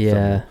sail.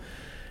 Something.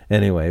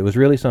 Anyway, it was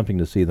really something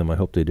to see them. I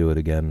hope they do it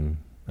again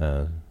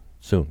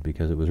soon,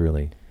 because it was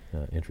really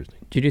interesting.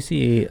 Did you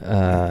see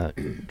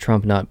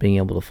Trump not being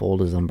able to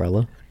fold his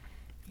umbrella?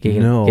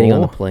 Getting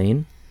on the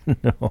plane.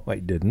 No, I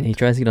didn't. And he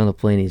tries to get on the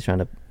plane. He's trying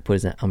to put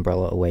his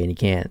umbrella away, and he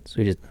can't. So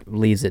he just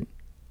leaves it.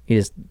 He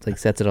just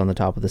sets it on the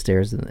top of the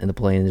stairs in the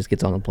plane, and just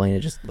gets on the plane.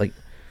 It just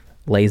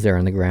lays there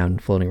on the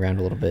ground, floating around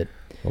a little bit.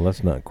 Well,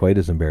 that's not quite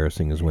as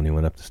embarrassing as when he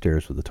went up the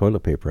stairs with the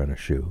toilet paper on his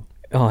shoe.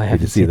 Oh, I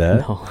haven't seen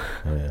that. No.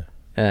 Oh,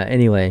 yeah.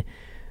 Anyway,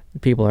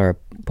 people are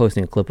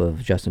posting a clip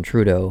of Justin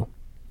Trudeau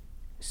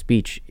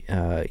speech,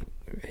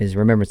 his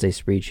Remembrance Day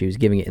speech. He was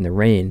giving it in the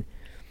rain,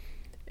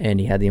 and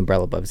he had the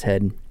umbrella above his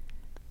head,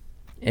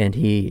 and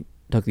he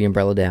took the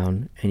umbrella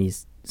down, and he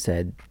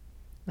said,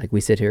 like,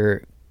 we sit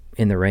here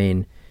in the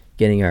rain,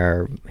 getting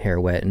our hair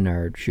wet and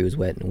our shoes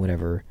wet and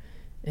whatever,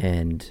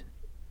 and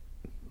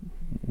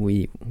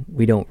we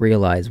don't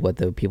realize what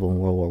the people in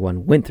World War I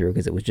went through,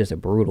 because it was just a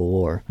brutal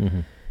war.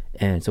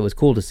 And so it was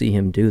cool to see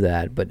him do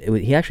that. But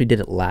he actually did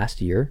it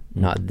last year,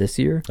 not this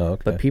year. Oh,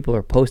 okay. But people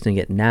are posting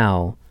it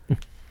now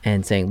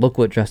and saying, look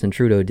what Justin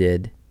Trudeau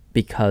did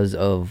because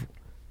of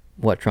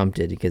what Trump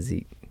did.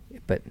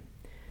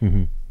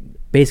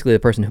 Basically the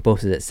person who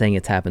posted it saying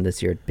it's happened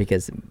this year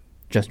because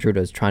Justin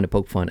Trudeau is trying to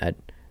poke fun at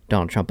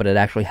Donald Trump, but it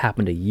actually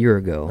happened a year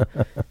ago.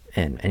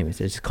 And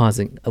anyways, it's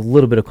causing a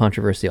little bit of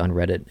controversy on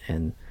Reddit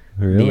and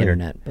the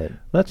internet. But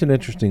that's an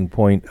interesting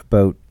point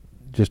about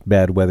just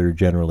bad weather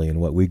generally and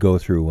what we go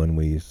through when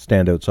we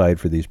stand outside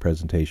for these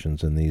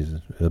presentations and these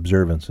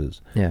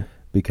observances. Yeah.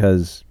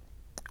 Because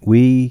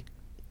we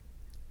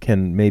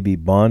can maybe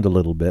bond a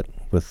little bit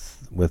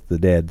with the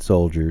dead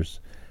soldiers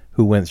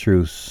who went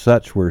through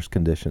such worse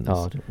conditions.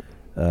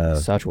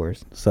 Such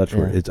worse. Such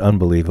worse. It's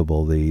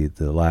unbelievable. The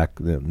lack,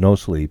 no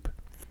sleep,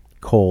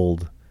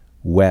 cold,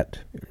 wet,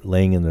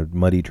 laying in the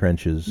muddy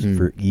trenches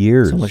for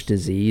years. So much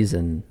disease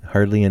and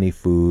hardly any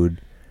food,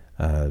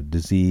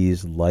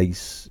 disease,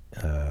 lice,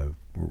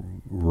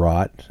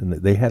 rot. And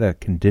they had a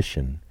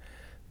condition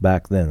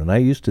back then, and I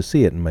used to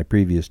see it in my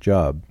previous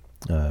job,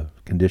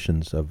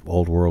 conditions of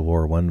old World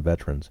War I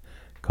veterans,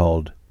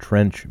 called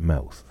trench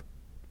mouth.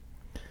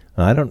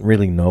 Now, I don't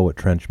really know what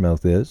trench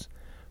mouth is,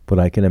 but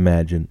I can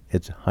imagine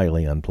it's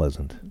highly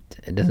unpleasant.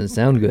 It doesn't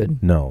sound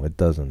good. No, it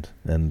doesn't.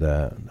 And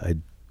I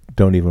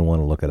don't even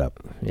want to look it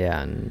up.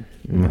 Yeah.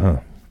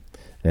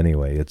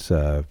 Anyway, it's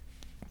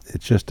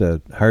just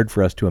hard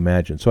for us to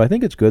imagine. So I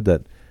think it's good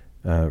that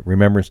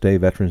Remembrance Day,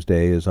 Veterans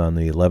Day, is on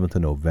the 11th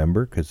of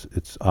November, because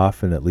it's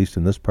often, at least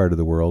in this part of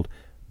the world,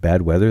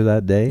 bad weather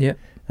that day. Yeah.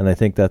 And I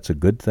think that's a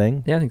good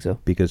thing. Yeah, I think so.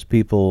 Because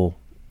people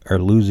are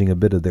losing a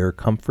bit of their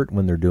comfort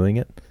when they're doing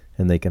it,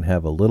 and they can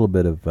have a little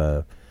bit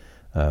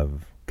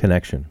of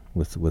connection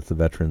with the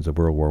veterans of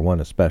World War I,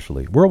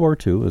 especially. World War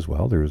II as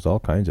well. There was all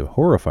kinds of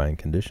horrifying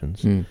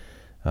conditions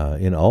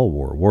in all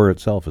war. War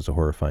itself is a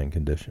horrifying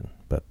condition.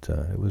 But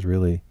it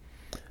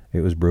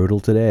was brutal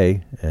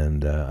today,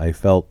 and I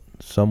felt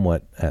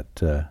somewhat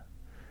at a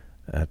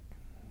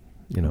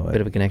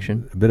bit of a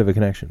connection. A bit of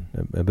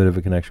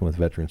a connection with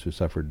veterans who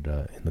suffered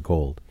in the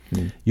cold.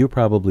 You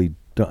probably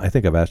don't, I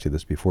think I've asked you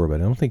this before, but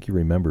I don't think you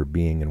remember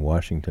being in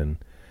Washington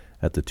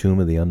at the Tomb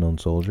of the Unknown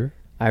Soldier.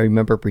 I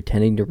remember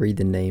pretending to read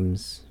the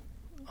names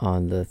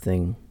on the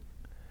thing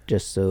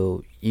just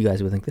so you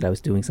guys would think that I was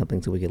doing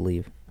something so we could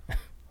leave.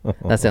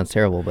 That sounds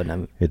terrible, but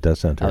it does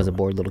sound terrible. I was a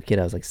bored little kid.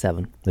 I was like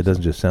 7. It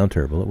doesn't just sound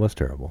terrible. It was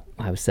terrible.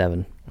 I was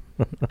 7.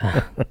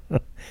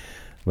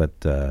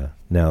 But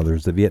now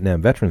there's the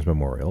Vietnam Veterans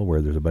Memorial,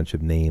 where there's a bunch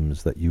of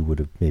names that you would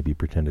have maybe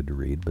pretended to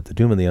read. But the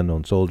Tomb of the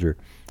Unknown Soldier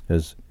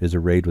is a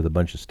raid with a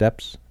bunch of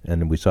steps,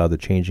 and we saw the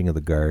changing of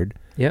the guard.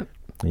 Yep.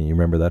 And you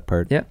remember that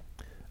part? Yep.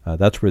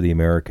 That's where the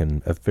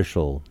American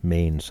official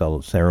main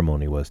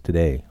ceremony was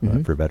today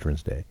for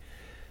Veterans Day.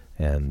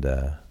 And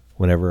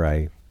whenever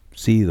I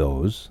see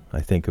those,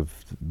 I think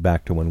of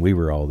back to when we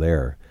were all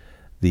there.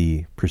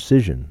 The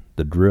precision,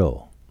 the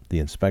drill, the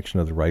inspection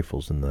of the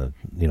rifles, and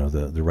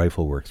the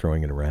rifle work,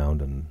 throwing it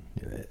around, and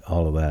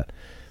all of that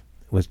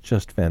was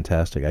just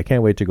fantastic. I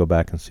can't wait to go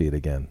back and see it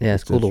again. Yeah,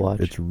 it's cool to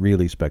watch. It's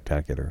really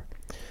spectacular.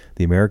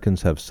 The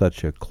Americans have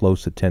such a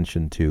close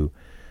attention to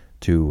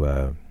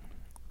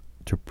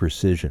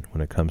precision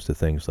when it comes to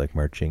things like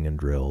marching and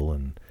drill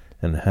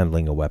and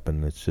handling a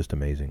weapon. It's just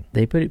amazing.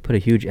 They put a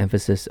huge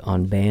emphasis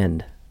on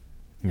band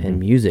and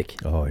music.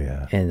 Oh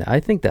yeah. And I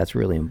think that's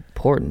really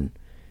important,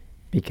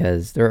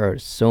 because there are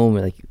so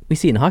many, like we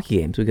see in hockey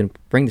games. We can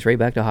bring this right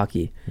back to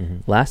hockey.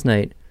 Last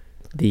night,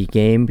 the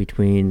game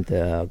between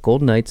the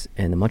Golden Knights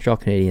and the Montreal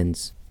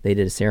Canadiens, they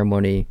did a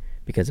ceremony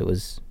because it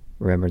was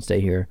Remembrance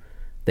Day here.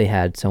 They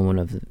had someone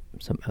I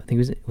think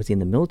was he in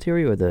the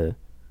military or the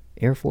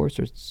Air Force,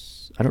 or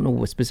I don't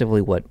know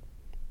specifically what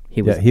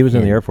he was. Yeah, he was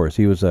in the Air Force.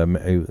 He was a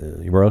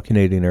Royal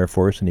Canadian Air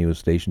Force, and he was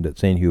stationed at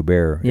Saint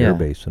Hubert Air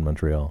Base in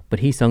Montreal. But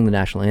he sung the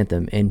national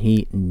anthem, and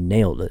he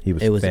nailed it.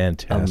 It was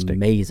fantastic.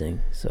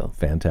 Amazing. So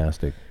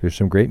fantastic. There's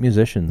some great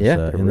musicians in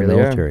the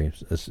military,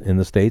 in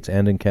the States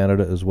and in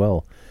Canada as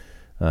well.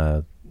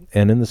 And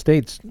in the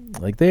States,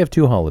 like, they have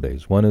 2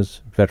 holidays. One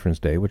is Veterans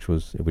Day, which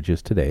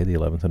is today, the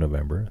 11th of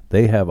November.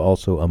 They have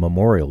also a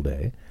Memorial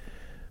Day,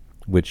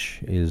 which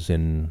is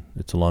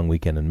it's a long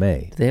weekend in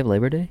May. Do they have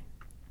Labor Day?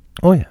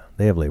 Oh yeah,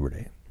 they have Labor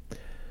Day.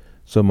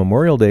 So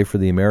Memorial Day for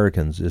the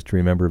Americans is to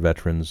remember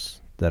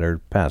veterans that are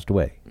passed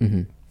away,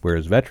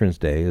 whereas Veterans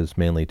Day is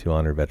mainly to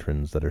honor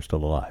veterans that are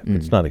still alive.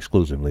 It's not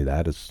exclusively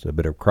that. It's a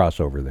bit of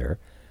crossover there,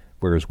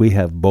 whereas we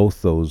have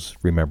both those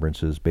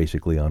remembrances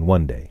basically on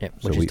one day. Yeah,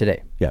 which is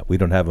today. Yeah, we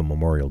don't have a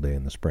Memorial Day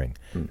in the spring.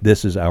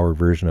 This is our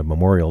version of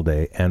Memorial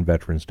Day and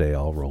Veterans Day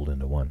all rolled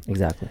into one.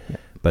 Exactly, yeah.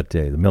 But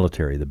the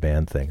military, the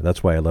band thing,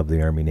 that's why I love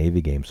the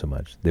Army-Navy game so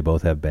much. They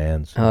both have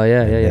bands. Oh,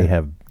 yeah,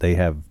 yeah. They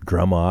have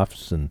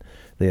drum-offs, and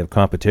they have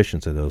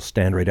competitions, so they'll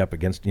stand right up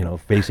against,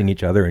 facing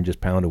each other and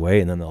just pound away,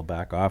 and then they'll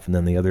back off, and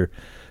then the other,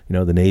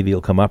 the Navy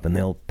will come up and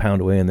they'll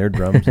pound away in their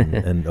drums,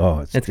 and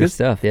it's good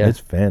stuff. Yeah, it's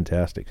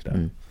fantastic stuff.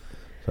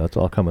 So that's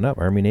all coming up.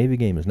 Army-Navy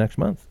game is next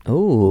month.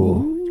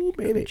 Oh,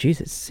 baby!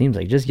 Jeez, it seems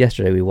like just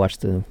yesterday we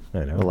watched the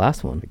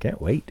last one. I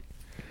can't wait.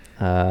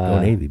 Go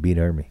Navy, beat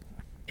Army.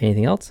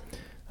 Anything else?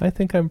 I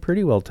think I'm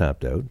pretty well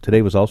tapped out.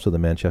 Today was also the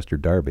Manchester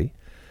Derby,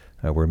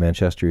 where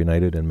Manchester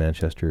United and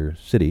Manchester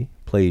City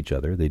play each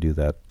other. They do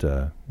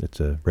that. It's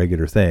a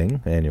regular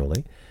thing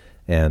annually.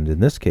 And in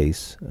this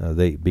case,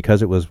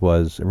 because it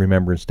was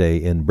Remembrance Day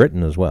in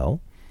Britain as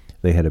well,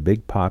 they had a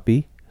big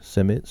poppy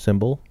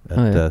symbol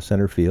at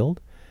center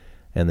field,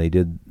 and they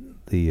did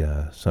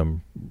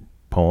some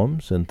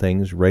poems and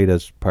things right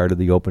as part of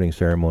the opening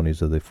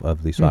ceremonies of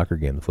the soccer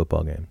game, the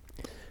football game.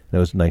 And it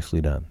was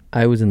nicely done.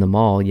 I was in the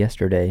mall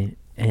yesterday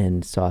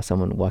and saw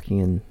someone walking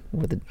in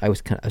I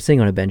was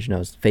sitting on a bench, and I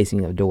was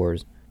facing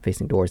doors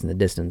in the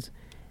distance,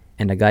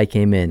 and a guy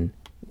came in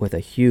with a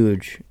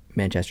huge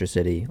Manchester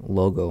City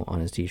logo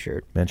on his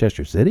T-shirt.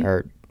 Manchester City?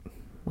 Or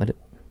what?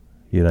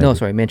 United. No,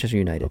 sorry, Manchester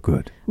United. Oh,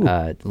 good.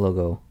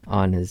 Logo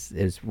on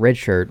his red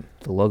shirt,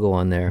 the logo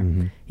on there.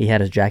 Mm-hmm. He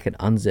had his jacket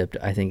unzipped,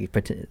 I think,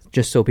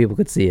 just so people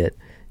could see it.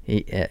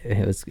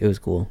 It was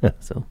cool.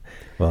 So,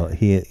 well,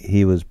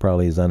 he was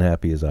probably as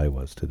unhappy as I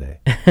was today,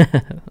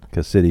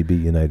 because City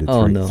beat United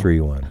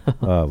 3-1.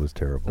 Oh, it was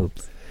terrible.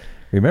 Oops.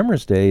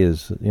 Remembrance Day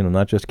is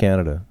not just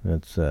Canada;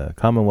 it's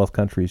Commonwealth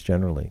countries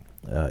generally.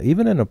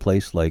 Even in a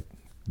place like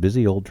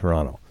busy old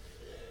Toronto.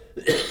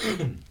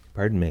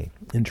 Pardon me.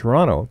 In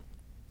Toronto,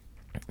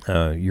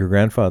 your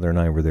grandfather and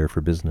I were there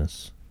for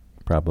business,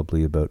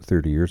 probably about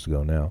 30 years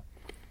ago now.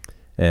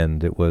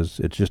 And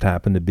it just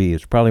happened to be,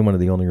 it's probably one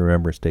of the only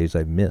Remembrance Days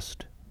I've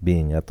missed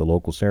being at the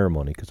local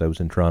ceremony, because I was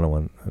in Toronto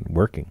and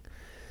working.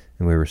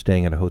 And we were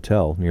staying at a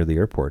hotel near the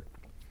airport.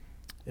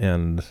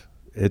 And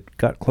it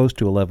got close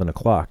to 11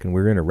 o'clock, and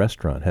we were in a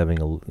restaurant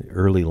having an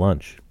early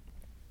lunch.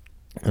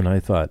 And I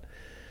thought,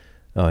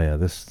 oh yeah,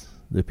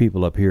 the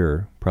people up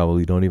here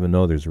probably don't even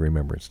know there's a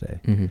Remembrance Day.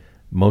 Mm-hmm.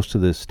 Most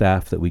of the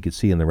staff that we could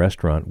see in the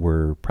restaurant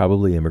were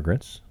probably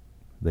immigrants.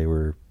 They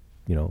were,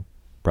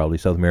 probably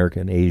South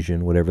American,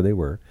 Asian, whatever they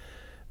were,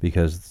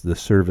 because the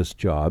service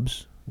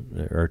jobs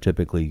are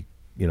typically,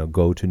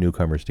 go to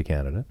newcomers to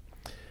Canada.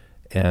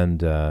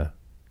 And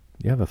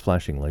you have a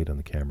flashing light on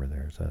the camera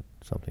there. Is that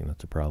something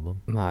that's a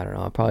problem? I don't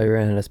know. I probably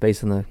ran out of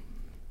space on the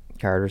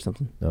card or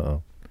something.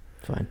 Uh-oh.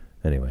 Fine.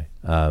 Anyway,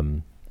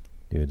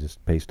 you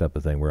just paste up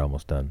a thing. We're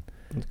almost done.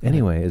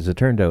 Anyway, as it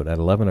turned out, at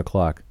 11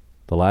 o'clock,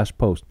 the last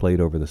post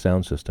played over the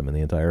sound system in the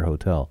entire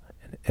hotel,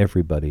 and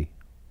everybody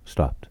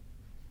stopped.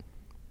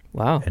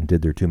 Wow. And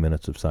did their 2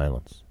 minutes of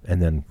silence,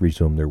 and then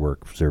resumed their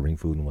work, serving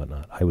food and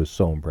whatnot. I was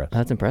so impressed.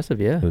 That's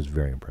impressive, yeah. I was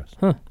very impressed.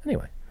 Huh.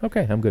 Anyway,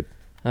 okay, I'm good.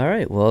 All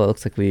right, well, it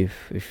looks like I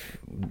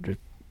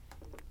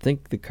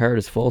think the card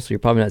is full, so you're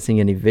probably not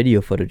seeing any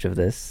video footage of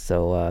this,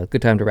 so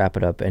good time to wrap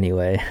it up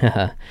anyway.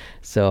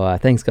 So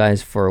thanks,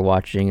 guys, for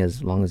watching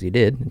as long as you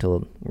did until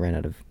it ran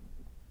out of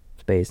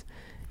space.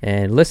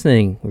 And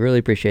listening, we really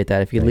appreciate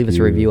that. If you could leave us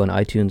a review on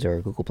iTunes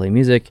or Google Play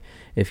Music.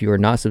 If you are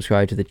not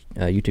subscribed to the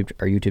our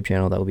YouTube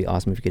channel, that would be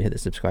awesome if you could hit the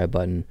subscribe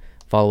button.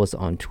 Follow us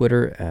on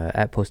Twitter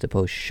at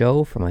Post2Post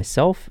Show for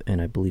myself, and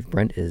I believe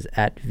Brent is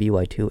at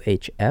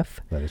VY2HF.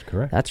 That is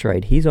correct. That's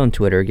right. He's on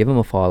Twitter. Give him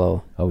a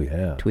follow. Oh,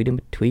 yeah. Tweet him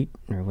a tweet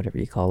or whatever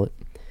you call it.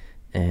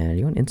 And are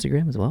you on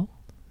Instagram as well?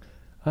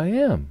 I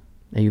am.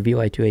 Are you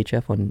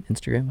VY2HF on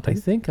Instagram too? I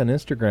think on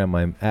Instagram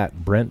I'm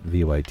at Brent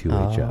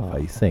VY2HF,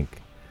 I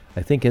think.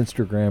 I think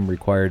Instagram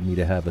required me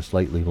to have a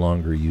slightly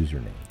longer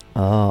username.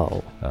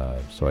 Oh.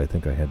 So I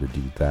think I had to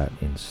do that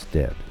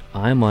instead.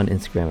 I'm on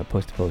Instagram at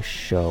Post2Post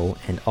Show,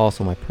 and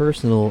also my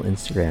personal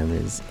Instagram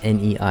is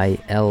NEILTAYLORR.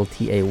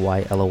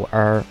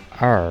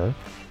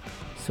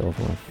 So if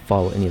you want to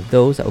follow any of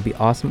those, that would be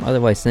awesome.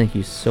 Otherwise, thank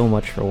you so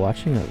much for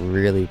watching. I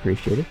really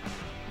appreciate it.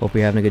 Hope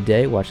you're having a good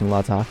day, watching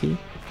lots of hockey,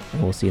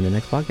 and we'll see you in the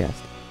next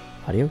podcast.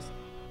 Adios.